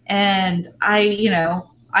 And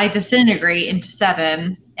I disintegrate into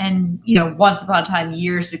 7 and once upon a time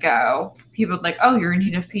years ago, people were like, oh, you're an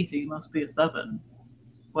ENFP, so you must be a 7.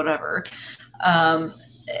 Whatever. And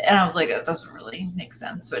I was like, that doesn't really make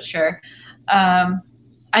sense, but sure.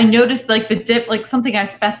 I noticed like like something I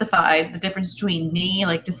specified, the difference between me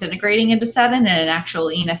like disintegrating into 7 and an actual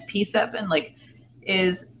ENFP 7, like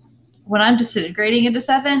is when I'm disintegrating into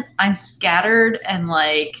 7, I'm scattered and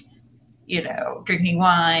like, drinking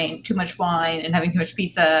wine, too much wine and having too much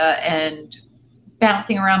pizza and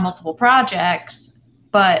bouncing around multiple projects,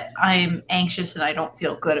 but I'm anxious and I don't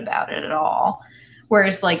feel good about it at all.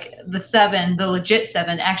 Whereas like the 7, the legit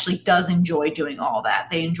 7 actually does enjoy doing all that.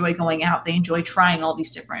 They enjoy going out. They enjoy trying all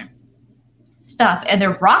these different stuff and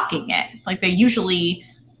they're rocking it. Like they're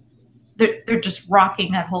just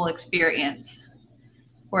rocking that whole experience.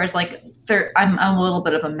 Whereas like I'm a little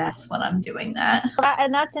bit of a mess when I'm doing that.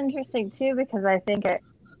 And that's interesting too, because I think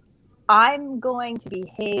I'm going to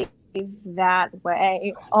behave that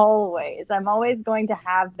way always. I'm always going to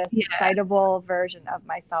have this excitable version of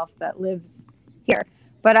myself that lives here.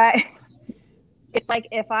 But it's like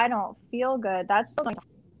if I don't feel good, that's still going to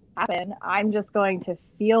happen. I'm just going to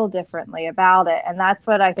feel differently about it. And that's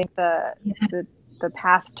what I think the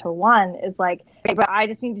path to 1 is like, okay, but I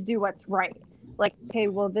just need to do what's right. Like, okay,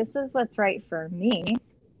 well, this is what's right for me.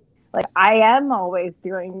 Like, I am always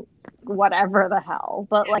doing whatever the hell,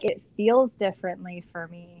 but like it feels differently for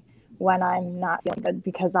me when I'm not feeling good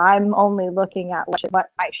because I'm only looking at what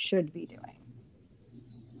I should be doing.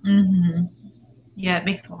 Mm-hmm. Yeah, it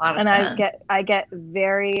makes a lot of sense. And I get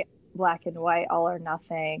very black and white, all or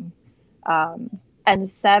nothing.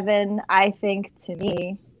 And 7, I think to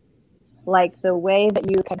me, like the way that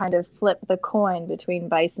you can kind of flip the coin between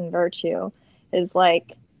vice and virtue is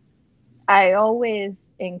like, I always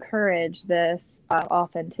encourage this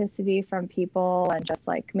authenticity from people and just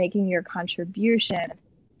like making your contribution.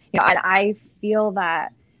 And I feel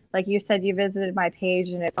that, like you said, you visited my page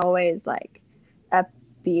and it's always like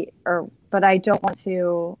upbeat, but I don't want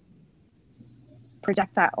to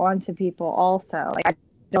project that onto people also. Like I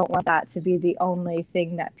don't want that to be the only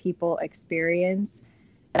thing that people experience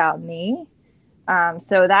about me.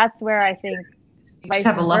 So that's where I think vice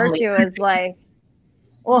and virtue is like,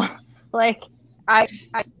 well, like I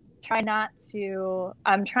try not to,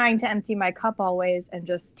 I'm trying to empty my cup always and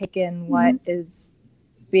just take in what is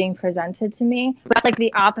being presented to me. That's like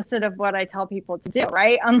the opposite of what I tell people to do,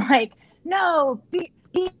 right? I'm like, no, be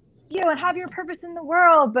you and have your purpose in the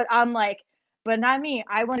world. But I'm like, but not me.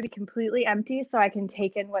 I want to be completely empty so I can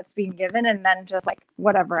take in what's being given and then just like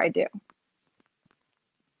whatever I do.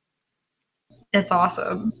 It's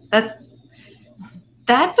awesome.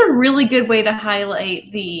 That's a really good way to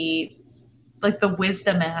highlight the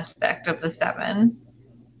wisdom aspect of the 7.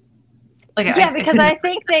 Like because I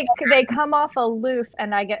think they come off aloof,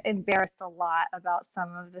 and I get embarrassed a lot about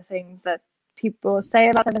some of the things that people say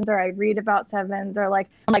about 7s, or I read about 7s, or like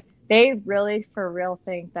I'm like, they really for real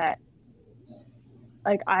think that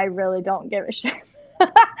like I really don't give a shit.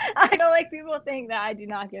 I know like people think that I do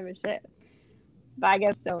not give a shit, but I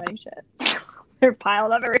give so many shit. They're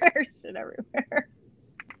piled up everywhere, shit everywhere.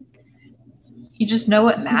 You just know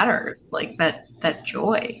what matters, like that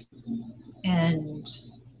joy and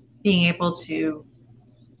being able to,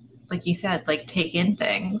 like you said, like take in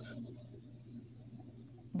things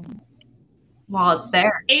while it's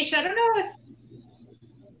there. Aisha, I don't know if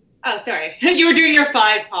Oh, sorry. You were doing your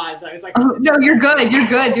 5 pause. I was like, oh, no, you're good. You're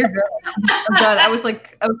good. You're good. I'm done. I was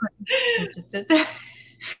like, I was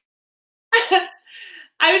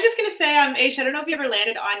just going to say, Aish, I don't know if you ever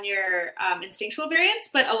landed on your instinctual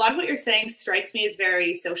variance, but a lot of what you're saying strikes me as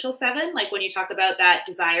very social 7. Like when you talk about that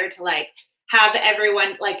desire to like have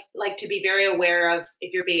everyone like to be very aware of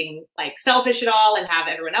if you're being like selfish at all and have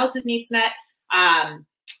everyone else's needs met.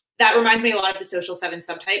 That reminds me a lot of the social 7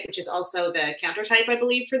 subtype, which is also the counter type, I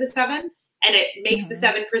believe, for the 7. And it makes the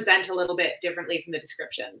 7 present a little bit differently from the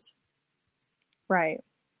descriptions. Right.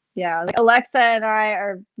 Yeah. Like Alexa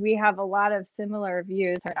and we have a lot of similar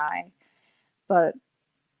views, her and I, but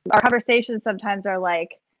our conversations sometimes are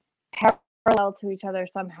like parallel to each other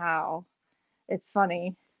somehow. It's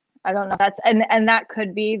funny. I don't know. And that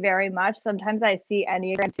could be very much. Sometimes I see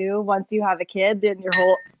Enneagram 2. Once you have a kid, then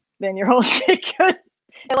your whole shit goes.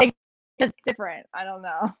 Like it's different. I don't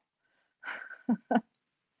know.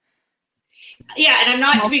 Yeah, and I'm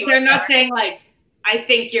not, to be clear, I'm not saying like I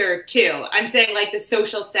think you're 2. I'm saying like the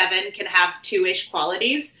social 7 can have 2-ish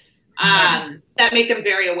qualities that make them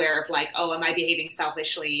very aware of like, oh, am I behaving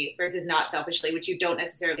selfishly versus not selfishly, which you don't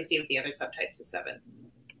necessarily see with the other subtypes of 7.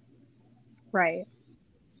 Right.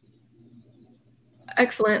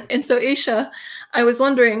 Excellent. And so Aisha, I was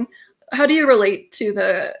wondering, how do you relate to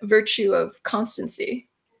the virtue of constancy?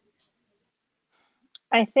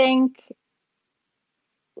 I think,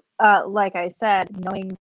 like I said,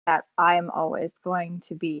 knowing that I'm always going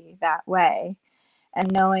to be that way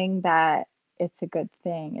and knowing that it's a good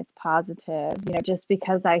thing, it's positive, just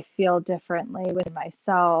because I feel differently with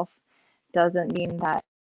myself doesn't mean that,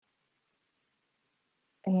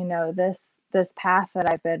 this path that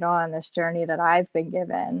I've been on, this journey that I've been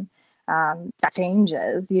given, that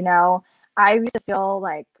changes, I used to feel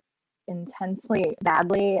like intensely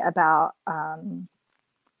badly about,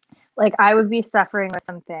 like I would be suffering with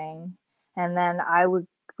something and then I would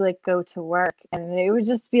like go to work and it would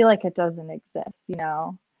just feel like it doesn't exist,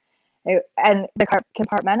 and the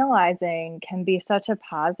compartmentalizing can be such a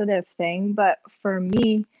positive thing. But for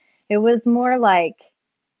me, it was more like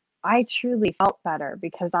I truly felt better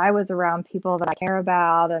because I was around people that I care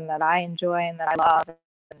about and that I enjoy and that I love. And,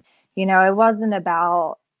 it wasn't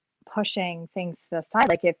about pushing things to the side.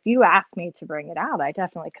 Like if you asked me to bring it out, I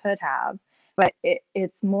definitely could have. But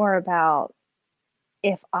it's more about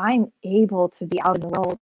if I'm able to be out in the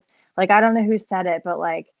world, like, I don't know who said it, but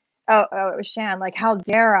like, oh, it was Shannon, like, how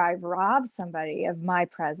dare I rob somebody of my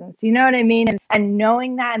presence? You know what I mean? And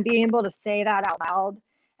knowing that and being able to say that out loud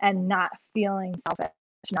and not feeling selfish,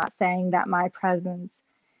 not saying that my presence,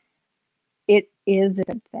 it is a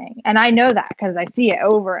good thing. And I know that because I see it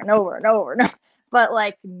over and over and over and over. But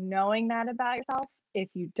like knowing that about yourself, if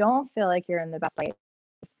you don't feel like you're in the best place,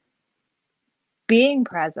 being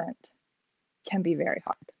present can be very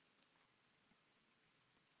hard.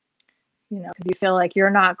 Because you feel like you're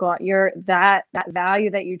not going, that value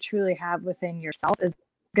that you truly have within yourself is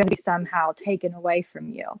going to be somehow taken away from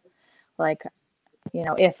you. Like,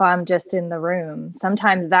 if I'm just in the room,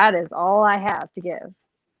 sometimes that is all I have to give.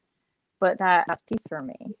 But that's peace for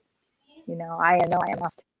me. I know I am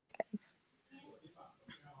enough to give.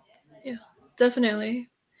 Yeah, definitely.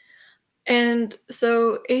 And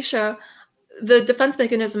so, Aisha, the defense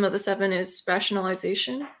mechanism of the 7 is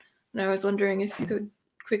rationalization. And I was wondering if you could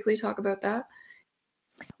quickly talk about that.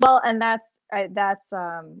 Well, and that's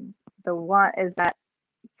the one is that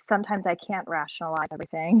sometimes I can't rationalize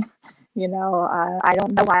everything. I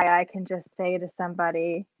don't know why I can just say to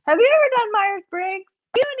somebody, have you ever done Myers-Briggs?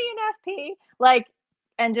 You an ENFP? Like,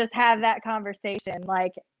 and just have that conversation.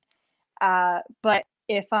 Like, but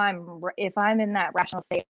if I'm in that rational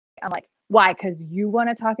state, I'm like, why? Because you want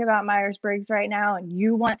to talk about Myers-Briggs right now, and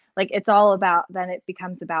you want, like, it's all about, then it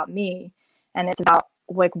becomes about me, and it's about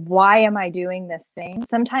like, why am I doing this thing?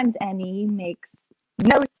 Sometimes NE makes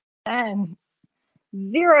no sense,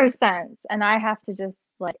 0 sense, and I have to just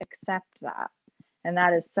like accept that, and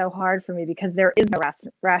that is so hard for me because there is no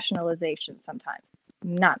rationalization sometimes,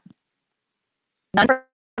 none for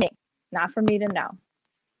me, not for me to know.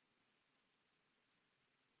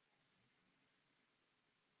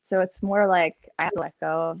 So it's more like I have to let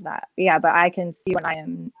go of that. Yeah, but I can see when I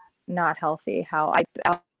am not healthy how I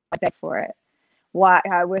beg for it. Why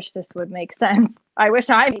I wish this would make sense. I wish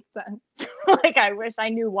I made sense. Like I wish I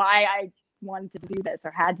knew why I wanted to do this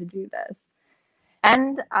or had to do this.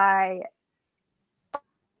 And I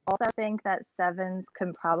also think that 7s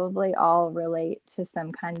can probably all relate to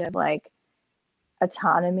some kind of like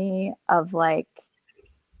autonomy of like,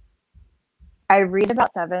 I read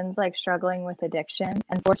about 7s like struggling with addiction.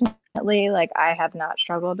 Unfortunately, like I have not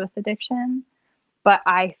struggled with addiction, but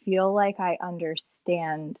I feel like I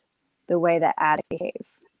understand the way that addicts behave.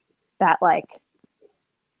 That like,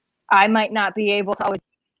 I might not be able to always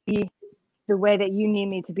be the way that you need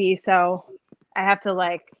me to be. So I have to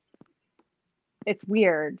like, it's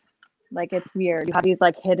weird. Like, it's weird. You have these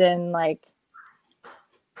like hidden like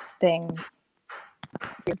things.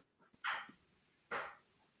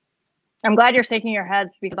 I'm glad you're shaking your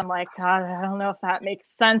heads because I'm like, God, I don't know if that makes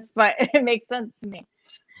sense, but it makes sense to me.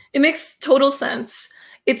 It makes total sense.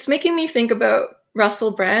 It's making me think about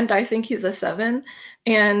Russell Brand. I think he's a 7,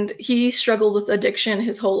 and he struggled with addiction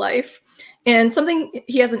his whole life. And something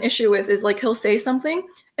he has an issue with is like he'll say something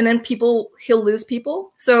and then he'll lose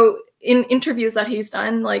people. So in interviews that he's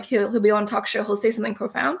done, like he'll be on a talk show, he'll say something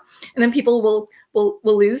profound, and then people will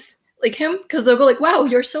lose like him because they'll go like, "Wow,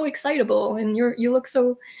 you're so excitable and you look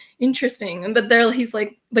so interesting." And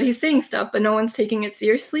but he's saying stuff, but no one's taking it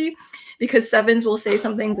seriously because 7s will say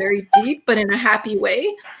something very deep but in a happy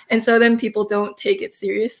way, and so then people don't take it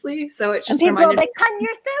seriously. So it just reminded me. Hon,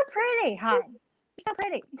 you're so pretty, hon. You're so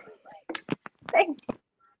pretty. Thank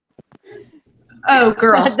you. Oh,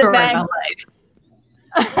 girl, story of my life.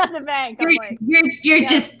 The bank. You're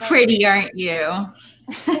just pretty, aren't you?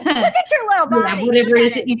 Look at your little body. Yeah, whatever it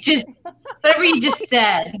is that you just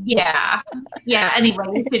said. Yeah. Yeah. Anyway,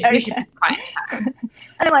 we should be quiet. And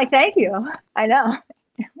I'm like, thank you. I know.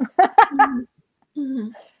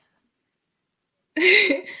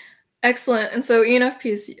 Excellent. And so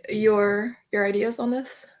ENFPs, your ideas on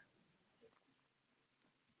this?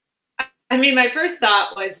 I mean, my first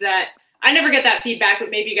thought was that I never get that feedback, but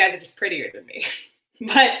maybe you guys are just prettier than me.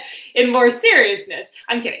 But in more seriousness,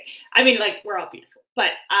 I'm kidding. I mean, like, we're all beautiful.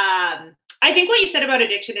 But I think what you said about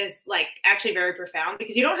addiction is like actually very profound,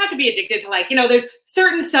 because you don't have to be addicted to like, you know, there's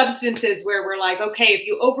certain substances where we're like, okay, if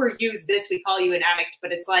you overuse this, we call you an addict.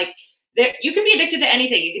 But it's like, you can be addicted to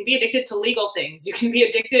anything. You can be addicted to legal things. You can be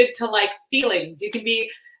addicted to like feelings. You can be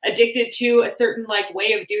addicted to a certain like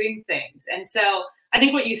way of doing things. And so I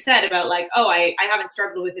think what you said about like, oh, I haven't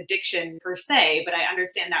struggled with addiction per se, but I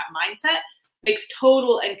understand that mindset makes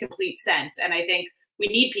total and complete sense. And I think we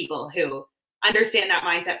need people who understand that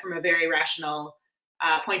mindset from a very rational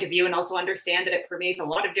point of view, and also understand that it permeates a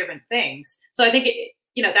lot of different things. So I think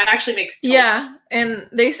that actually makes and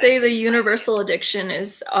they say the universal addiction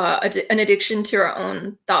is an addiction to our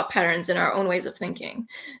own thought patterns and our own ways of thinking.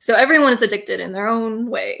 So everyone is addicted in their own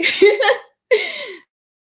way.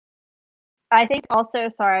 I think also,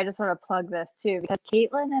 sorry, I just want to plug this too, because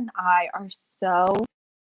Caitlin and I are so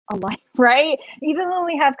alike, right? Even when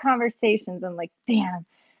we have conversations, I'm like, damn,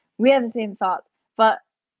 we have the same thoughts. But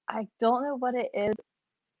I don't know what it is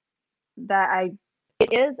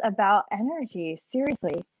it is about energy.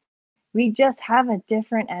 Seriously. We just have a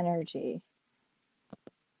different energy.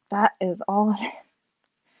 That is all it is.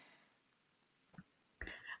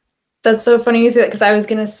 That's so funny you say that, because I was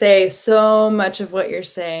going to say so much of what you're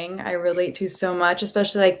saying I relate to so much,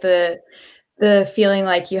 especially like the feeling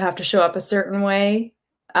like you have to show up a certain way,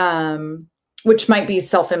 which might be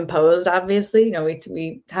self-imposed, obviously. You know,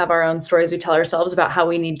 we have our own stories we tell ourselves about how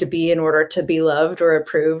we need to be in order to be loved or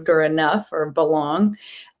approved or enough or belong.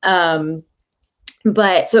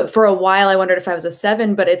 But so for a while I wondered if I was a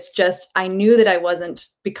 7, but it's just, I knew that I wasn't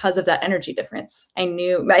because of that energy difference. I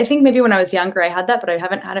think maybe when I was younger I had that, but I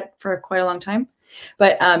haven't had it for quite a long time.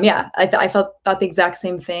 But yeah, I thought the exact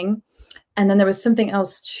same thing. And then there was something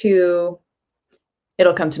else too.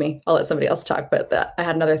 It'll come to me. I'll let somebody else talk, but I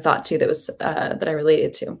had another thought too that was that I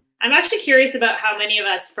related to. I'm actually curious about how many of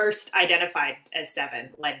us first identified as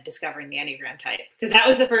 7 when discovering the Enneagram type, because that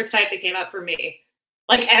was the first type that came up for me.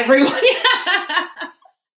 Like everyone.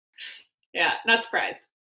 Yeah, not surprised.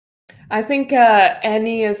 I think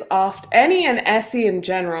Ennie and Essie in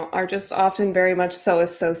general are just often very much so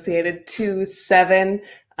associated to 7,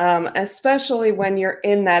 especially when you're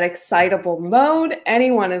in that excitable mode.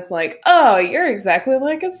 Anyone is like, oh, you're exactly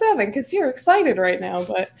like a 7 because you're excited right now.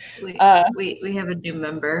 But we have a new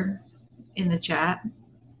member in the chat.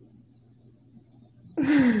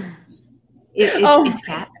 It's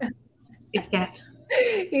Cat. It's Cat.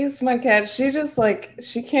 He's my cat. She just like,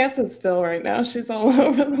 she can't sit still right now. She's all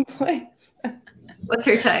over the place. What's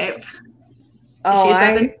her type? Oh,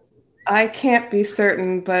 I can't be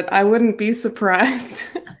certain, but I wouldn't be surprised.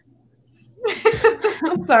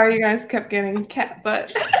 I'm sorry you guys kept getting cat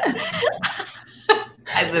butt.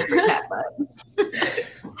 I live for cat butt.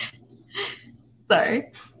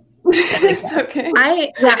 Sorry. It's okay.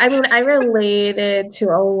 I related to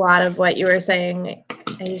a lot of what you were saying,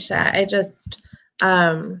 Aisha. I just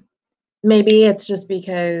maybe it's just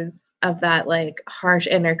because of that like harsh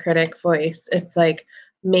inner critic voice. It's like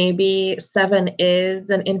maybe 7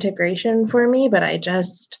 is an integration for me, but I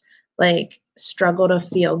just like struggle to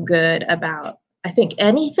feel good about, I think,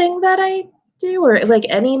 anything that I do, or like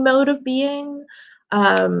any mode of being.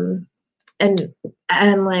 And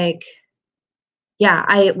like, yeah,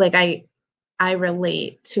 I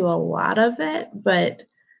relate to a lot of it, but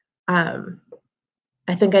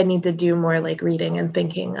I think I need to do more like reading and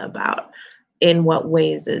thinking about in what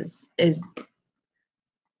ways is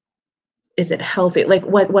it healthy? Like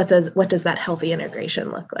what does that healthy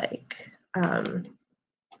integration look like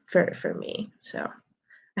for me? So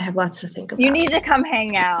I have lots to think about. You need to come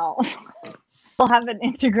hang out. We'll have an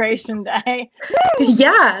integration day.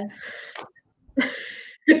 Yeah.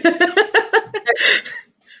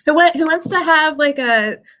 Who wants to have like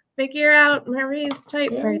a figure out Marie's type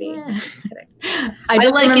party? Just kidding. I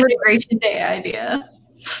like integration day idea.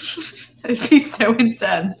 It'd be so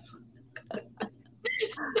intense.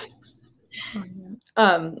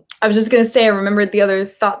 I was just going to say, I remembered the other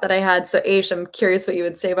thought that I had. So Aish, I'm curious what you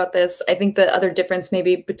would say about this. I think the other difference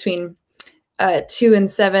maybe between 2 and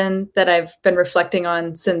 7 that I've been reflecting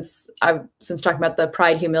on since talking about the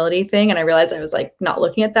pride humility thing, and I realized I was like not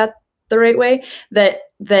looking at that the right way, that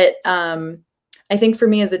I think for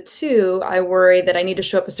me as a 2, I worry that I need to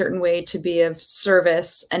show up a certain way to be of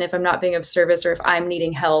service. And if I'm not being of service, or if I'm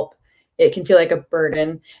needing help, it can feel like a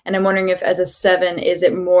burden. And I'm wondering if as a 7, is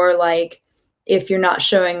it more like if you're not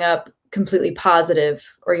showing up completely positive,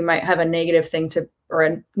 or you might have a negative thing to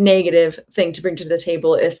bring to the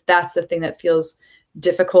table, if that's the thing that feels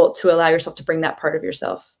difficult to allow yourself to bring that part of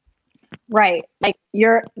yourself. Right. Like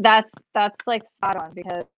that's like spot on,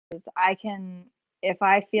 because I can, if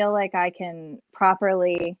I feel like I can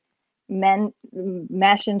properly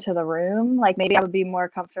mesh into the room, like maybe I would be more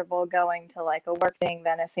comfortable going to like a work thing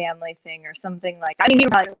than a family thing or something like that. I mean, you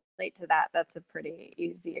probably relate to that. That's a pretty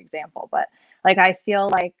easy example, but like I feel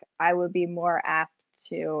like I would be more apt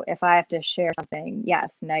to, if I have to share something, yes,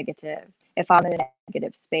 negative. If I'm in a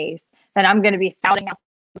negative space, then I'm going to be spouting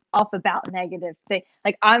off about negative things.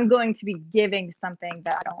 Like I'm going to be giving something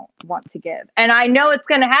that I don't want to give, and I know it's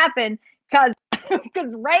going to happen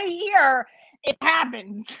because right here it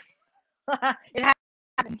happens. It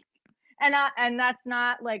happens, and that's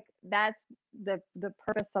not like, that's the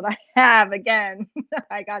purpose that I have. Again,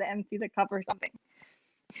 I got to empty the cup or something.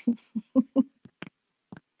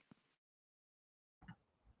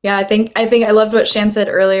 Yeah, I think I loved what Shan said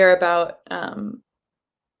earlier about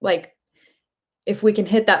like if we can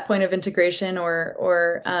hit that point of integration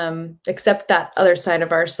or accept that other side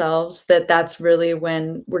of ourselves, that's really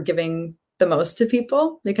when we're giving the most to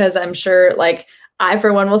people. Because I'm sure, like, I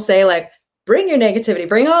for one will say, like, bring your negativity,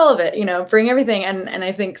 bring all of it, bring everything. And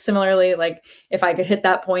I think similarly, like if I could hit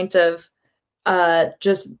that point of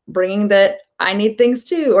just bringing that I need things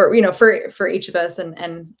too, or for each of us,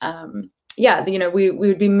 and yeah, we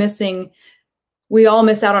would be missing. We all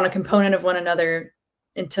miss out on a component of one another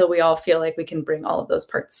until we all feel like we can bring all of those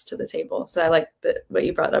parts to the table. So I like what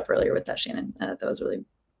you brought up earlier with that, Shannon. That was really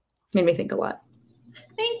made me think a lot.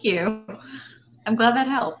 Thank you. I'm glad that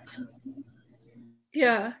helped.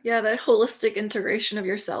 Yeah, that holistic integration of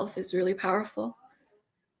yourself is really powerful.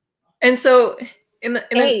 And so in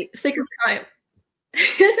the sake of time,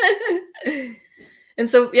 and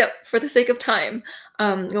so, yeah, for the sake of time,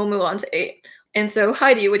 we'll move on to 8. And so,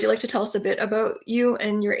 Heidi, would you like to tell us a bit about you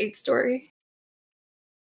and your 8 story?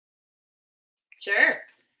 Sure.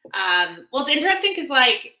 Well, it's interesting because,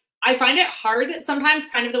 like, I find it hard sometimes,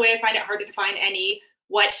 kind of the way I find it hard to define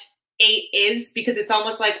what 8 is, because it's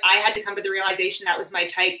almost like I had to come to the realization that was my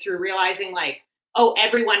type through realizing, like, oh,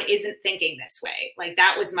 everyone isn't thinking this way. Like,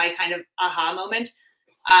 that was my kind of aha moment.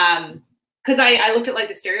 Because I looked at like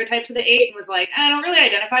the stereotypes of the 8 and was like, I don't really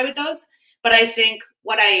identify with those. But I think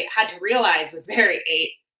what I had to realize was very 8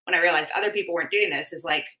 when I realized other people weren't doing this, is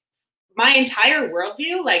like my entire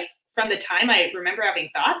worldview, like from the time I remember having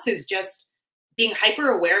thoughts, is just being hyper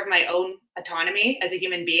aware of my own autonomy as a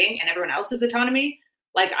human being and everyone else's autonomy.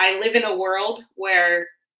 Like I live in a world where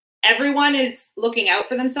everyone is looking out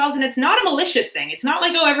for themselves, and it's not a malicious thing. It's not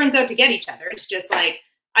like, oh, everyone's out to get each other. It's just like,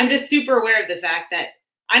 I'm just super aware of the fact that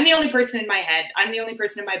I'm the only person in my head. I'm the only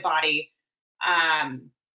person in my body.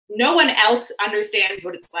 No one else understands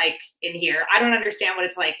what it's like in here. I don't understand what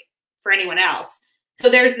it's like for anyone else. So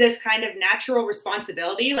there's this kind of natural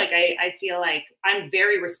responsibility. Like I feel like I'm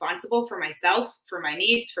very responsible for myself, for my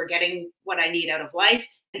needs, for getting what I need out of life.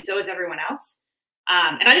 And so is everyone else.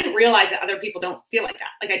 And I didn't realize that other people don't feel like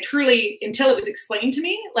that. Like I truly, until it was explained to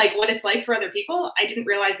me, like what it's like for other people, I didn't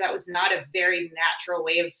realize that was not a very natural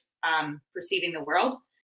way of perceiving the world.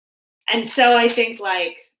 And so I think,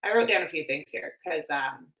 like, I wrote down a few things here because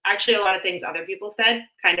actually a lot of things other people said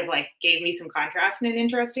kind of like gave me some contrast in an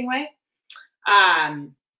interesting way.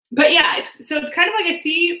 but yeah, it's kind of like I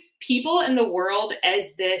see people in the world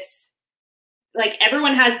as this, like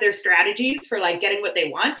everyone has their strategies for like getting what they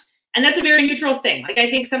want. And that's a very neutral thing. Like I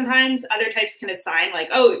think sometimes other types can assign like,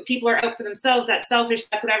 oh, people are out for themselves, that's selfish,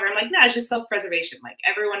 that's whatever. I'm like, nah, it's just self-preservation. Like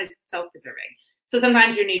everyone is self-preserving. So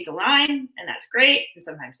sometimes your needs align and that's great. And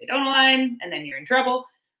sometimes they don't align and then you're in trouble.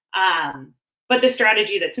 But the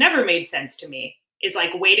strategy that's never made sense to me is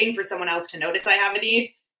like waiting for someone else to notice I have a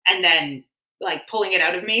need and then like pulling it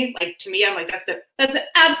out of me. Like to me, I'm like, that's the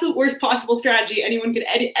absolute worst possible strategy anyone could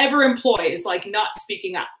ever employ, is like not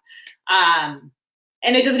speaking up.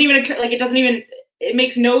 And it doesn't even occur, like it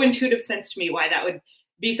makes no intuitive sense to me why that would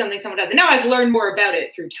be something someone does. And now I've learned more about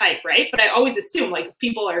it through type, right? But I always assume like if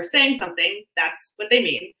people are saying something, that's what they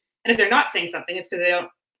mean. And if they're not saying something, it's because they don't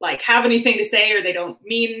like have anything to say or they don't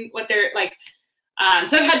mean what they're like.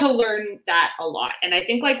 So I've had to learn that a lot. And I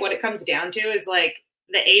think like what it comes down to is like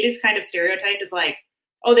the 8 is kind of stereotyped as like,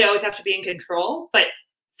 oh, they always have to be in control. But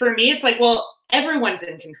for me, it's like, well, everyone's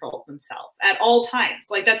in control of themselves at all times.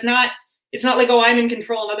 Like it's not like, oh, I'm in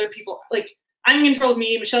control of other people. Like I'm in control of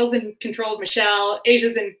me, Michelle's in control of Michelle,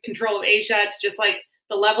 Aisha's in control of Aisha. It's just like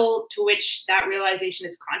the level to which that realization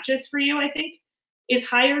is conscious for you, I think, is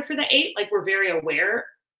higher for the 8. Like we're very aware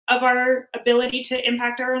of our ability to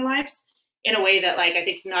impact our own lives in a way that like I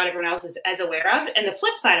think not everyone else is as aware of. And the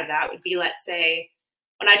flip side of that would be, let's say,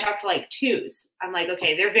 when I talk to like 2s, I'm like,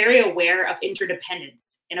 okay, they're very aware of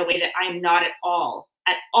interdependence in a way that I'm not at all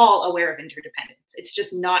aware of interdependence. It's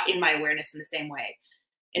just not in my awareness in the same way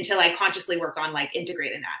until I consciously work on like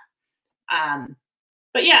integrating that.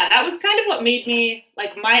 But yeah, that was kind of what made me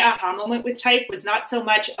like, my aha moment with type was not so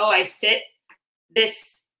much, oh, I fit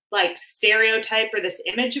this like stereotype or this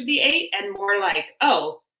image of the 8, and more like,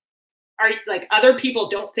 oh, are like other people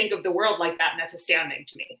don't think of the world like that, and that's astounding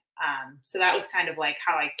to me. So that was kind of like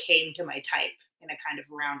how I came to my type in a kind of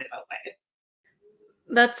roundabout way.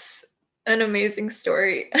 That's an amazing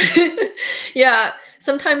story. Yeah,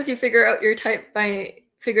 sometimes you figure out your type by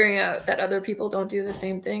figuring out that other people don't do the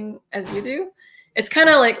same thing as you do. It's kind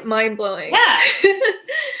of like mind-blowing. Yeah.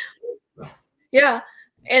 Yeah.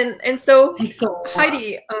 And so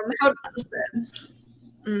Heidi, how does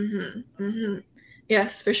that?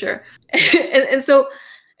 Yes, for sure. and so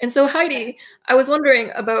Heidi, I was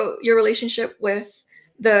wondering about your relationship with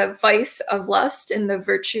the vice of lust and the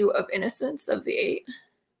virtue of innocence of the 8.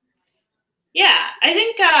 Yeah, I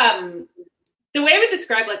think the way I would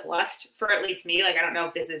describe like lust for at least me, like I don't know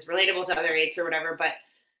if this is relatable to other 8s or whatever, but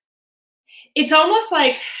it's almost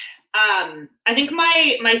like I think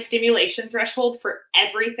my stimulation threshold for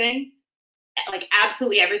everything, like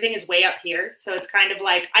absolutely everything, is way up here. So it's kind of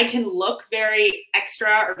like I can look very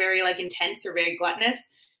extra or very like intense or very gluttonous,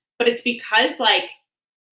 but it's because like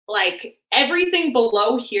everything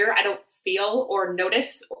below here I don't feel or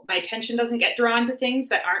notice. My attention doesn't get drawn to things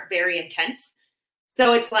that aren't very intense.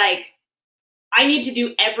 So it's like I need to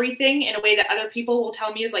do everything in a way that other people will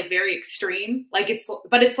tell me is like very extreme. Like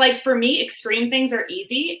but it's like for me, extreme things are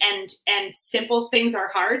easy and simple things are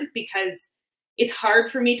hard, because it's hard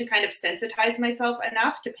for me to kind of sensitize myself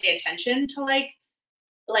enough to pay attention to like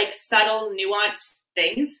subtle, nuanced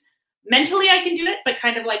things. Mentally, I can do it, but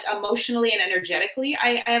kind of like emotionally and energetically,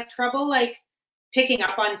 I have trouble like picking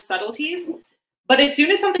up on subtleties. But as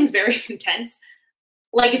soon as something's very intense,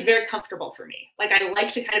 like it's very comfortable for me. Like I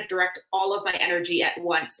like to kind of direct all of my energy at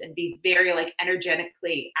once and be very like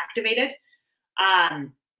energetically activated.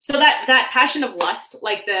 So that passion of lust,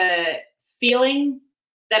 like the feeling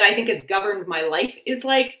that I think has governed my life, is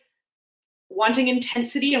like wanting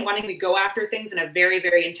intensity and wanting to go after things in a very,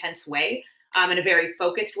 very intense way, in a very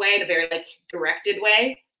focused way, in a very like directed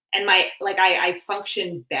way. And I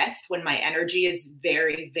function best when my energy is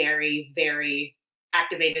very, very, very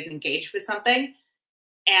activated and engaged with something.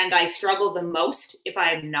 And I struggle the most if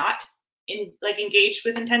I'm not engaged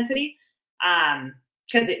with intensity,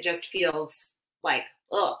 because it just feels like,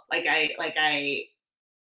 oh, it's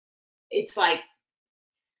like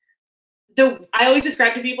I always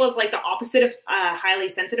describe to people as like the opposite of a highly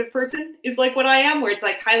sensitive person is like what I am, where it's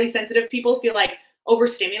like highly sensitive people feel like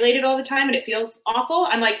overstimulated all the time and it feels awful.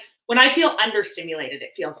 I'm like, when I feel understimulated,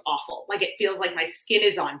 it feels awful. Like it feels like my skin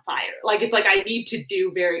is on fire. Like it's like I need to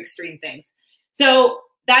do very extreme things. So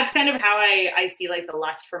that's kind of how I see like the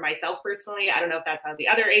lust for myself personally. I don't know if that's how the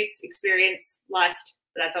other 8s experience lust,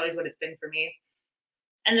 but that's always what it's been for me.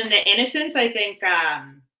 And then the innocence, I think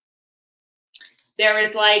there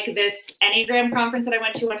was like this Enneagram conference that I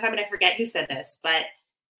went to one time, and I forget who said this, but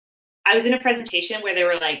I was in a presentation where they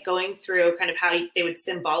were like going through kind of how they would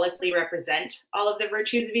symbolically represent all of the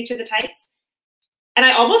virtues of each of the types. And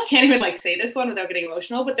I almost can't even like say this one without getting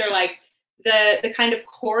emotional, but they're like, the kind of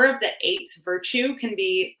core of the 8's virtue can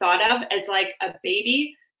be thought of as like a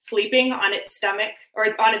baby sleeping on its stomach or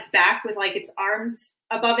on its back with like its arms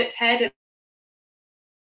above its head.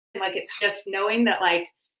 And like, it's just knowing that like,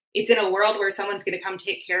 it's in a world where someone's going to come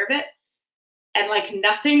take care of it. And like,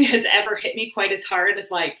 nothing has ever hit me quite as hard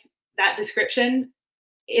as like that description,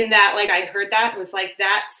 in that, like, I heard that was like,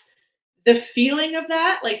 that's the feeling of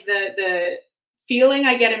that. Like the feeling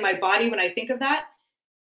I get in my body when I think of that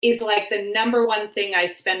is like the number one thing I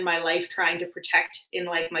spend my life trying to protect in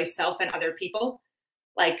like myself and other people.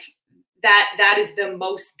 Like that is the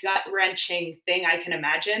most gut-wrenching thing I can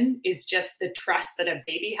imagine, is just the trust that a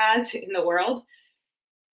baby has in the world.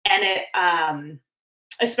 And it,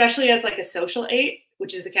 especially as like a social 8,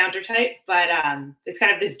 which is the counter type, but there's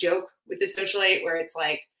kind of this joke with the social 8 where it's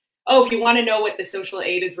like, oh, if you want to know what the social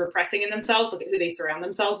 8 is repressing in themselves, look at who they surround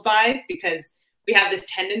themselves by, because we have this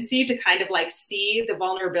tendency to kind of like see the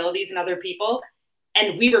vulnerabilities in other people,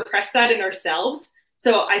 and we repress that in ourselves.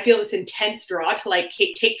 So I feel this intense draw to like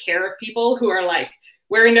take care of people who are like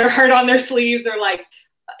wearing their heart on their sleeves, or like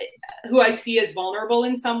who I see as vulnerable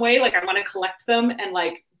in some way. Like I want to collect them and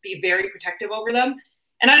like be very protective over them.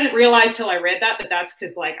 And I didn't realize till I read that that's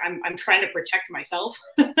because like I'm trying to protect myself.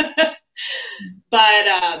 But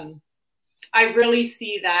I really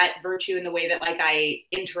see that virtue in the way that like I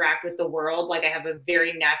interact with the world. Like I have a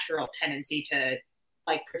very natural tendency to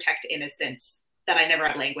like protect innocence that I never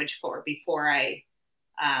had language for before I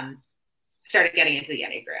started getting into the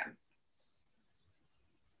Enneagram.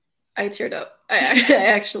 I teared up. I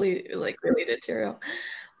actually like really did tear up.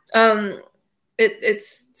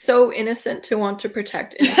 It's so innocent to want to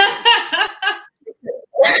protect innocence.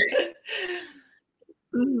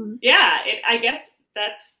 Yeah, I guess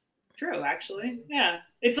that's true, actually. Yeah,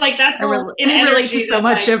 it's like that's I relate to so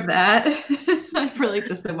much of that. I relate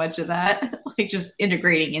to so much of that, like just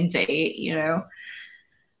integrating into 8, you know.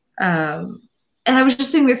 And I was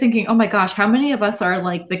just sitting there thinking, oh my gosh, how many of us are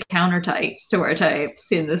like the counter types to our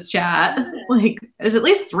types in this chat? Like, there's at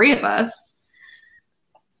least 3 of us.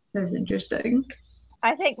 That was interesting.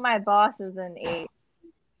 I think my boss is an 8,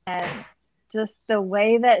 and just the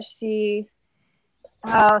way that she,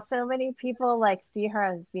 so many people like see her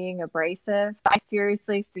as being abrasive. I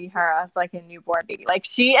seriously see her as like a newborn baby. Like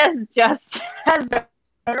she is just as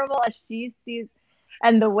vulnerable as she sees,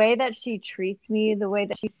 and the way that she treats me, the way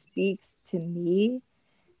that she speaks to me,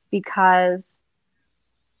 because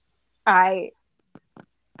I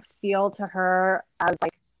feel to her as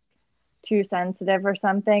like too sensitive or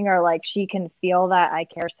something, or like she can feel that I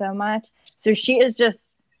care so much. So she is just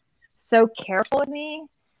so careful with me,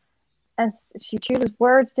 and she chooses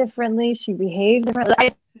words differently, she behaves differently.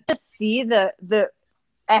 I just see the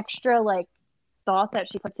extra like thought that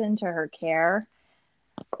she puts into her care.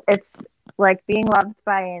 It's like being loved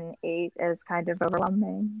by an 8 is kind of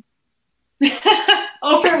overwhelming.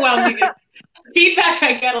 Overwhelming is feedback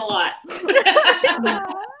I get a lot.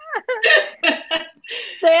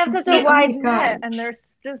 They have such a wide net, and they're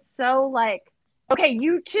just so like, okay,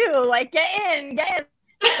 you too, like get in. Like,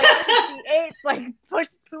 the 8's like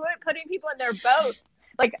putting people in their boats.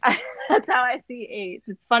 Like that's how I see 8's.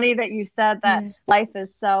 It's funny that you said that life is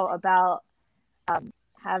so about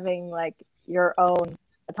having like your own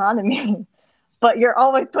autonomy, but you're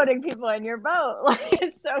always putting people in your boat. Like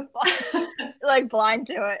it's so fun, like blind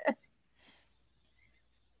to it.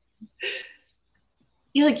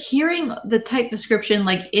 You like hearing the type description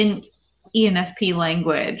like in ENFP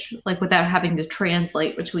language, like without having to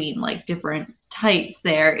translate between like different types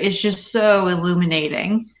there, is just so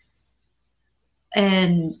illuminating.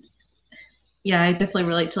 And yeah, I definitely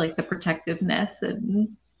relate to like the protectiveness,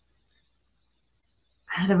 and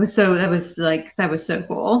that was so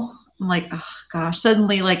cool. I'm like, oh gosh,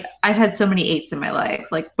 suddenly like I've had so many 8's in my life.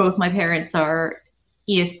 Like both my parents are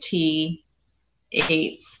EST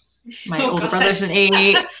 8's. My older brother's an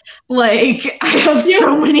 8. Like I have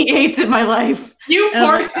so many 8's in my life. You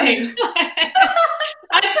poor thing.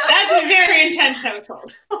 That's a very intense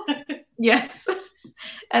household. Yes.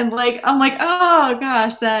 And like I'm like, oh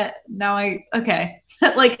gosh, that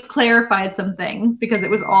like clarified some things, because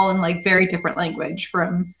it was all in like very different language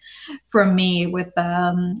from me with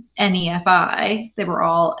NEFI. They were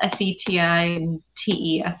all SETI and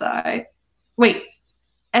TESI. Wait,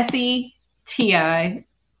 SETI TESI.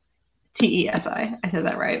 I said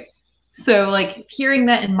that right. So like hearing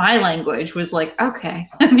that in my language was like, okay,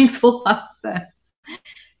 that makes a lot of sense.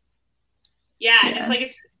 Yeah, and it's like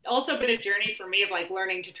it's also been a journey for me of like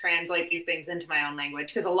learning to translate these things into my own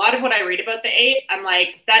language, because a lot of what I read about the 8, I'm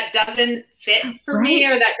like, that doesn't fit for me,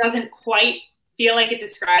 or that doesn't quite feel like it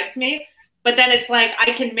describes me. But then it's like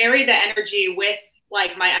I can marry the energy with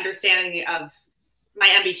like my understanding of my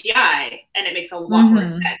MBTI, and it makes a lot more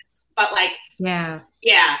sense. But like, yeah.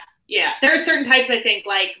 There are certain types, I think,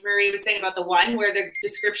 like Marie was saying about the one, where the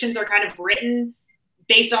descriptions are kind of written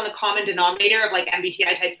based on the common denominator of like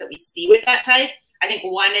MBTI types that we see with that type. I think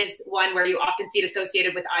 1 is one where you often see it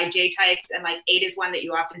associated with IJ types, and like 8 is one that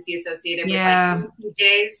you often see associated with like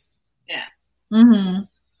ENFPs. Yeah.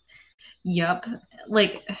 Yep.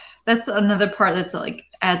 Like that's another part that's like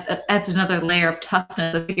adds another layer of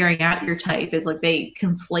toughness of figuring out your type, is like they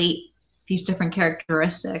conflate these different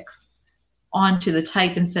characteristics onto the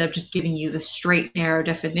type instead of just giving you the straight narrow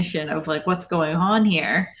definition of like what's going on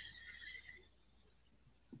here.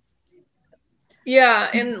 Yeah,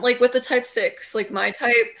 and like with the type 6, like my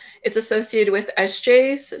type, it's associated with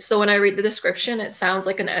SJs. So when I read the description, it sounds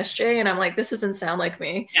like an SJ, and I'm like, this doesn't sound like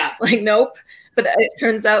me. Yeah. Like, nope. But it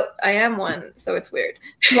turns out I am one, so it's weird.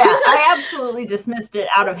 Yeah, I absolutely dismissed it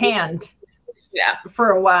out of hand. Yeah.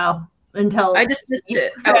 For a while until I dismissed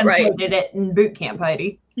it outright. Translated it in boot camp,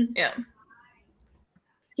 Heidi. Yeah.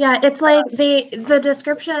 Yeah, it's like the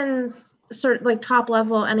descriptions, sort of like top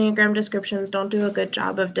level Enneagram descriptions, don't do a good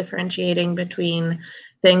job of differentiating between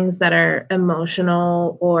things that are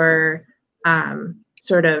emotional or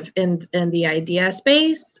sort of in the idea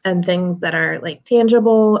space, and things that are like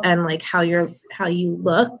tangible and like how you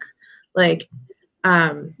look. Like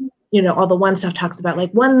you know, all the one stuff talks about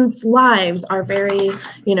like one's lives are very,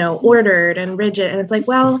 you know, ordered and rigid, and it's like,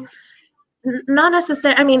 well, not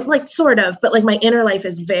necessarily. I mean, like sort of, but like my inner life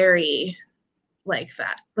is very like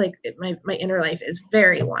that. Like my inner life is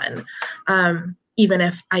very one, even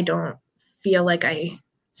if I don't feel like I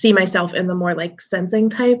see myself in the more like sensing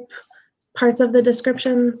type parts of the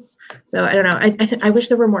descriptions. So I don't know. I wish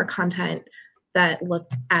there were more content that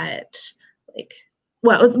looked at like,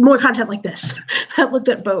 well, more content like this that looked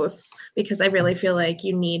at both, because I really feel like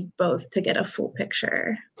you need both to get a full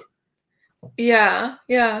picture. Yeah,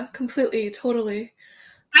 completely, totally.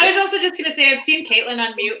 I was also just gonna say I've seen Caitlin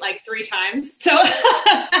unmute like 3 times, so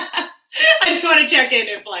I just want to check in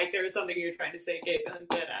if like there was something you were trying to say, Caitlin,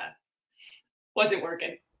 that wasn't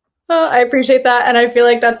working. Oh, I appreciate that, and I feel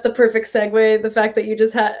like that's the perfect segue. The fact that you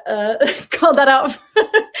just had called that out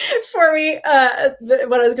for me.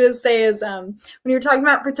 What I was gonna say is when you were talking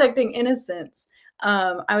about protecting innocence,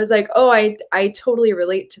 I was like, oh, I totally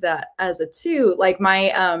relate to that as a 2. Like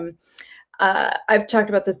my I've talked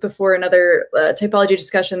about this before in other typology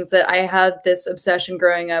discussions, that I had this obsession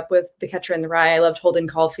growing up with The Catcher in the Rye. I loved Holden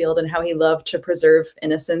Caulfield and how he loved to preserve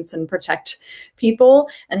innocence and protect people.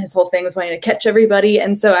 And his whole thing was wanting to catch everybody.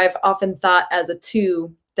 And so I've often thought as a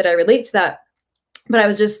 2 that I relate to that. But I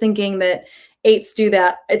was just thinking that 8s do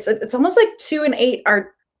that. It's almost like 2 and 8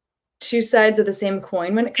 are 2 sides of the same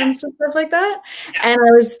coin when it comes to stuff like that. And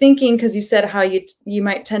I was thinking, because you said how you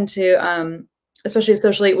might tend to, especially a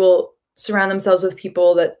social 8, will surround themselves with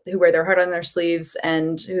people who wear their heart on their sleeves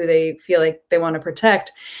and who they feel like they want to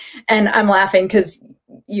protect. And I'm laughing because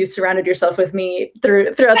you surrounded yourself with me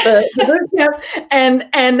throughout the boot camp.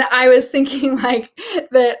 And I was thinking like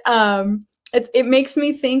that it makes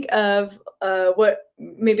me think of what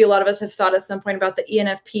maybe a lot of us have thought at some point about the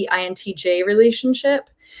ENFP INTJ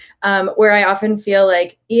relationship, where I often feel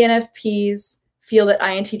like ENFPs feel that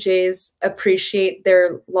INTJs appreciate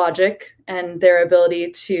their logic and their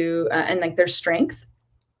ability to, and like their strength.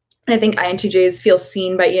 And I think INTJs feel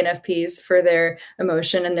seen by ENFPs for their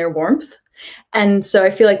emotion and their warmth. And so I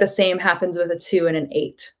feel like the same happens with a 2 and an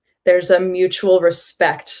 8. There's a mutual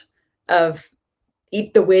respect of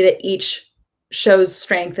the way that each shows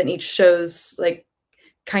strength and each shows like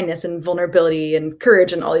kindness and vulnerability and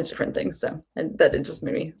courage and all these different things. So and that it just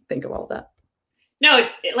made me think of all of that. No,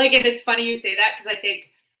 it's funny you say that, because I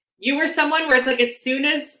think you were someone where it's like as soon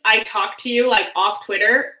as I talked to you like off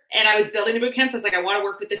Twitter and I was building the boot camps, I was like, I want to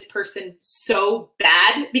work with this person so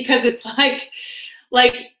bad, because it's like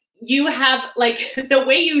you have like the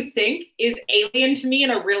way you think is alien to me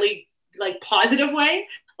in a really like positive way.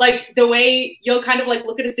 Like the way you'll kind of like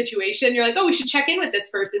look at a situation, you're like, oh, we should check in with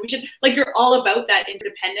this person. We should, like, you're all about that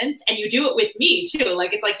independence, and you do it with me too.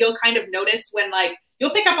 Like, it's like, you'll kind of notice when like,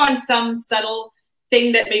 you'll pick up on some subtle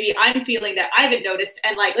thing that maybe I'm feeling that I haven't noticed.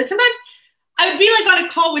 And like sometimes I would be like on a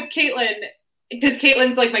call with Caitlin, because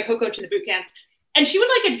Caitlin's like my co-coach in the boot camps, and she would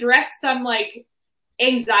like address some like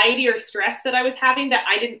anxiety or stress that I was having that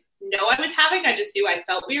I didn't know I was having. I just knew I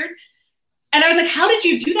felt weird. And I was like, how did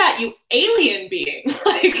you do that, you alien being?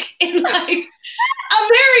 Like in like a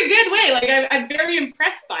very good way. Like I'm very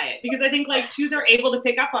impressed by it, because I think like 2s are able to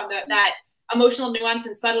pick up on that emotional nuance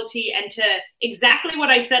and subtlety, and to exactly what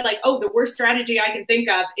I said, like, oh, the worst strategy I can think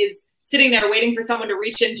of is sitting there waiting for someone to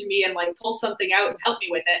reach into me and like pull something out and help me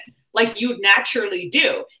with it. like you naturally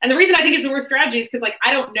do. And the reason I think it's the worst strategy is because like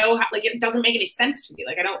I don't know how, like it doesn't make any sense to me.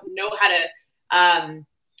 Like I don't know how to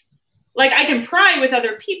like I can pry with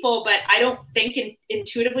other people, but I don't think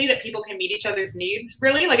intuitively that people can meet each other's needs,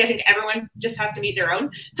 really. Like I think everyone just has to meet their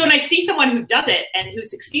own. So when I see someone who does it and who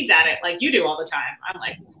succeeds at it, like you do all the time, I'm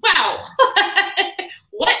like, wow,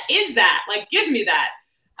 what is that? Like, give me that.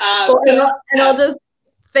 I'll just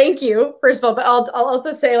thank you, first of all, but I'll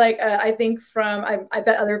also say, like, I think I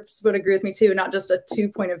bet others would agree with me too, not just a 2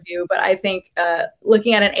 point of view, but I think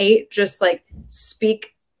looking at an 8, just like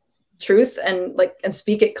speak truth and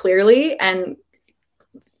speak it clearly. And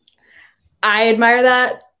I admire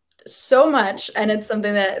that so much. And it's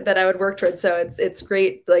something that I would work towards. So it's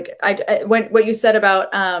great. Like what you said about,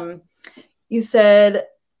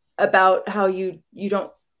 how you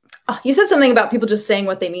don't, you said something about people just saying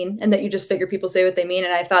what they mean and that you just figure people say what they mean.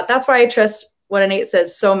 And I thought that's why I trust what an 8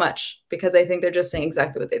 says so much, because I think they're just saying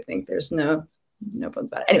exactly what they think. There's no bones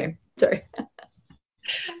about it. Anyway, sorry.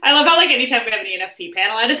 I love how like anytime we have an ENFP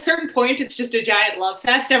panel, at a certain point, it's just a giant love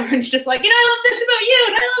fest. Everyone's just like, I love this about you,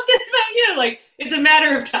 and I love this about you. Like it's a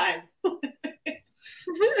matter of time.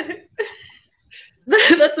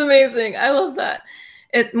 That's amazing. I love that.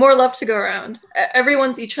 More love to go around.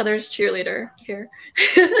 Everyone's each other's cheerleader here.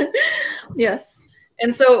 Yes.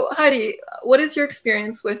 And so, Heidi, what is your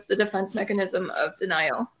experience with the defense mechanism of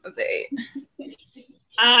denial of the 8?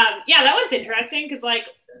 Yeah, that one's interesting because like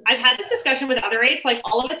I've had this discussion with other 8s, like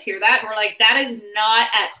all of us hear that and we're like, that is not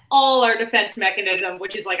at all our defense mechanism,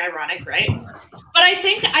 which is like ironic, right? But I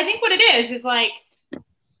think what it is like,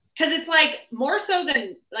 because it's like more so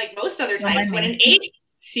than like most other types, when an 8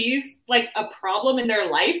 sees like a problem in their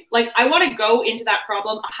life, like I want to go into that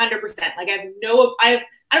problem 100%. Like I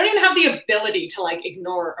don't even have the ability to like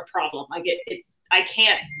ignore a problem. Like I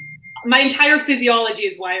can't, my entire physiology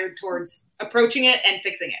is wired towards approaching it and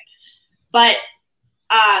fixing it. But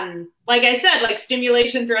like I said, like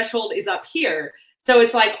stimulation threshold is up here. So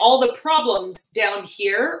it's like all the problems down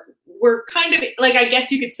here, we're kind of like, I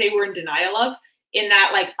guess you could say we're in denial of, in that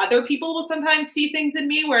like other people will sometimes see things in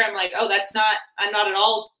me where I'm like, oh, I'm not at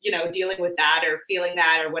all, dealing with that or feeling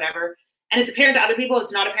that or whatever. And it's apparent to other people.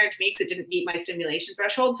 It's not apparent to me because it didn't meet my stimulation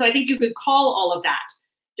threshold. So I think you could call all of that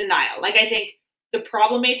denial. Like I think the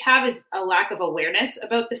problem 8s have is a lack of awareness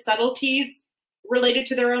about the subtleties related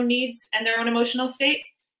to their own needs and their own emotional state.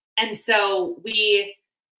 And so we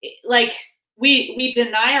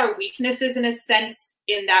deny our weaknesses in a sense,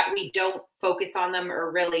 in that we don't focus on them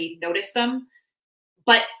or really notice them.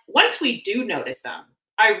 But once we do notice them,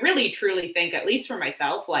 I really truly think, at least for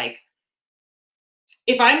myself, like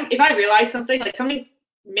if I realize something, like something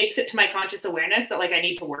makes it to my conscious awareness that like I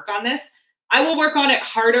need to work on this, I will work on it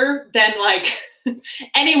harder than like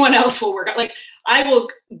anyone else will work on. Like I will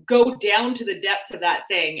go down to the depths of that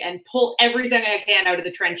thing and pull everything I can out of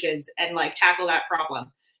the trenches and like tackle that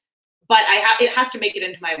problem. But it has to make it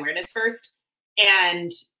into my awareness first.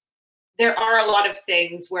 And there are a lot of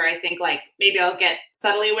things where I think like maybe I'll get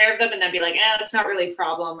subtly aware of them and then be like, that's not really a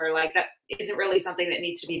problem, or like that isn't really something that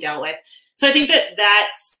needs to be dealt with. So I think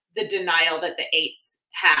that's the denial that the 8s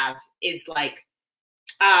have, is like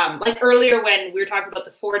earlier when we were talking about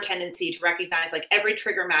the 4 tendency to recognize like every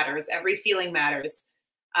trigger matters, every feeling matters.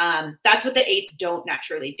 That's what the 8s don't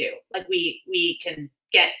naturally do. Like we can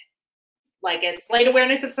get like a slight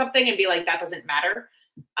awareness of something and be like, that doesn't matter.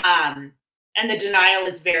 And the denial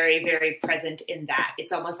is very, very present in that.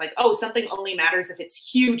 It's almost like, oh, something only matters if it's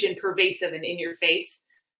huge and pervasive and in your face.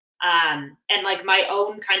 And like my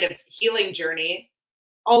own kind of healing journey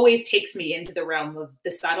always takes me into the realm of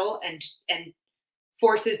the subtle and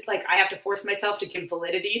forces, like I have to force myself to give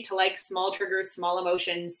validity to like small triggers, small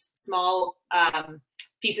emotions, small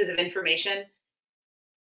pieces of information.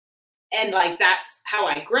 And like, that's how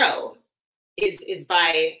I grow, is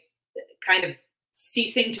by kind of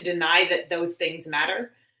ceasing to deny that those things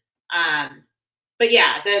matter. But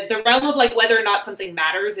yeah, the realm of like whether or not something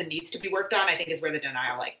matters and needs to be worked on, I think is where the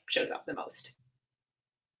denial like shows up the most.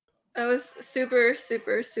 That was super,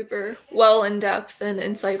 super, super well in depth and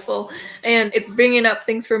insightful. And it's bringing up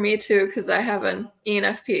things for me too, because I have an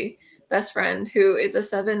ENFP best friend who is a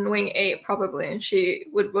 7 wing 8 probably, and she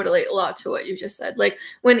would relate a lot to what you just said. Like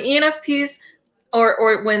when ENFPs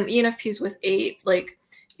or when ENFPs with 8, like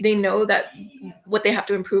they know that what they have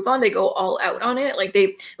to improve on, they go all out on it. Like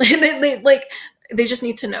they just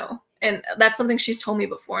need to know. And that's something she's told me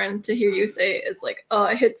before. And to hear you say is like, oh,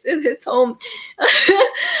 it hits home.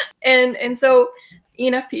 and so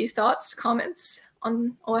ENFP thoughts, comments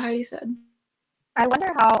on what Heidi said. I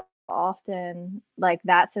wonder how often like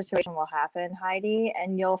that situation will happen, Heidi,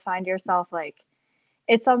 and you'll find yourself like,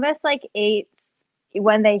 it's almost like 8s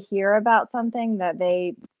when they hear about something that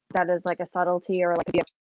is like a subtlety or like a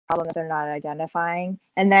problem that they're not identifying,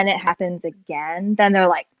 and then it happens again, then they're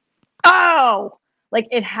like, oh, like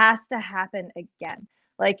it has to happen again.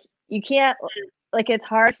 Like you can't, like it's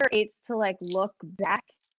hard for eights to like look back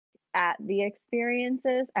at the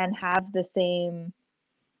experiences and have the same,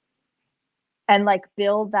 and like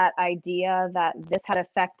build that idea that this had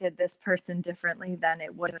affected this person differently than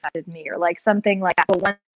it would have affected me, or like something like that. But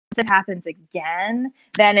once it happens again,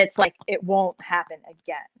 then it's like it won't happen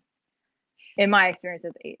again. In my experience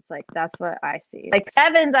with eights, like that's what I see. Like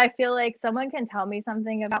sevens, I feel like someone can tell me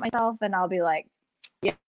something about myself and I'll be like,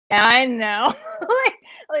 yeah, I know.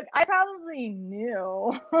 like I probably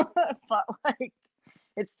knew, but like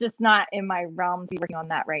it's just not in my realm to be working on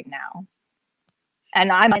that right now.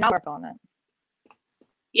 And I might not work on it.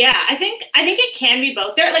 Yeah, I think it can be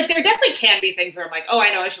both. There definitely can be things where I'm like, oh, I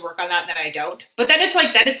know I should work on that, and then I don't. But then it's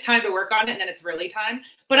like, then it's time to work on it, and then it's really time.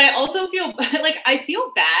 But I also feel like I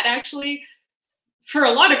feel bad actually for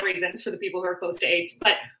a lot of reasons for the people who are close to eights.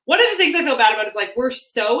 But one of the things I feel bad about is like, we're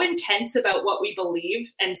so intense about what we believe.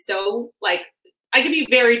 And so like, I can be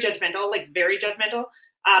very judgmental,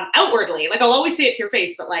 outwardly. Like I'll always say it to your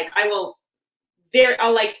face, but like I'll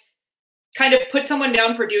like kind of put someone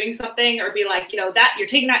down for doing something or be like, you know, that you're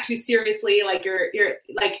taking that too seriously. Like you're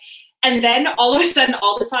like, and then all of a sudden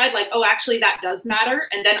I'll decide like, oh, actually that does matter.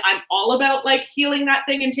 And then I'm all about like healing that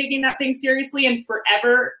thing and taking that thing seriously. And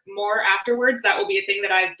forever more afterwards, that will be a thing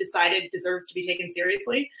that I've decided deserves to be taken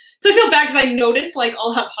seriously. So I feel bad because I notice like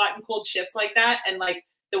I'll have hot and cold shifts like that. And like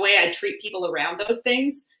the way I treat people around those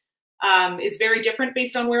things is very different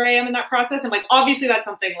based on where I am in that process. And like, obviously that's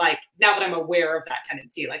something like, now that I'm aware of that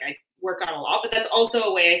tendency, like I work on a lot, but that's also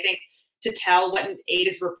a way I think to tell what an eight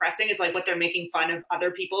is repressing is like what they're making fun of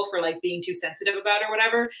other people for like being too sensitive about or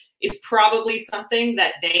whatever is probably something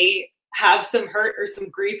that they have some hurt or some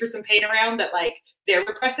grief or some pain around that like they're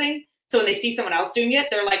repressing. So when they see someone else doing it,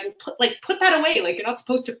 they're like, put that away. Like you're not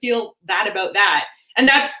supposed to feel bad about that. And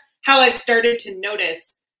that's how I've started to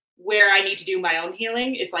notice where I need to do my own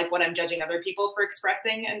healing is like what I'm judging other people for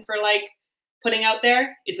expressing and for like putting out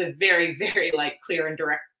there. It's a very, very like clear and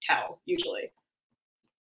direct tell usually.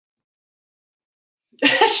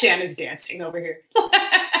 Shannon's dancing over here.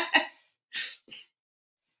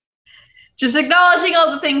 Just acknowledging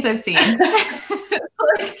all the things I've seen.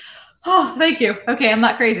 Like, oh, thank you. Okay, I'm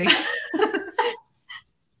not crazy.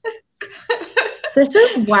 This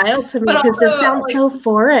is wild to me because this sounds like, so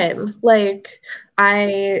foreign. Like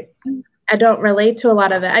I don't relate to a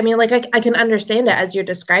lot of it. I mean, like I can understand it as you're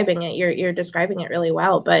describing it. You're describing it really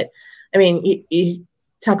well. But I mean, you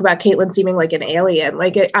talk about Caitlin seeming like an alien.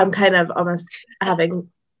 Like I'm kind of almost having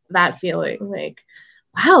that feeling. Like,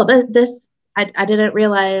 wow, I didn't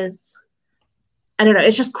realize. I don't know.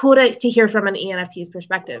 It's just cool to hear from an ENFP's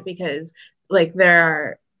perspective because like there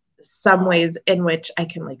are some ways in which I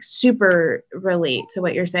can like super relate to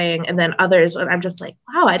what you're saying, and then others when I'm just like,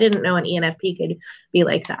 wow, I didn't know an ENFP could be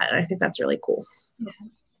like that. And I think that's really cool.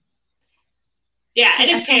 Yeah, it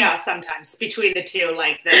is chaos sometimes between the two,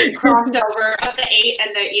 like the crossover of the 8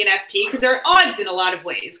 and the ENFP, because there are odds in a lot of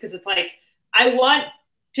ways. Because it's like I want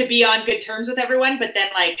to be on good terms with everyone, but then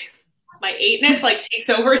like my 8ness like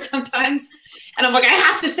takes over sometimes, and I'm like I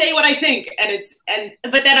have to say what I think,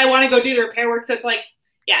 but then I want to go do the repair work, so it's like.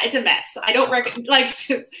 Yeah, it's a mess. I don't recommend, like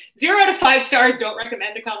 0 to 5 stars, don't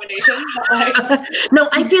recommend the combination. But like, no,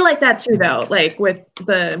 I feel like that too, though, like with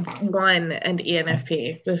the 1 and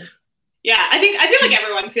ENFP. Yeah, I feel like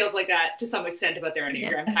everyone feels like that to some extent about their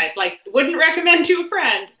Enneagram type. Like, wouldn't recommend to a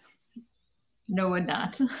friend. No, would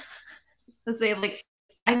not. Let's say, like,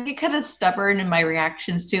 I get kind of stubborn in my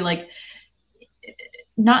reactions too, like,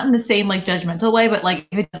 not in the same, like, judgmental way, but, like,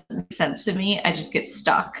 if it doesn't make sense to me, I just get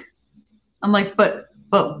stuck. I'm like, but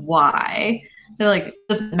why? They're like, it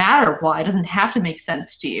doesn't matter why. It doesn't have to make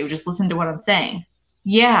sense to you. Just listen to what I'm saying.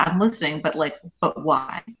 Yeah, I'm listening, but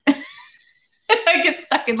why? I get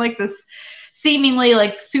stuck in like this seemingly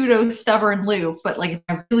like pseudo stubborn loop, but like if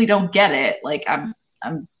I really don't get it, like I'm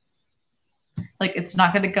like it's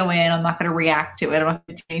not going to go in. I'm not going to react to it. I'm not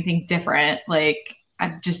going to do anything different. Like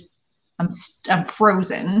I'm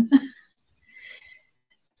frozen.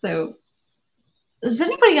 So. Does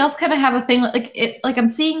anybody else kind of have a thing like it? Like I'm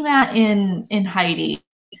seeing that in Heidi,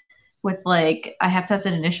 with like I have to have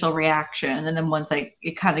an initial reaction, and then once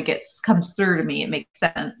it kind of comes through to me, it makes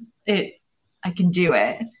sense. I can do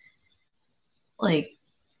it. Like,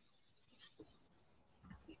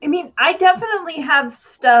 I mean, I definitely have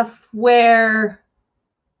stuff where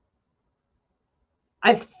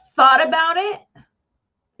I've thought about it.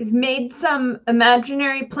 I've made some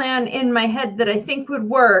imaginary plan in my head that I think would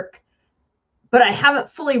work. but I haven't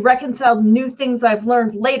fully reconciled new things I've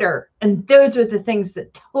learned later. And those are the things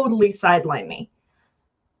that totally sideline me.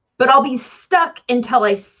 But I'll be stuck until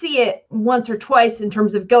I see it once or twice in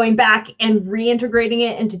terms of going back and reintegrating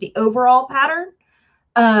it into the overall pattern.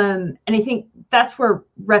 And I think that's where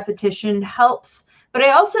repetition helps. But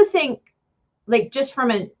I also think, like, just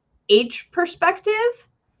from an age perspective,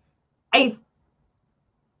 that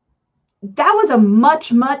was a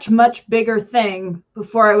much, much, much bigger thing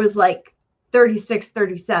before I was like 36,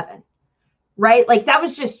 37, right? Like, that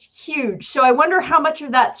was just huge. So I wonder how much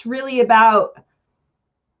of that's really about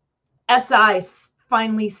SI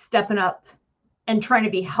finally stepping up and trying to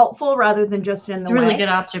be helpful rather than just in the way. It's a really good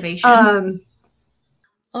observation.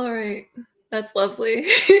 All right, that's lovely.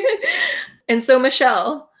 And so,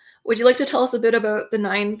 Michelle, would you like to tell us a bit about the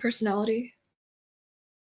 9 personality?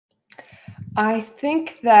 I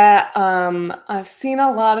think that I've seen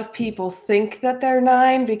a lot of people think that they're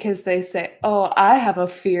 9 because they say, oh, I have a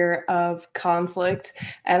fear of conflict.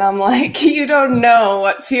 And I'm like, you don't know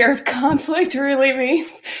what fear of conflict really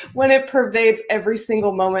means when it pervades every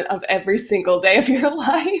single moment of every single day of your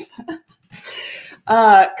life.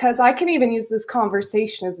 Because I can even use this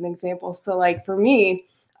conversation as an example. So like for me,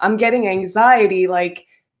 I'm getting anxiety, like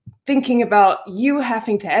thinking about you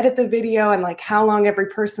having to edit the video and like how long every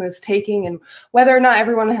person is taking and whether or not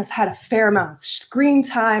everyone has had a fair amount of screen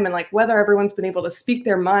time and like whether everyone's been able to speak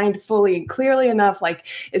their mind fully and clearly enough. Like,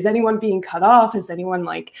 is anyone being cut off? Is anyone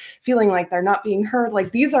like feeling like they're not being heard?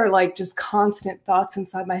 Like these are like just constant thoughts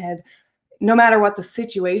inside my head, no matter what the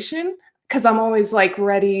situation, because I'm always like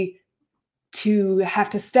ready to have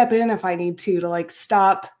to step in if I need to like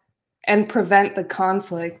stop and prevent the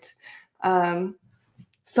conflict.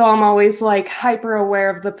 So I'm always like hyper aware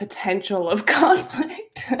of the potential of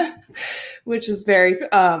conflict, which is very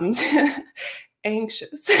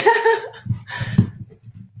anxious.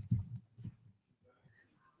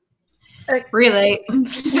 Relate.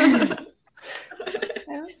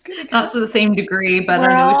 Not to the same degree, but I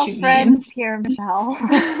know what you mean. Here, Michelle.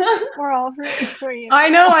 We're all rooting for you. I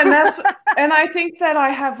know, and I think that I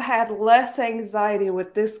have had less anxiety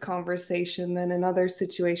with this conversation than in other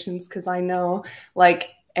situations because I know, like,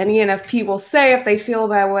 any ENFP will say if they feel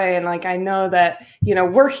that way, and like I know that, you know,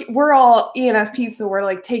 we're all ENFP, so we're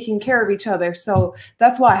like taking care of each other. So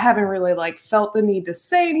that's why I haven't really like felt the need to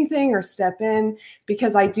say anything or step in,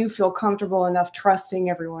 because I do feel comfortable enough trusting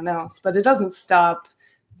everyone else. But it doesn't stop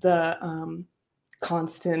the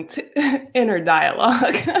constant inner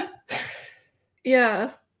dialogue.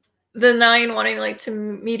 Yeah, the 9 wanting like to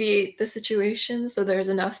mediate the situation so there's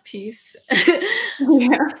enough peace.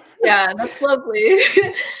 Yeah, that's lovely.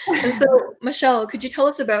 And so, Michelle, could you tell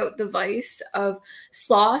us about the vice of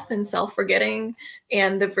sloth and self-forgetting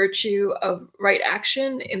and the virtue of right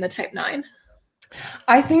action in the type 9?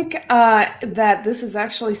 I think that this is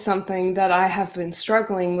actually something that I have been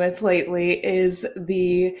struggling with lately, is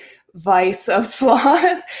the vice of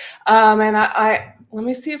sloth. And I let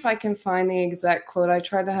me see if I can find the exact quote. I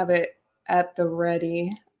tried to have it at the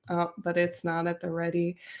ready, but it's not at the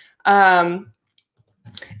ready.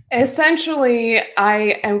 Essentially,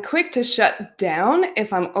 I am quick to shut down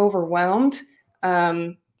if I'm overwhelmed.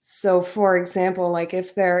 So for example, like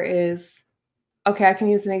if there is, okay, I can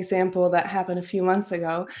use an example that happened a few months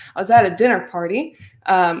ago. I was at a dinner party.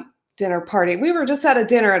 We were just at a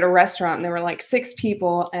dinner at a restaurant, and there were like 6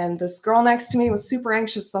 people, and this girl next to me was super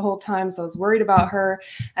anxious the whole time, so I was worried about her.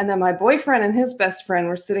 And then my boyfriend and his best friend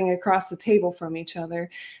were sitting across the table from each other,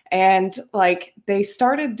 and like they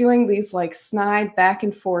started doing these like snide back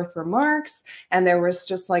and forth remarks, and there was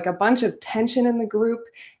just like a bunch of tension in the group.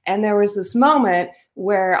 And there was this moment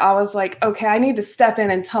where I was like, okay, I need to step in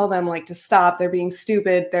and tell them like to stop. They're being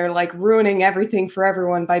stupid. They're like ruining everything for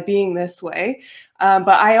everyone by being this way. But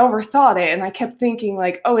I overthought it, and I kept thinking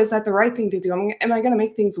like, oh, is that the right thing to do? Am I going to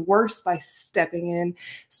make things worse by stepping in?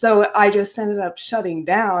 So I just ended up shutting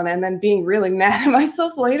down and then being really mad at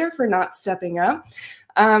myself later for not stepping up.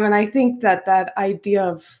 And I think that that idea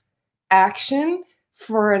of action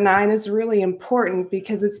for a 9 is really important,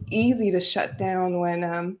 because it's easy to shut down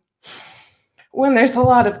when there's a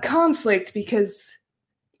lot of conflict, because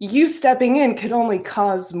you stepping in could only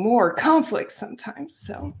cause more conflict sometimes.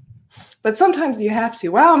 So, but sometimes you have to.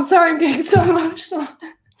 Wow, I'm sorry I'm getting so emotional.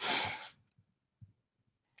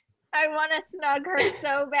 I want to snug her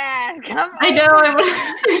so bad. Come on. I know.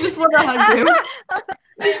 I just want to hug you.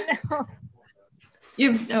 I know.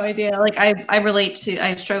 You have no idea. Like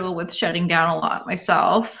I struggle with shutting down a lot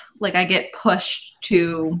myself. Like I get pushed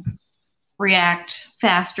to react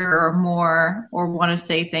faster or more, or want to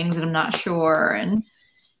say things that I'm not sure, and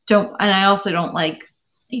I also don't like,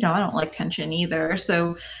 I don't like tension either.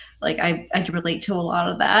 So like I relate to a lot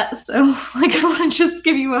of that. So like I want to just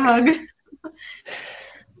give you a hug.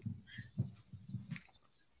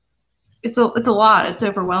 It's a lot. It's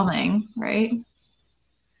overwhelming, right?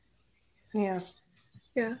 Yeah.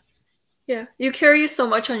 Yeah. Yeah. You carry so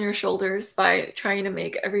much on your shoulders by trying to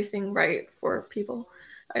make everything right for people.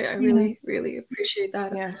 I really, really appreciate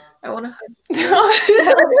that. Yeah. I want to hug.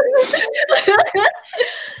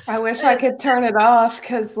 I wish I could turn it off,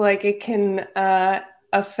 because like it can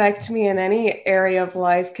affect me in any area of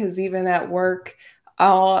life, because even at work,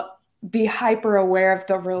 I'll be hyper aware of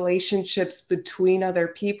the relationships between other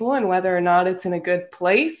people and whether or not it's in a good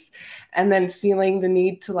place, and then feeling the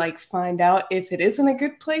need to like find out if it is in a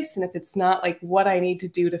good place, and if it's not, like what I need to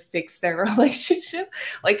do to fix their relationship.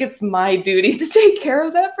 Like it's my duty to take care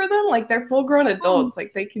of that for them. Like they're full grown adults,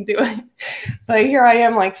 like they can do it. But here I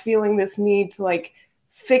am like feeling this need to like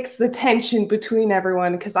fix the tension between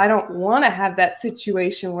everyone, because I don't want to have that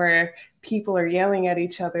situation where people are yelling at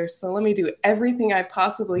each other. So let me do everything I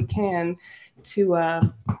possibly can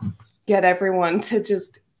to get everyone to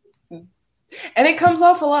just, and it comes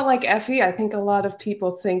off a lot like Effie. I think a lot of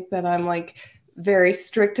people think that I'm like very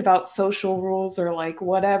strict about social rules or like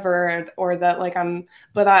whatever, or that like I'm,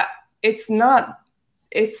 but it's not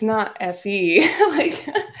Effie. Like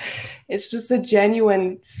it's just a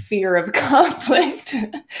genuine fear of conflict,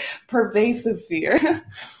 pervasive fear.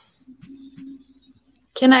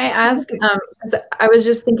 Can I ask, 'cause I was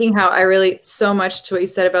just thinking how I relate so much to what you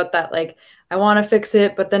said about that, like, I want to fix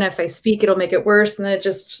it, but then if I speak, it'll make it worse, and then it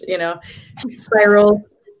just, spirals.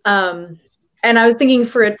 And I was thinking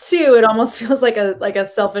for it too, it almost feels like a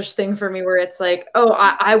selfish thing for me, where it's like, oh,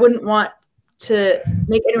 I wouldn't want to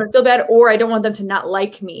make anyone feel bad, or I don't want them to not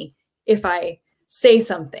like me if I say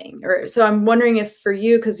something. Or so I'm wondering if for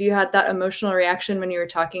you, because you had that emotional reaction when you were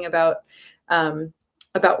talking about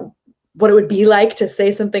what it would be like to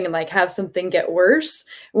say something and like have something get worse.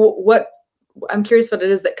 What I'm curious what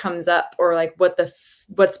it is that comes up, or like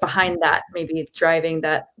what's behind that, maybe driving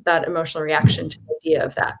that emotional reaction to the idea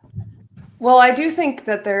of that. Well, I do think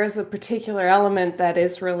that there is a particular element that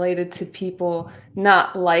is related to people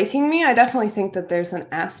not liking me. I definitely think that there's an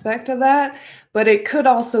aspect of that, but it could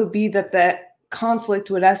also be that that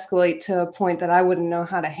conflict would escalate to a point that I wouldn't know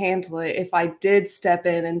how to handle it if I did step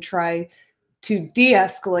in and try to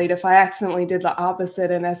de-escalate, if I accidentally did the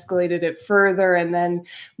opposite and escalated it further, and then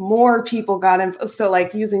more people got in. So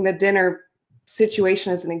like using the dinner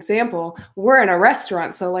situation as an example, we're in a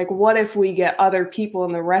restaurant. So like, what if we get other people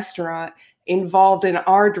in the restaurant involved in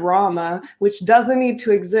our drama, which doesn't need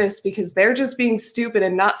to exist, because they're just being stupid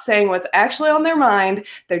and not saying what's actually on their mind.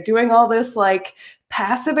 They're doing all this like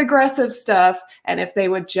passive aggressive stuff. And if they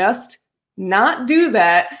would just not do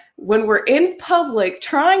that, when we're in public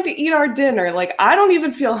trying to eat our dinner, like I don't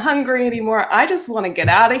even feel hungry anymore. I just want to get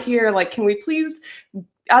out of here. Like, can we please,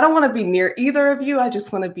 I don't want to be near either of you. I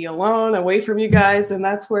just want to be alone, away from you guys. And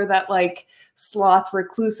that's where that like sloth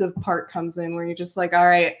reclusive part comes in, where you're just like, all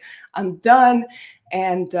right, I'm done.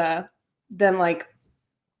 And then like,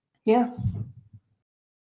 yeah.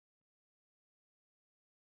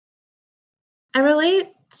 I relate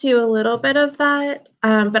to a little bit of that,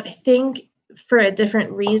 but I think for a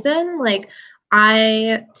different reason. Like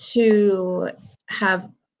I too have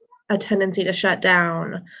a tendency to shut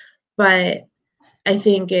down, but I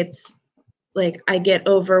think it's like I get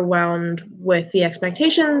overwhelmed with the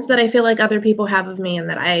expectations that I feel like other people have of me and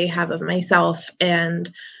that I have of myself,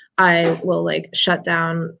 and I will like shut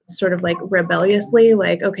down sort of like rebelliously,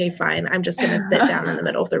 like, okay, fine, I'm just gonna sit down in the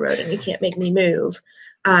middle of the road and you can't make me move.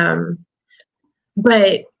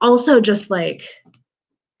 But also just like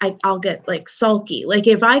I'll get like sulky. Like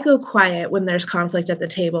if I go quiet when there's conflict at the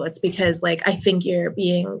table, it's because like I think you're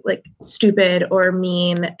being like stupid or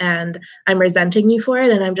mean and I'm resenting you for it.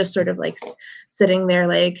 And I'm just sort of like sitting there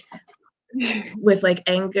like with like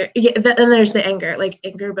anger. Yeah, and there's the anger, like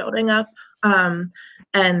anger building up.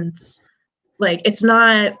 And like it's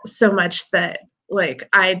not so much that like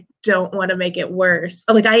I don't want to make it worse.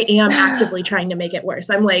 Like I am actively trying to make it worse.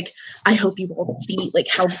 I'm like, I hope you won't see like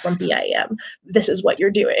how grumpy I am. This is what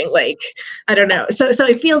you're doing. Like, I don't know. So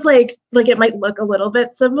it feels like it might look a little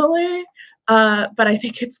bit similar, but I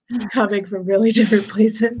think it's coming from really different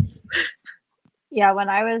places. Yeah, when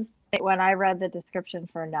I read the description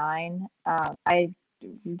for 9, I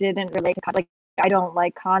didn't relate to like I don't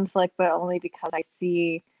like conflict, but only because I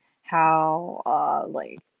see how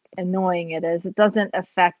like annoying it is. It doesn't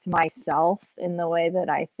affect myself in the way that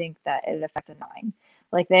I think that it affects a 9.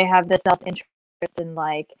 Like they have the self-interest in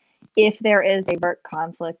like if there is a work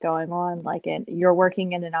conflict going on, like you're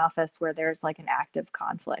working in an office where there's like an active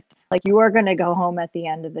conflict, like you are going to go home at the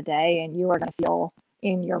end of the day and you are going to feel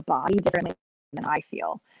in your body differently than I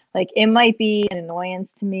feel. Like it might be an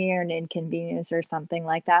annoyance to me or an inconvenience or something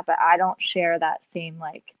like that, but I don't share that same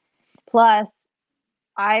like. Plus,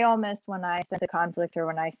 I almost, when I sense a conflict or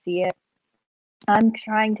when I see it, I'm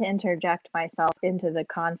trying to interject myself into the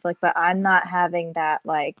conflict, but I'm not having that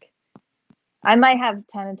like, I might have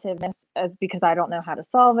tentativeness as because I don't know how to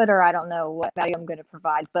solve it or I don't know what value I'm going to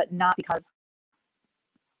provide, but not because,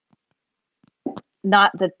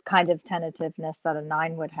 not the kind of tentativeness that a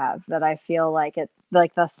 9 would have, that I feel like it's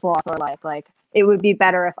like the sloth or like it would be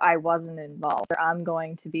better if I wasn't involved, or I'm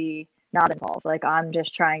going to be not involved. Like I'm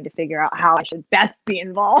just trying to figure out how I should best be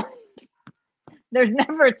involved. There's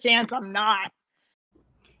never a chance I'm not.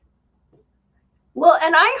 Well,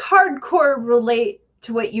 and I hardcore relate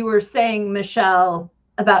to what you were saying, Michelle,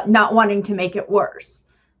 about not wanting to make it worse.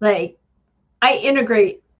 Like I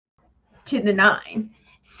integrate to the 9.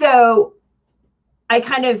 So I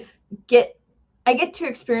kind of get to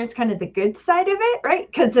experience kind of the good side of it, right?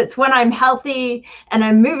 Because it's when I'm healthy and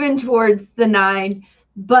I'm moving towards the 9.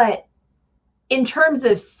 But in terms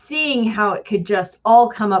of seeing how it could just all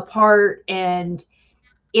come apart, and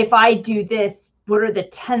if I do this, what are the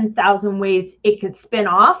 10,000 ways it could spin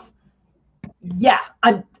off? Yeah,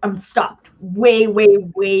 I'm stopped way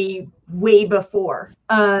before.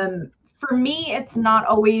 For me, it's not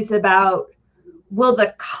always about will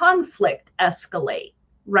the conflict escalate,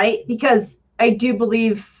 right? Because I do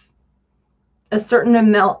believe a certain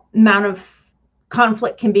amount of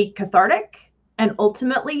conflict can be cathartic and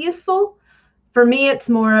ultimately useful. For me, it's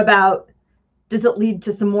more about, does it lead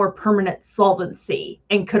to some more permanent solvency?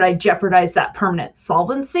 And could I jeopardize that permanent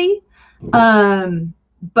solvency?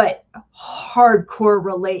 But hardcore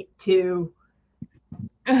relate to,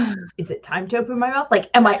 is it time to open my mouth?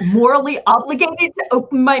 Like, am I morally obligated to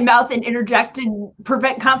open my mouth and interject and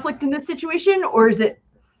prevent conflict in this situation? Or is it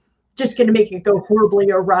just going to make it go horribly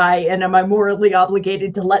awry? And am I morally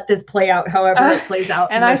obligated to let this play out however it plays out?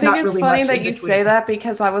 And I think it's funny that you say that,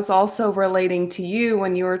 because I was also relating to you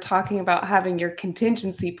when you were talking about having your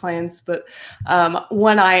contingency plans. But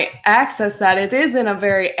when I access that, it is in a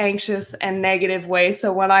very anxious and negative way.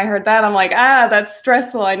 So when I heard that, I'm like, that's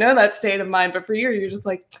stressful. I know that state of mind. But for you, you're just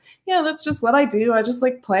like, yeah, that's just what I do. I just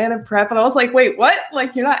like plan and prep. And I was like, wait, what?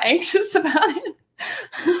 Like, you're not anxious about it?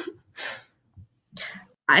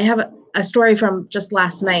 I have a story from just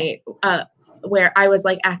last night where I was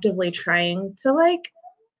like actively trying to like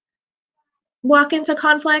walk into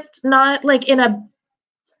conflict, not like in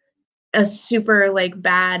a super like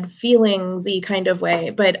bad feelingsy kind of way,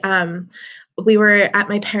 but we were at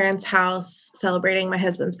my parents' house celebrating my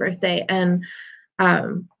husband's birthday, and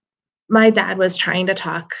my dad was trying to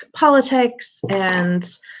talk politics, and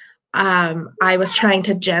I was trying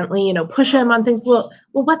to gently, push him on things. Well,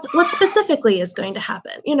 what specifically is going to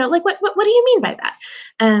happen? Like what do you mean by that?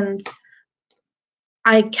 And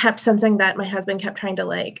I kept sensing that my husband kept trying to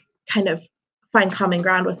like kind of find common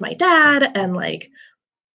ground with my dad, and like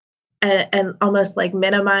and almost like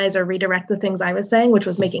minimize or redirect the things I was saying, which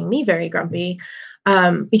was making me very grumpy,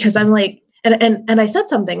 because I'm like, and I said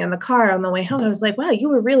something in the car on the way home. I was like, wow, you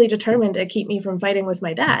were really determined to keep me from fighting with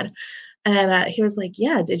my dad. And he was like,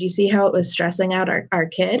 yeah, did you see how it was stressing out our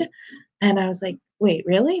kid? And I was like, wait,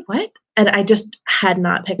 really? What? And I just had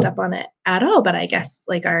not picked up on it at all. But I guess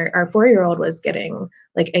like our 4-year-old was getting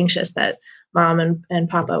like anxious that mom and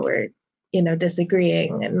papa were,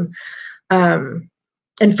 disagreeing.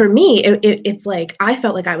 And for me, it's like, I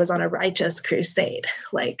felt like I was on a righteous crusade.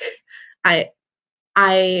 Like I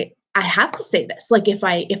have to say this. Like if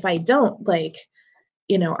I don't, like,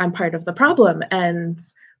 I'm part of the problem, and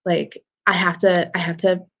like I have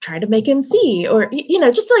to try to make him see, or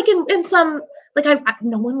just like in some, like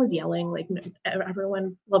no one was yelling, like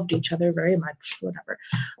everyone loved each other very much, whatever.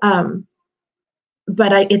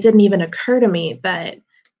 But it didn't even occur to me that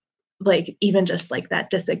like even just like that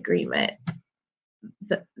disagreement,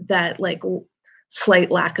 that like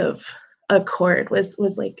slight lack of accord was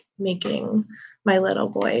like making my little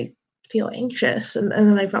boy feel anxious, and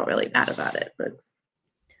then I felt really bad about it. But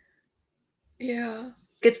yeah,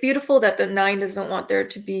 it's beautiful that the 9 doesn't want there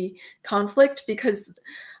to be conflict, because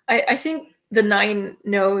I think the 9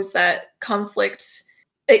 knows that conflict,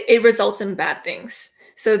 it results in bad things.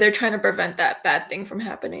 So they're trying to prevent that bad thing from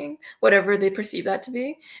happening, whatever they perceive that to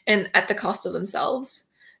be, and at the cost of themselves.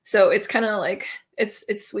 So it's kind of like,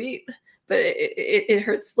 it's sweet, but it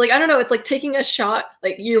hurts. Like, I don't know, it's like taking a shot.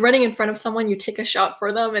 Like you're running in front of someone, you take a shot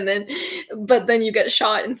for them, but then you get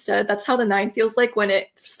shot instead. That's how the 9 feels like when it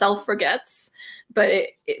self-forgets, but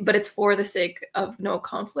it's for the sake of no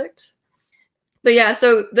conflict. But yeah,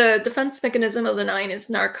 so the defense mechanism of the 9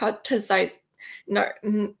 is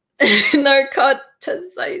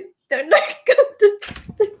narcotization.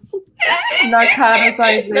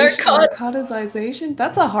 Narcotization.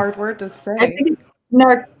 That's a hard word to say. I think it's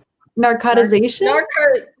narcotization.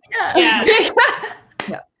 Yeah.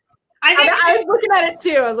 Yeah. I was looking at it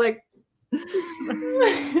too. I was like,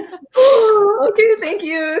 okay, thank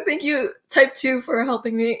you, type 2, for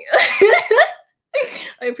helping me.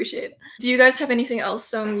 I appreciate it. Do you guys have anything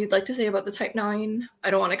else you'd like to say about the type 9?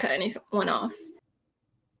 I don't want to cut anyone off.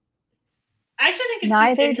 I actually think it's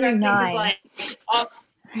Neither just interesting because, like,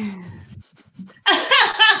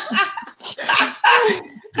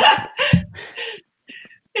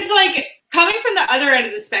 it's like coming from the other end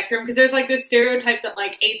of the spectrum, because there's like this stereotype that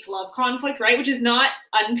like 8s love conflict, right? Which is not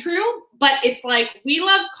untrue, but it's like we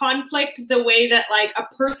love conflict the way that like a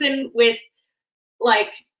person with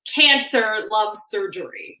like cancer loves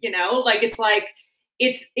surgery, you know? Like it's like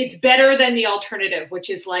it's better than the alternative, which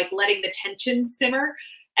is like letting the tension simmer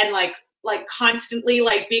and like constantly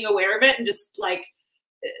like being aware of it and just like,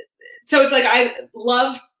 so it's like I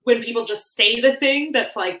love when people just say the thing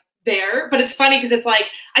that's like there, but it's funny because it's like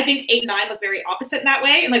I think 8 and 9 look very opposite in that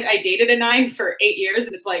way. And like I dated a 9 for 8 years,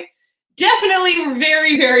 and it's like definitely we're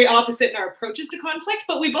very, very opposite in our approaches to conflict,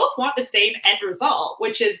 but we both want the same end result,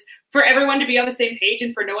 which is for everyone to be on the same page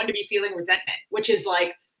and for no one to be feeling resentment, which is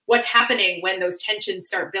like what's happening when those tensions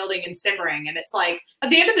start building and simmering. And it's like,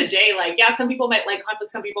 at the end of the day, like, yeah, some people might like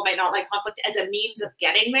conflict, some people might not like conflict as a means of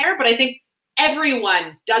getting there, but I think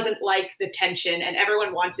everyone doesn't like the tension and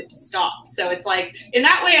everyone wants it to stop. So it's like, in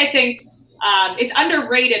that way, I think it's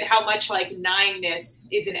underrated how much like 9-ness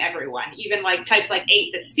is in everyone, even like types like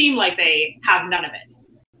 8 that seem like they have none of it.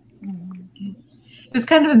 It was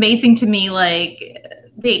kind of amazing to me, like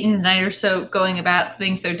the 8 and the 9 are so going about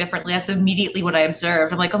things so differently. That's immediately what I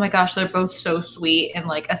observed. I'm like, oh my gosh, they're both so sweet in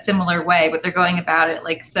like a similar way, but they're going about it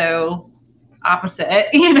like so opposite,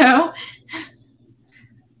 you know?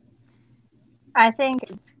 I think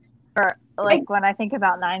for like when I think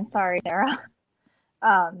about 9, sorry, Sarah,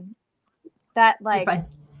 that like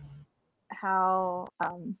how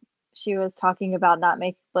she was talking about not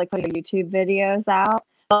putting your YouTube videos out,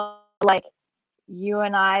 but like you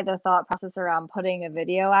and I, the thought process around putting a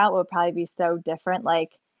video out would probably be so different.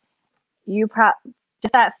 Like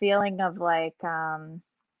just that feeling of like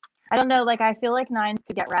I don't know, like I feel like 9s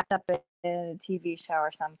could get wrapped up in a TV show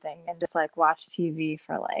or something and just like watch TV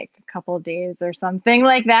for like a couple of days or something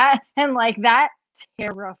like that, and like that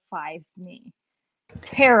terrifies me.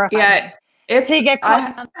 Yeah, it's to get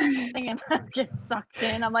caught on something and get sucked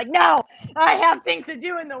in. I'm like, no, I have things to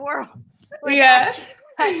do in the world. Like, yeah,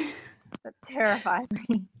 that terrifies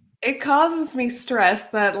me. It causes me stress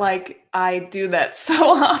that like I do that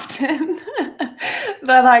so often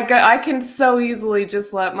that I can so easily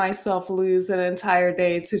just let myself lose an entire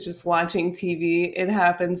day to just watching TV. It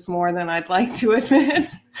happens more than I'd like to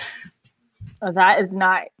admit. Oh, that is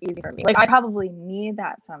not easy for me. Like I probably need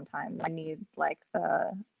that sometimes. I need like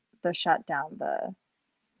the shut down, the,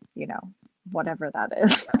 you know, whatever that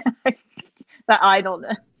is. The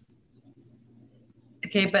idleness.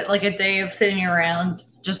 Okay, but like a day of sitting around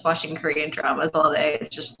just watching Korean dramas all day is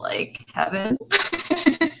just like heaven.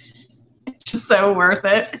 It's just so worth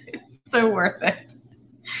it. It's so worth it.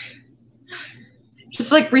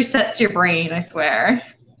 Just like resets your brain, I swear.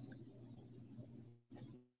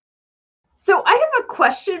 So I have a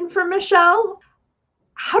question for Michelle.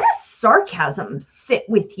 How does sarcasm sit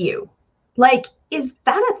with you? Like, is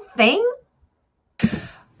that a thing?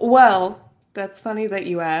 Well, that's funny that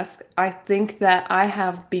you ask. I think that I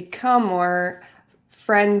have become more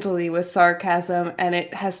friendly with sarcasm, and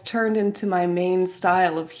it has turned into my main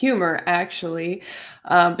style of humor, actually,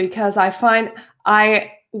 because I find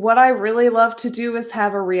what I really love to do is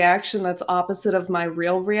have a reaction that's opposite of my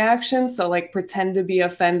real reaction. So like pretend to be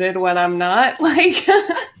offended when I'm not. Like,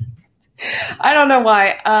 I don't know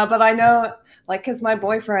why, but I know, like, because my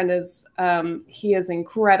boyfriend is, he is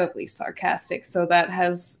incredibly sarcastic. So that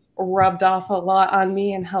has rubbed off a lot on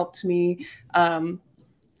me and helped me,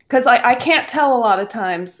 because I can't tell a lot of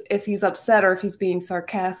times if he's upset or if he's being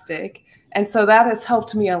sarcastic. And so that has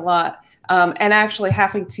helped me a lot. And actually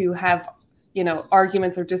having to have, you know,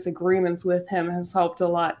 arguments or disagreements with him has helped a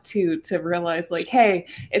lot too, to realize like, hey,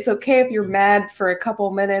 it's okay if you're mad for a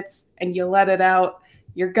couple minutes and you let it out,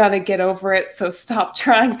 you're gonna get over it. So stop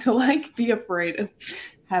trying to like be afraid of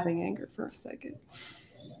having anger for a second.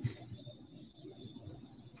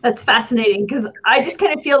 That's fascinating, because I just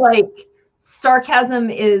kind of feel like sarcasm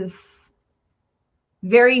is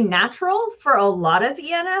very natural for a lot of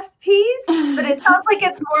ENFPs, but it sounds like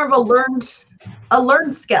it's more of a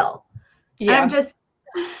learned skill. Yeah. And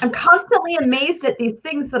I'm constantly amazed at these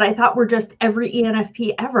things that I thought were just every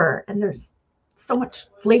ENFP ever. And there's so much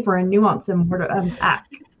flavor and nuance and more to unpack.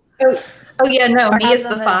 Oh yeah, no, me is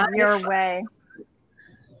the Sarcasm 5. your way.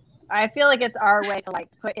 I feel like it's our way to like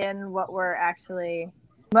put in what we're actually,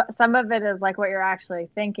 some of it is like what you're actually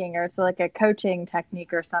thinking, or it's like a coaching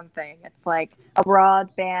technique or something. It's like a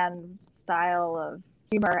broadband style of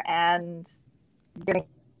humor and getting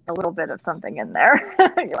a little bit of something in there.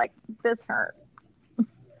 You're like, this hurt.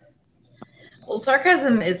 Well,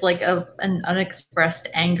 sarcasm is like an unexpressed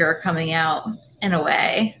anger coming out in a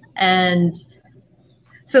way. And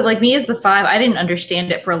so like me as the 5, I didn't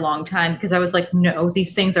understand it for a long time because I was like, no,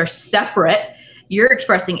 these things are separate. You're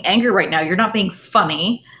expressing anger right now. You're not being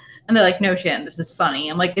funny. And they're like, no, Shannon, this is funny.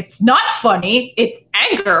 I'm like, it's not funny. It's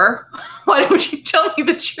anger. Why don't you tell me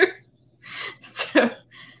the truth? So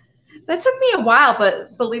that took me a while,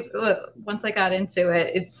 but once I got into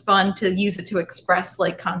it, it's fun to use it to express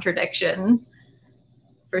like contradictions.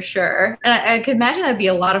 For sure. And I could imagine that'd be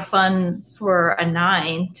a lot of fun for a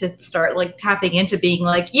 9 to start like tapping into being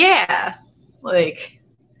like, yeah, like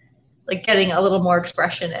getting a little more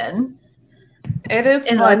expression in. It is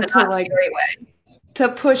in fun like to a not like scary way. to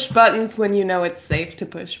push buttons when you know it's safe to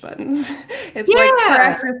push buttons. It's like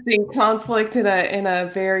practicing conflict in a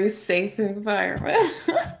very safe environment.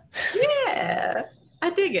 Yeah, I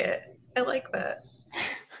dig it. I like that.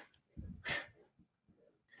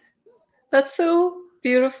 That's so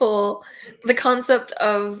beautiful. The concept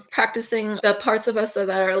of practicing the parts of us that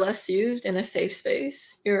are less used in a safe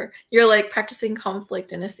space. You're like practicing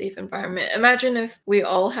conflict in a safe environment. Imagine if we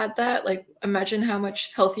all had that. Like, imagine how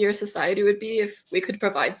much healthier society would be if we could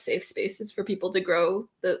provide safe spaces for people to grow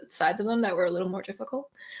the sides of them that were a little more difficult.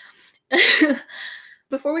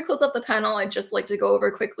 Before we close up the panel, I'd just like to go over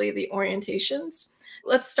quickly the orientations.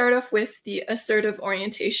 Let's start off with the assertive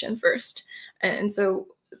orientation first. And so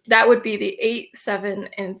that would be the 8, 7,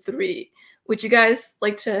 and 3. Would you guys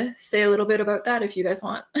like to say a little bit about that if you guys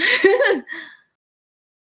want?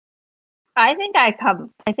 I think I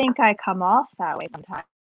come off that way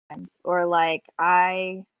sometimes, or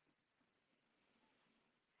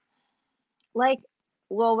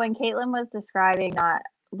when Caitlin was describing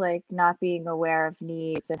not being aware of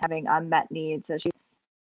needs and having unmet needs that she's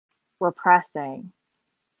repressing,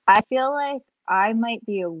 I feel like I might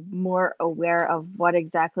be more aware of what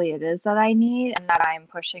exactly it is that I need and that I'm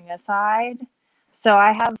pushing aside. So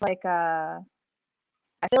I have I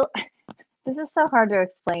feel this is so hard to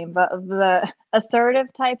explain, but the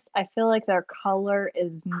assertive types, I feel like their color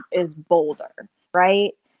is bolder,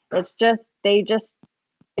 right? It's just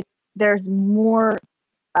there's more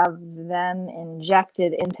of them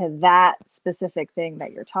injected into that specific thing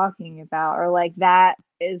that you're talking about, or like that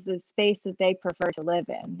is the space that they prefer to live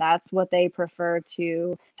in. That's what they prefer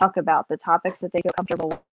to talk about, the topics that they feel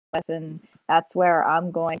comfortable with, and that's where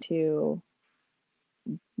I'm going to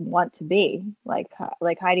want to be. Like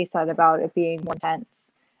Heidi said about it being more intense,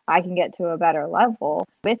 I can get to a better level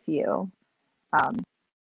with you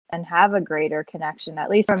and have a greater connection, at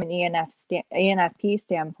least from an ENFP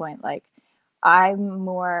standpoint. Like, I'm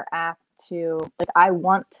more apt to, I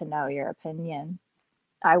want to know your opinion.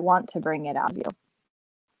 I want to bring it out of you.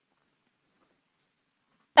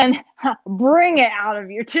 And bring it out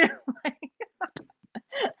of you too.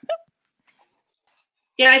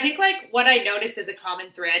 Yeah, I think what I noticed as a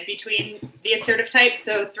common thread between the assertive types,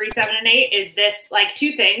 so 3, 7, and 8, is this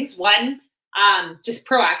two things. One, just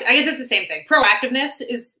proactive. I guess it's the same thing. Proactiveness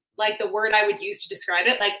is the word I would use to describe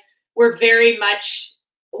it. We're very much,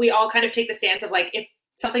 we all kind of take the stance of if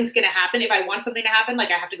something's going to happen, if I want something to happen, I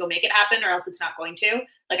have to go make it happen or else it's not going to.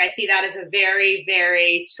 I see that as a very,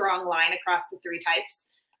 very strong line across the 3 types.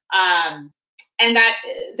 And that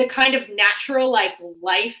the kind of natural life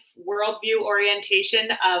worldview orientation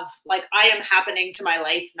of I am happening to my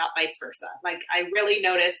life, not vice versa. I really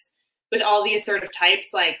notice with all the assertive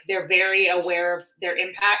types, they're very aware of their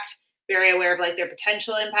impact, very aware of their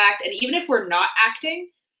potential impact. And even if we're not acting,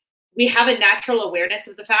 we have a natural awareness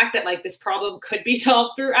of the fact that this problem could be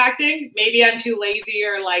solved through acting. Maybe I'm too lazy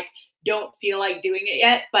or don't feel like doing it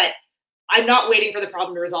yet, but I'm not waiting for the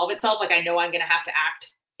problem to resolve itself. I know I'm going to have to act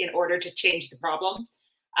in order to change the problem.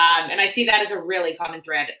 And I see that as a really common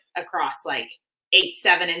thread across 8,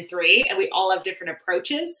 7, and 3. And we all have different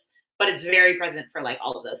approaches, but it's very present for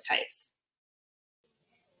all of those types.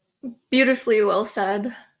 Beautifully well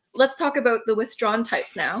said. Let's talk about the withdrawn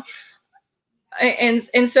types now. And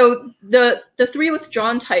so the 3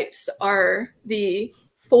 withdrawn types are the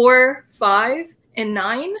 4, 5, and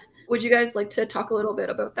 9. Would you guys like to talk a little bit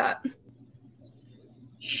about that?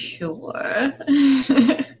 Sure.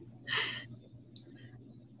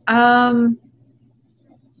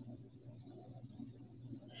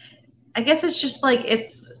 I guess it's just like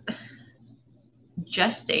it's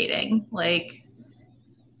gestating. Like,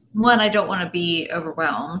 one, I don't want to be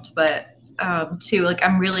overwhelmed, but two, like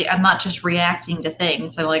I'm not just reacting to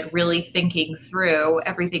things. I'm like really thinking through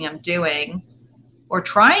everything I'm doing, or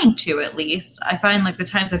trying to at least. I find like the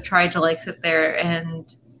times I've tried to like sit there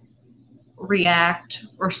and react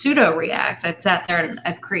or pseudo react, I've sat there and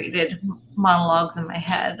I've created monologues in my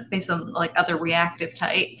head based on like other reactive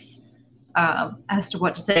types as to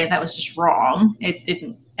what to say, and that was just wrong. It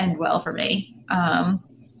didn't end well for me.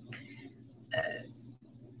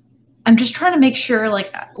 I'm just trying to make sure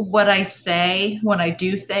like what I say when I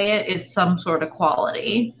do say it is some sort of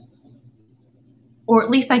quality, or at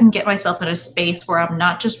least I can get myself in a space where I'm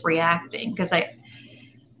not just reacting, because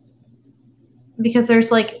there's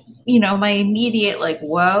like, you know, my immediate like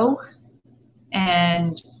whoa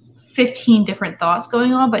and 15 different thoughts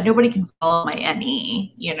going on, but nobody can follow my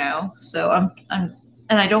NE, you know. So I'm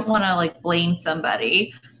and I don't want to like blame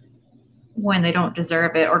somebody when they don't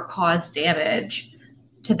deserve it or cause damage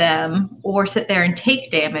to them, or sit there and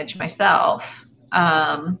take damage myself.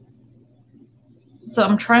 So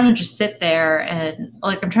I'm trying to just sit there and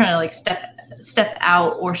like I'm trying to like step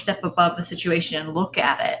out or step above the situation and look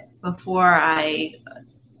at it before I,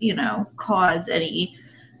 you know, cause any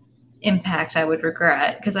impact I would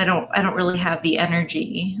regret, because I don't really have the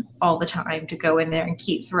energy all the time to go in there and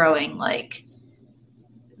keep throwing, like,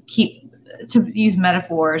 to use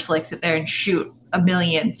metaphors, like sit there and shoot a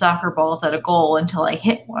million soccer balls at a goal until I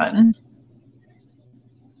hit one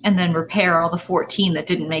and then repair all the 14 that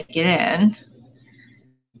didn't make it in.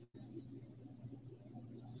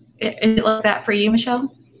 Is it like that for you,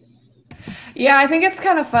 Michelle? Yeah, I think it's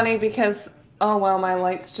kind of funny because, oh, well, my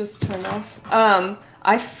lights just turned off.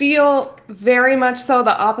 I feel very much so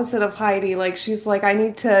the opposite of Heidi. Like, she's like, I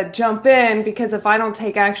need to jump in because if I don't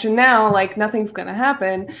take action now, like, nothing's going to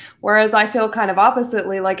happen. Whereas I feel kind of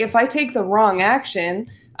oppositely, like, if I take the wrong action,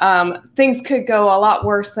 things could go a lot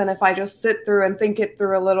worse than if I just sit through and think it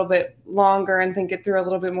through a little bit longer and think it through a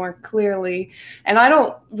little bit more clearly. And I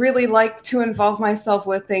don't really like to involve myself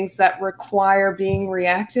with things that require being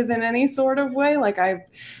reactive in any sort of way. Like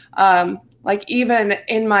like even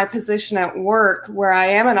in my position at work where I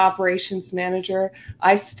am an operations manager,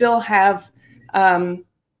 I still have, how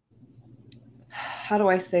do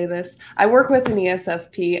I say this? I work with an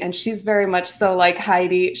ESFP and she's very much so like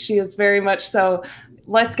Heidi. She is very much so,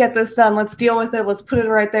 let's get this done. Let's deal with it. Let's put it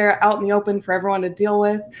right there out in the open for everyone to deal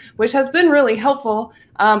with, which has been really helpful.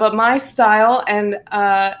 But my style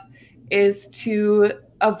is to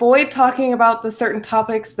avoid talking about the certain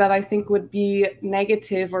topics that I think would be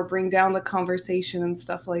negative or bring down the conversation and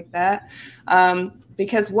stuff like that.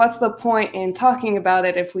 Because what's the point in talking about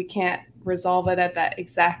it if we can't resolve it at that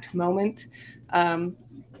exact moment? And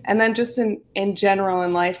then just in general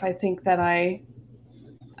in life, I think that I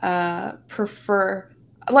prefer,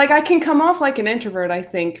 like, I can come off like an introvert, I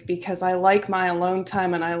think, because I like my alone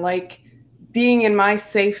time and I like being in my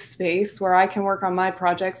safe space where I can work on my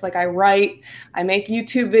projects. Like I write, I make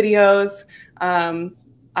YouTube videos,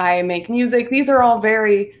 I make music. These are all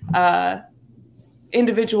very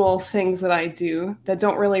individual things that I do that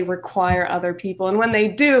don't really require other people. And when they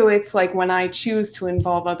do, it's like when I choose to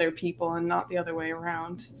involve other people and not the other way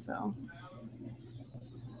around. So.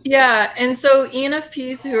 Yeah, and so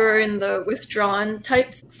ENFPs who are in the withdrawn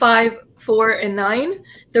types 5, 4, and 9,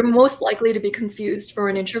 they're most likely to be confused for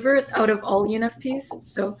an introvert out of all ENFPs.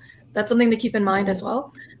 So that's something to keep in mind as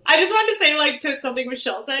well. I just wanted to say, like, to something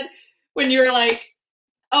Michelle said, when you're like,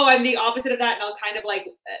 oh, I'm the opposite of that, and I'll kind of like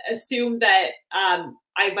assume that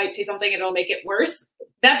I might say something and it'll make it worse.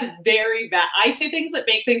 That's very bad. I say things that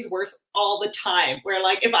make things worse all the time, where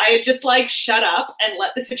like if I had just like shut up and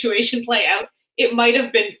let the situation play out, it might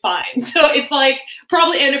have been fine. So it's like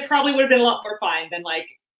it probably would have been a lot more fine than like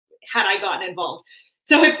had I gotten involved.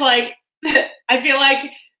 So it's like I feel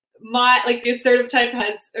like the assertive type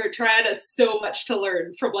triad has so much to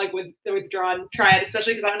learn from like with the withdrawn triad,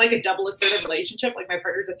 especially because I'm in like a double assertive relationship. Like my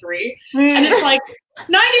partner's a 3, and it's like 90%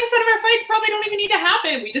 of our fights probably don't even need to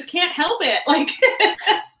happen. We just can't help it. Like,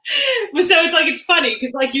 but so it's like it's funny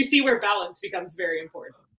because like you see where balance becomes very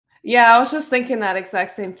important. Yeah, I was just thinking that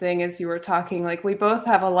exact same thing as you were talking. Like we both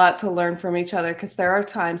have a lot to learn from each other because there are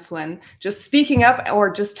times when just speaking up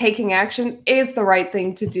or just taking action is the right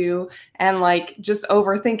thing to do. And like just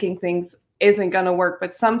overthinking things isn't going to work.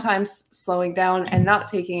 But sometimes slowing down and not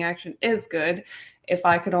taking action is good. If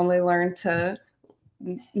I could only learn to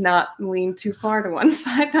not lean too far to one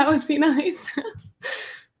side, that would be nice.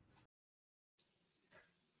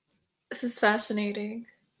 This is fascinating.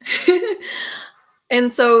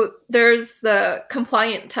 And so there's the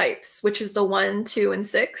compliant types, which is the 1, 2, and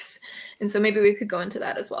 6. And so maybe we could go into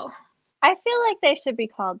that as well. I feel like they should be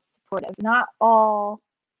called supportive, not all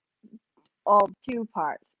 2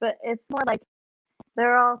 parts, but it's more like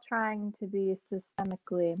they're all trying to be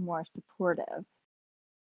systemically more supportive.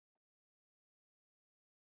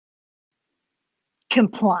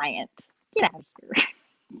 Compliant. Get out of here.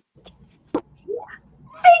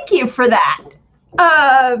 Thank you for that.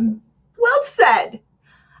 Well said.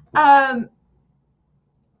 I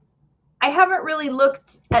haven't really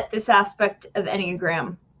looked at this aspect of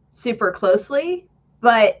Enneagram super closely,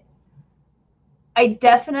 but I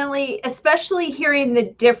definitely, especially hearing the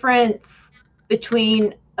difference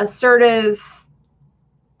between assertive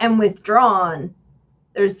and withdrawn,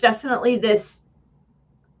 there's definitely this,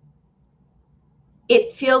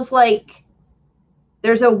 it feels like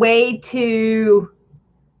there's a way to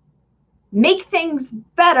make things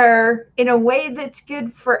better in a way that's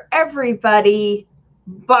good for everybody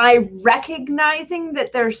by recognizing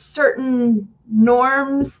that there's certain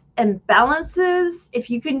norms and balances. If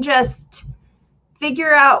you can just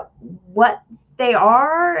figure out what they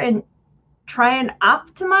are and try and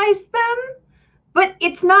optimize them, but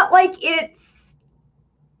it's not like it's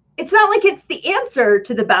the answer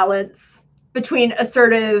to the balance between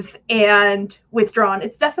assertive and withdrawn.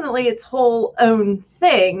 It's definitely its whole own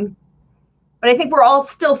thing. But I think we're all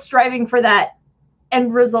still striving for that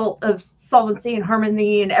end result of solvency and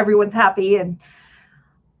harmony and everyone's happy and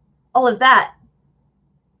all of that.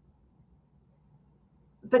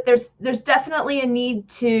 But there's definitely a need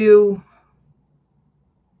to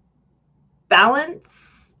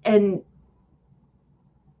balance, and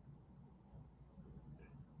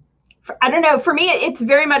I don't know, for me, it's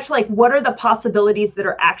very much like, what are the possibilities that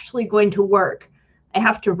are actually going to work? I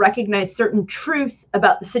have to recognize certain truth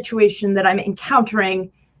about the situation that I'm encountering,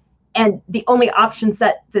 and the only option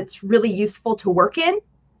set that's really useful to work in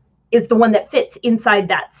is the one that fits inside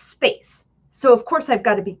that space. So of course I've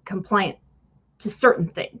got to be compliant to certain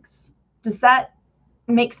things. Does that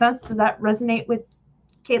make sense? Does that resonate with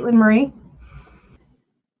Caitlin Marie?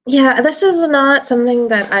 Yeah, this is not something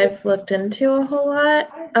that I've looked into a whole lot.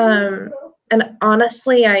 And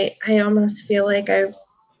honestly, I almost feel like I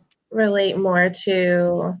relate more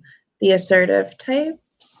to the assertive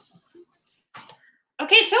types.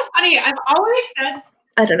 Okay, it's so funny. I've always said,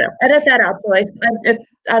 I don't know. Edit that out, Joyce.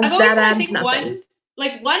 I've always that said, I adds think nothing.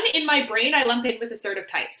 one in my brain, I lump in with assertive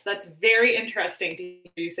types. That's very interesting to hear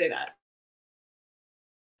you say that.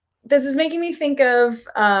 This is making me think of,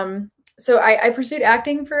 so I pursued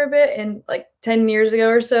acting for a bit, and like 10 years ago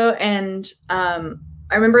or so. And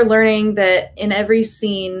I remember learning that in every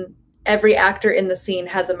scene, every actor in the scene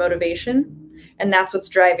has a motivation, and that's what's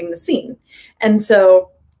driving the scene. And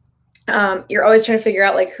so you're always trying to figure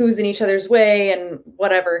out like who's in each other's way and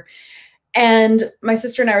whatever. And my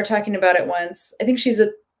sister and I were talking about it once. We think she's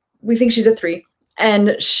a 3.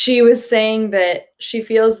 And she was saying that she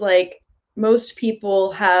feels like most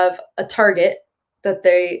people have a target that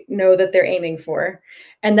they know that they're aiming for,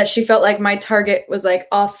 and that she felt like my target was like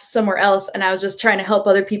off somewhere else, and I was just trying to help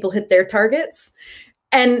other people hit their targets.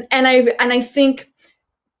 And I think,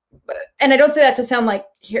 and I don't say that to sound like,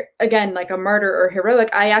 again, like a martyr or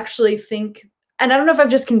heroic. I actually think, and I don't know if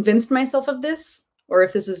I've just convinced myself of this or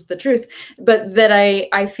if this is the truth, but that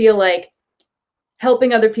I feel like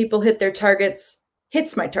helping other people hit their targets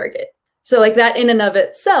hits my target. So like that in and of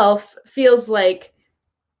itself feels like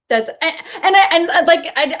that's, I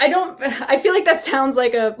feel like that sounds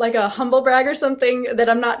like a humble brag or something that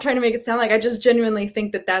I'm not trying to make it sound like. I just genuinely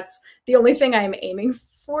think that that's the only thing I'm aiming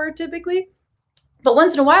for typically. But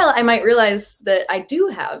once in a while, I might realize that I do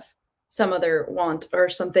have some other want or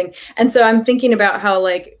something. And so I'm thinking about how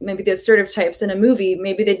like maybe the assertive types in a movie,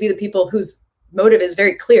 maybe they'd be the people whose motive is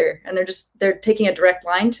very clear and they're taking a direct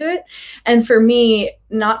line to it. And for me,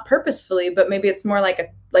 not purposefully, but maybe it's more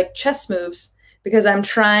like chess moves, because I'm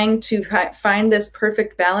trying to find this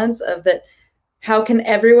perfect balance of that. How can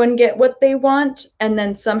everyone get what they want? And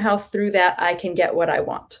then somehow through that, I can get what I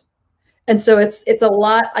want. And so it's a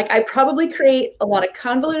lot, like I probably create a lot of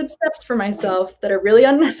convoluted steps for myself that are really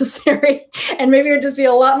unnecessary. And maybe it would just be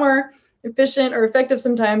a lot more efficient or effective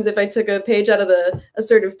sometimes if I took a page out of the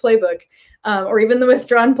assertive playbook, or even the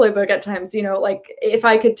withdrawn playbook at times. You know, like if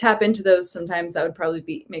I could tap into those sometimes, that would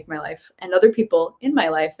probably make my life and other people in my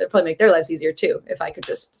life, that'd probably make their lives easier too, if I could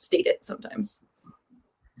just state it sometimes.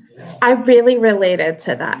 I really related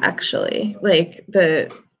to that, actually, like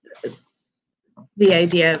the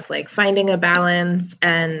idea of like finding a balance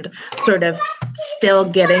and sort of still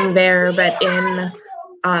getting there, but in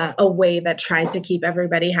a way that tries to keep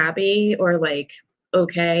everybody happy or like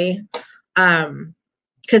okay.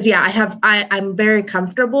 because yeah, I'm very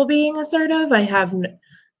comfortable being assertive. I have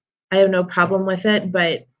no problem with it,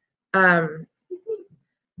 but I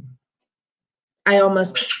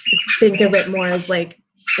almost think of it more as like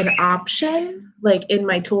an option, like in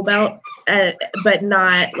my tool belt, but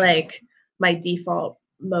not like my default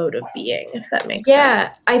mode of being, if that makes sense. Yeah,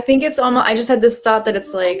 I think it's almost, I just had this thought that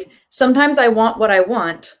it's like, sometimes I want what I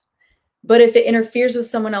want, but if it interferes with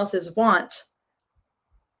someone else's want,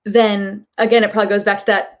 then again, it probably goes back to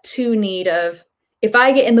that need of, if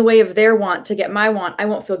I get in the way of their want to get my want, I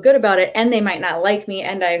won't feel good about it, and they might not like me,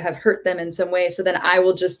 and I have hurt them in some way, so then I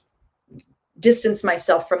will just distance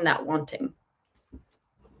myself from that wanting.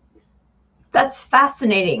 That's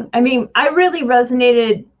fascinating. I mean, I really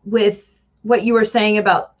resonated with what you were saying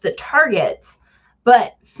about the targets,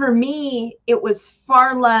 but for me, it was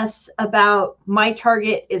far less about my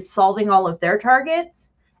target is solving all of their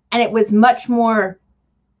targets, and it was much more,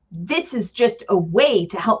 this is just a way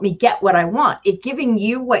to help me get what I want. If giving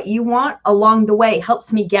you what you want along the way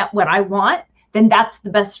helps me get what I want, then that's the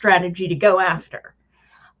best strategy to go after.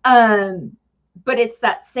 But it's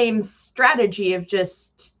that same strategy of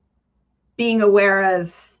just being aware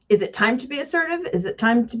of, is it time to be assertive? Is it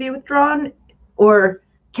time to be withdrawn? Or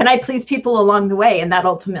can I please people along the way? And that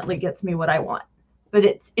ultimately gets me what I want. But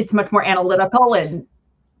it's much more analytical, and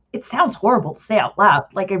it sounds horrible to say out loud.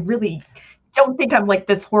 Like, I really don't think I'm like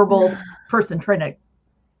this horrible person trying to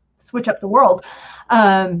switch up the world.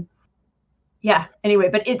 Yeah, anyway,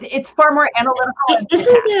 but it's far more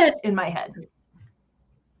analytical in my head.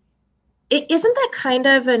 Isn't that kind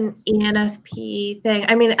of an ENFP thing?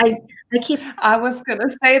 I mean, I was going to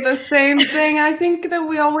say the same thing. I think that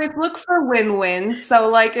we always look for win-wins. So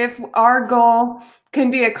like if our goal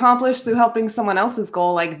can be accomplished through helping someone else's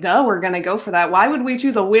goal, like, duh, we're going to go for that. Why would we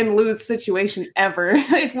choose a win-lose situation ever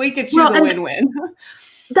if we could choose a win-win?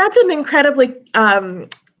 That's an incredibly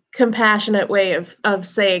compassionate way of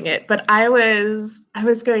saying it. But I was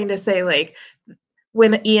going to say, like,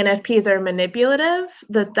 when ENFPs are manipulative,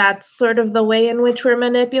 that's sort of the way in which we're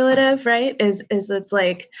manipulative, right? Is it's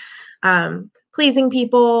like pleasing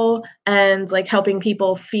people and like helping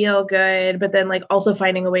people feel good, but then like also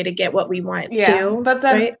finding a way to get what we want too. But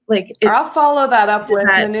then right? Like I'll follow that up with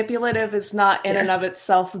manipulative is not in and of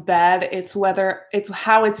itself bad. It's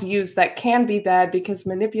how it's used that can be bad, because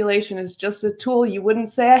manipulation is just a tool. You wouldn't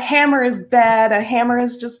say a hammer is bad. A hammer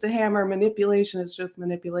is just a hammer. Manipulation is just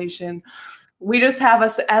manipulation. We just have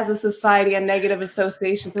us as a society a negative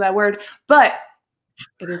association to that word, but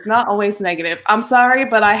it is not always negative. I'm sorry,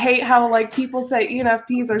 but I hate how like people say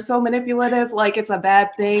ENFPs are so manipulative, like it's a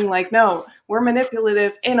bad thing. Like, no, we're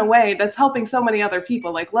manipulative in a way that's helping so many other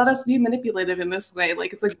people. Like, let us be manipulative in this way.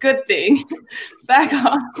 Like, it's a good thing. Back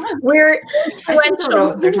off. We're influential.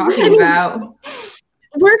 What they're talking about.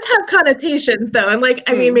 Words have connotations though, and like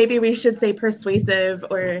I mean, maybe we should say persuasive,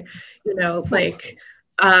 or like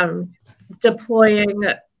deploying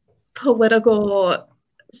political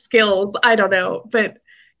skills. I don't know, but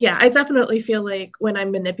yeah, I definitely feel like when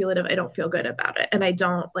I'm manipulative, I don't feel good about it, and I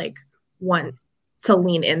don't like want to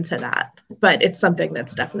lean into that, but it's something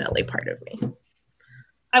that's definitely part of me.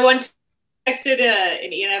 I once texted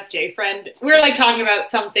an ENFJ friend. We were like talking about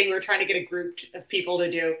something we were trying to get a group of people to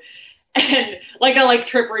do, and like a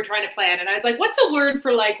trip we're trying to plan, and I was like, what's a word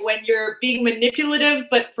for like when you're being manipulative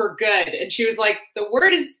but for good? And she was like, the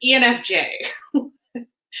word is ENFJ.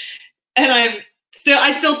 And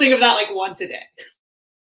I still think of that like once a day.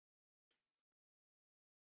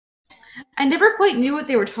 I never quite knew what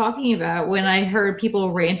they were talking about when I heard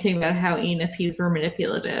people ranting about how ENFPs were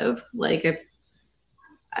manipulative. Like,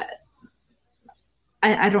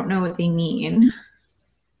 I don't know what they mean.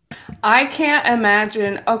 I can't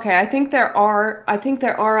imagine. Okay, I think there are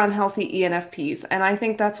unhealthy ENFPs, and I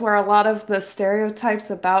think that's where a lot of the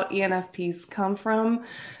stereotypes about ENFPs come from.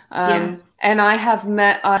 And I have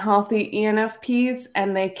met unhealthy ENFPs,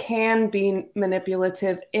 and they can be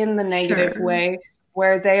manipulative in the negative way,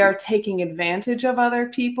 where they are taking advantage of other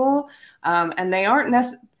people, and they aren't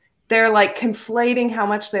they're like conflating how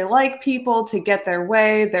much they like people to get their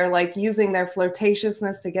way. They're like using their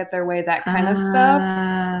flirtatiousness to get their way, that kind of stuff.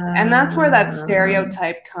 And that's where that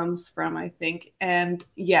stereotype comes from, I think. And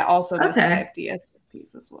yeah, also this type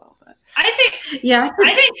DSPs as well. But I think, I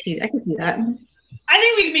can see that. I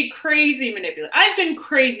think we can be crazy manipulative. I've been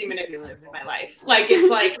crazy manipulative in my life. Like, it's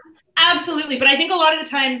like, absolutely. But I think a lot of the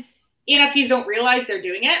time ENFPs don't realize they're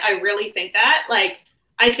doing it. I really think that. Like,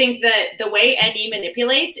 I think that the way NE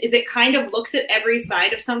manipulates is it kind of looks at every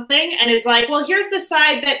side of something and is like, well, here's the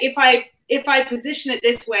side that if I position it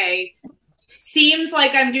this way, seems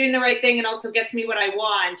like I'm doing the right thing and also gets me what I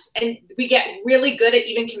want. And we get really good at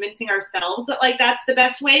even convincing ourselves that like that's the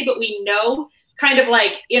best way, but we know kind of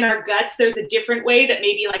like in our guts there's a different way that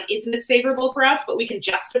maybe like isn't as favorable for us, but we can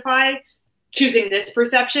justify choosing this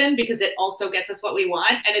perception because it also gets us what we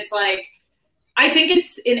want. And it's like, I think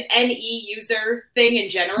it's an NE user thing in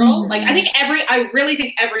general. Like I really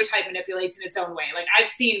think every type manipulates in its own way. Like I've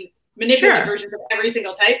seen manipulative versions of every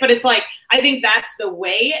single type, but it's like, I think that's the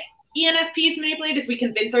way ENFPs manipulate is we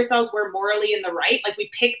convince ourselves we're morally in the right. Like we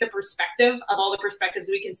pick the perspective of all the perspectives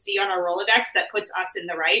we can see on our Rolodex that puts us in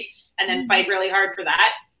the right and then fight really hard for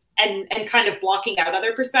that and kind of blocking out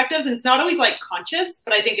other perspectives. And it's not always like conscious,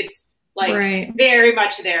 but I think it's like very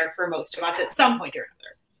much there for most of us at some point or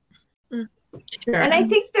another. Sure. And I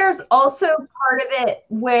think there's also part of it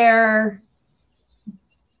where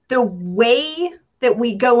the way that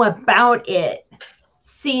we go about it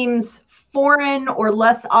seems foreign or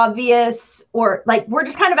less obvious, or like we're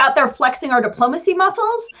just kind of out there flexing our diplomacy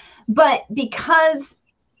muscles. But because,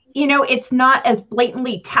 you know, it's not as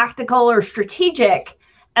blatantly tactical or strategic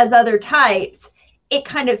as other types, it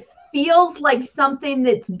kind of feels like something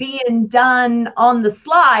that's being done on the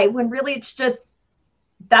sly when really it's just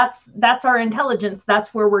that's our intelligence.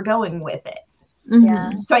 That's where we're going with it.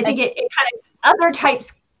 Yeah. So I think it kind of, other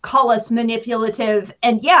types call us manipulative,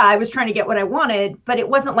 and yeah, I was trying to get what I wanted, but it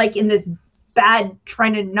wasn't like in this bad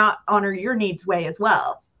trying to not honor your needs way as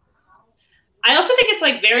well. I also think it's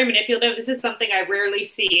like very manipulative. This is something I rarely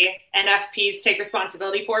see NFPs take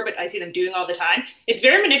responsibility for, but I see them doing all the time. It's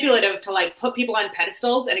very manipulative to like put people on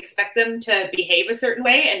pedestals and expect them to behave a certain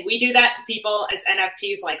way. And we do that to people as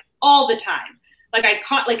NFPs like all the time.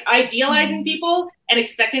 Like idealizing people and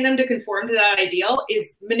expecting them to conform to that ideal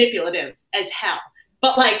is manipulative as hell.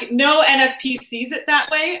 But like no NFP sees it that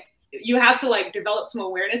way. You have to like develop some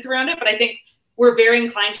awareness around it. But I think we're very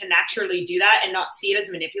inclined to naturally do that and not see it as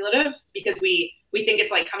manipulative because we think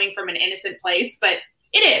it's like coming from an innocent place. But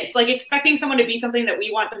it is like expecting someone to be something that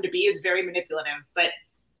we want them to be is very manipulative, but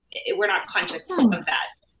we're not conscious of that.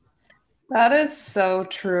 That is so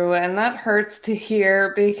true. And that hurts to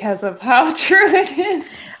hear because of how true it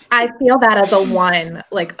is. I feel that as a one,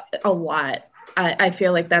 like a lot. I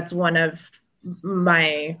feel like that's one of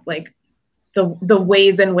my, like, the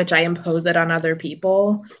ways in which I impose it on other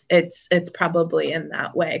people. It's probably in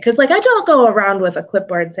that way. Cause like, I don't go around with a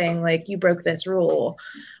clipboard saying like, you broke this rule,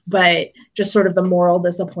 but just sort of the moral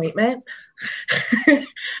disappointment.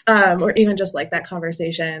 Or even just like that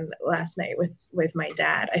conversation last night with my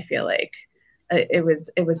dad. I feel like it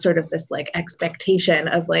was sort of this like expectation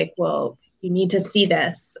of like, well, you need to see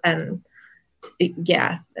this. And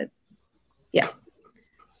yeah.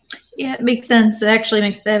 Yeah, it makes sense. That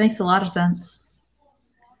makes a lot of sense.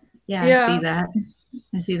 Yeah.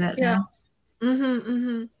 I see that now.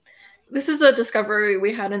 This is a discovery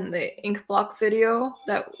we had in the ink block video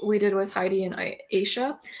that we did with Heidi and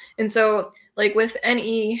Aisha. And so like with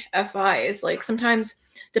NEFIs, like sometimes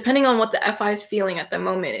depending on what the FI is feeling at the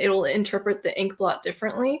moment, it will interpret the ink blot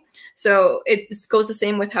differently. So it goes the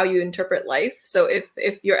same with how you interpret life. So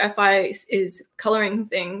if your FI is coloring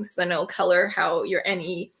things, then it'll color how your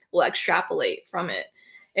NE will extrapolate from it.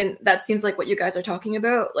 And that seems like what you guys are talking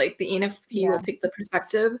about. Like the ENFP will pick the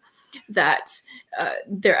perspective that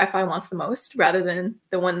their FI wants the most rather than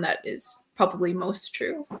the one that is probably most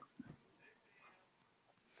true.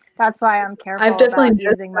 That's why I'm careful about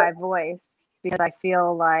using my voice, because I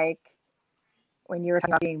feel like when you were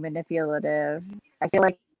talking about being manipulative, I feel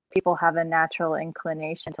like people have a natural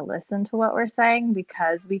inclination to listen to what we're saying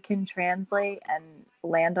because we can translate and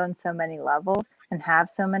land on so many levels and have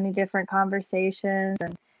so many different conversations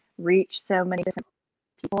and reach so many different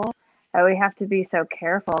people that we have to be so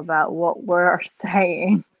careful about what we're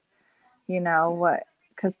saying,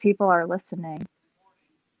 because people are listening.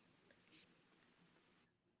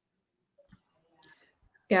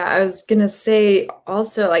 Yeah, I was going to say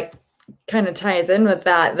also, like, kind of ties in with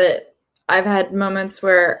that I've had moments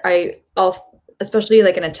where I'll, especially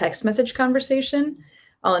like in a text message conversation,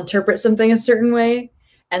 I'll interpret something a certain way.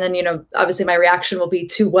 And then, obviously my reaction will be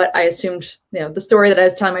to what I assumed, the story that I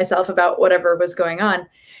was telling myself about whatever was going on.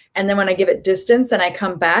 And then when I give it distance and I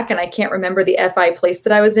come back and I can't remember the FI place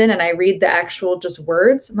that I was in and I read the actual just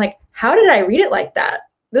words, I'm like, how did I read it like that?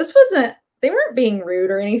 They weren't being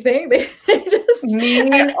rude or anything. They just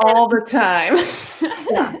me all the time.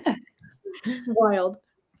 Yeah. It's wild.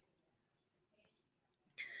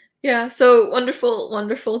 Yeah, so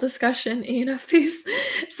wonderful discussion, ENFPs.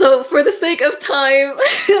 So for the sake of time,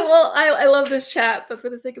 well, I love this chat, but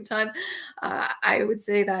for the sake of time, I would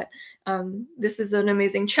say that this is an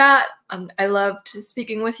amazing chat. I loved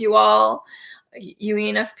speaking with you all. You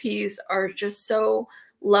ENFPs are just so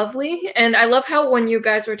lovely. And I love how when you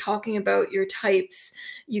guys were talking about your types,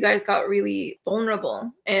 you guys got really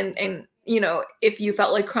vulnerable. And you know, if you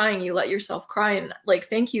felt like crying, you let yourself cry. And like,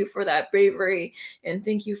 thank you for that bravery. And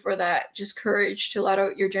thank you for that just courage to let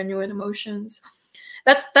out your genuine emotions.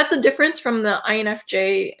 That's a difference from the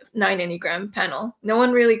INFJ 9 Enneagram panel. No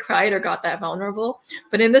one really cried or got that vulnerable.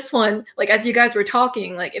 But in this one, like as you guys were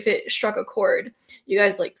talking, like if it struck a chord, you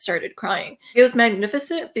guys like started crying. It was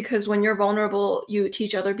magnificent because when you're vulnerable, you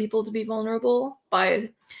teach other people to be vulnerable by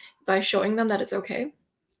showing them that it's okay.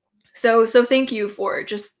 So thank you for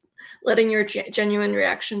just letting your genuine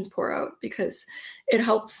reactions pour out, because it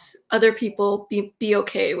helps other people be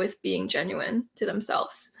okay with being genuine to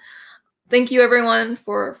themselves. Thank you everyone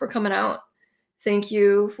for coming out. Thank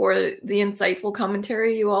you for the insightful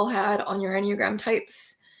commentary you all had on your Enneagram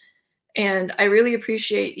types. And I really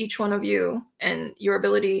appreciate each one of you and your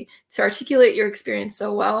ability to articulate your experience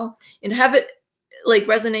so well and have it like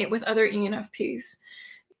resonate with other ENFPs.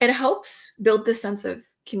 It helps build this sense of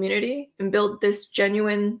community and build this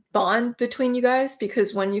genuine bond between you guys,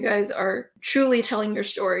 because when you guys are truly telling your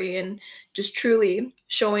story and just truly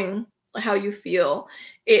showing how you feel,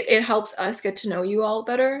 it helps us get to know you all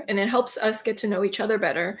better, and it helps us get to know each other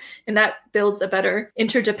better, and that builds a better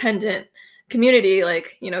interdependent community,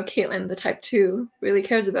 like, you know, Caitlin, the type 2, really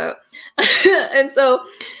cares about. And so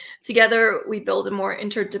together we build a more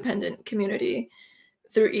interdependent community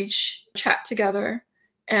through each chat together.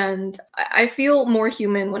 And I feel more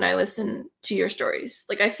human when I listen to your stories.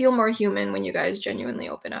 Like I feel more human when you guys genuinely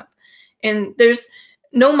open up. And there's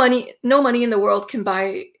no money in the world can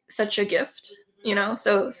buy such a gift, you know?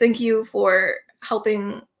 So thank you for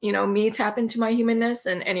helping, you know, me tap into my humanness,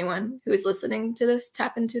 and anyone who is listening to this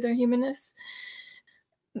tap into their humanness.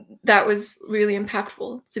 That was really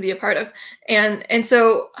impactful to be a part of. And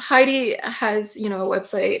so Heidi has, you know, a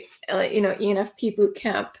website, you know, ENFP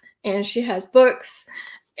Bootcamp, and she has books,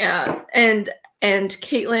 and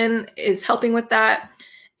Caitlin is helping with that.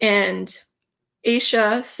 And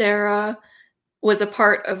Aisha, Sara was a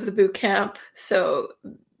part of the boot camp, so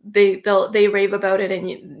they rave about it,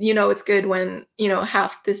 and you know it's good when, you know,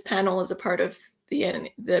 half this panel is a part of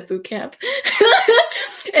the boot camp.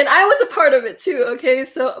 And I was a part of it too, okay?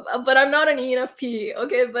 So, but I'm not an ENFP,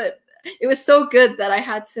 okay? But it was so good that I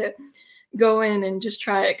had to go in and just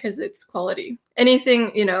try it because it's quality.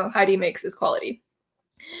 Anything, you know, Heidi makes is quality.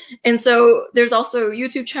 And so there's also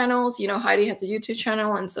YouTube channels. You know, Heidi has a YouTube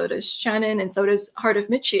channel, and so does Shannon, and so does Heart of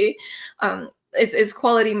Michi. It's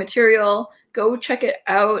quality material. Go check it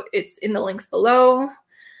out. It's in the links below.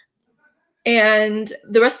 And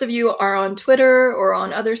the rest of you are on Twitter or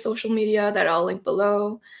on other social media that I'll link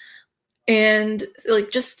below. And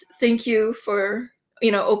like, just thank you for,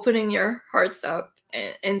 you know, opening your hearts up,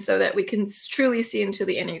 and so that we can truly see into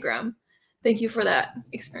the Enneagram. Thank you for that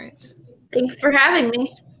experience. Thanks for having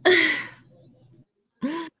me.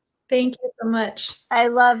 Thank you so much. I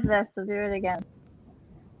love this. We'll do it again.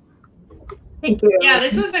 Thank you. Yeah,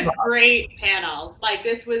 this was a great panel. Like,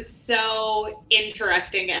 this was so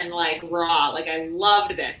interesting and like raw. Like, I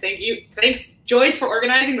loved this. Thank you. Thanks, Joyce, for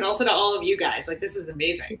organizing, but also to all of you guys. Like, this was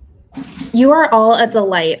amazing. You are all a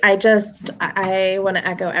delight. I want to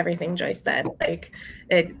echo everything Joyce said. Like,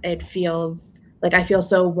 it feels like I feel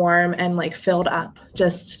so warm and like filled up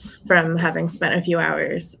just from having spent a few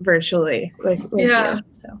hours virtually with you.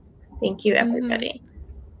 So thank you, everybody.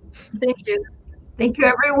 Thank you. Thank you,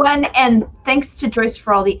 everyone. And thanks to Joyce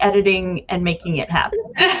for all the editing and making it happen.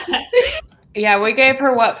 Yeah, we gave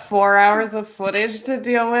her, what, 4 hours of footage to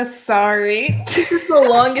deal with? Sorry. This is the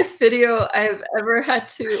longest video I've ever had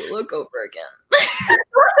to look over again.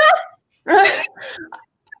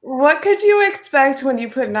 What could you expect when you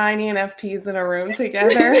put 9 ENFPs in a room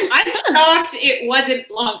together? I'm shocked it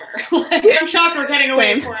wasn't longer. Like, I'm shocked we're getting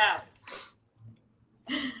away in 4 hours.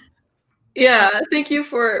 Yeah, thank you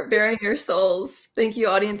for bearing your souls. Thank you,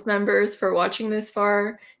 audience members, for watching this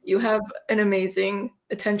far. You have an amazing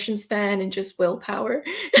attention span and just willpower.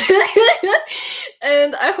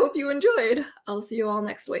 And I hope you enjoyed. I'll see you all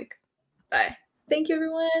next week. Bye. Thank you,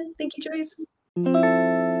 everyone. Thank you, Joyce.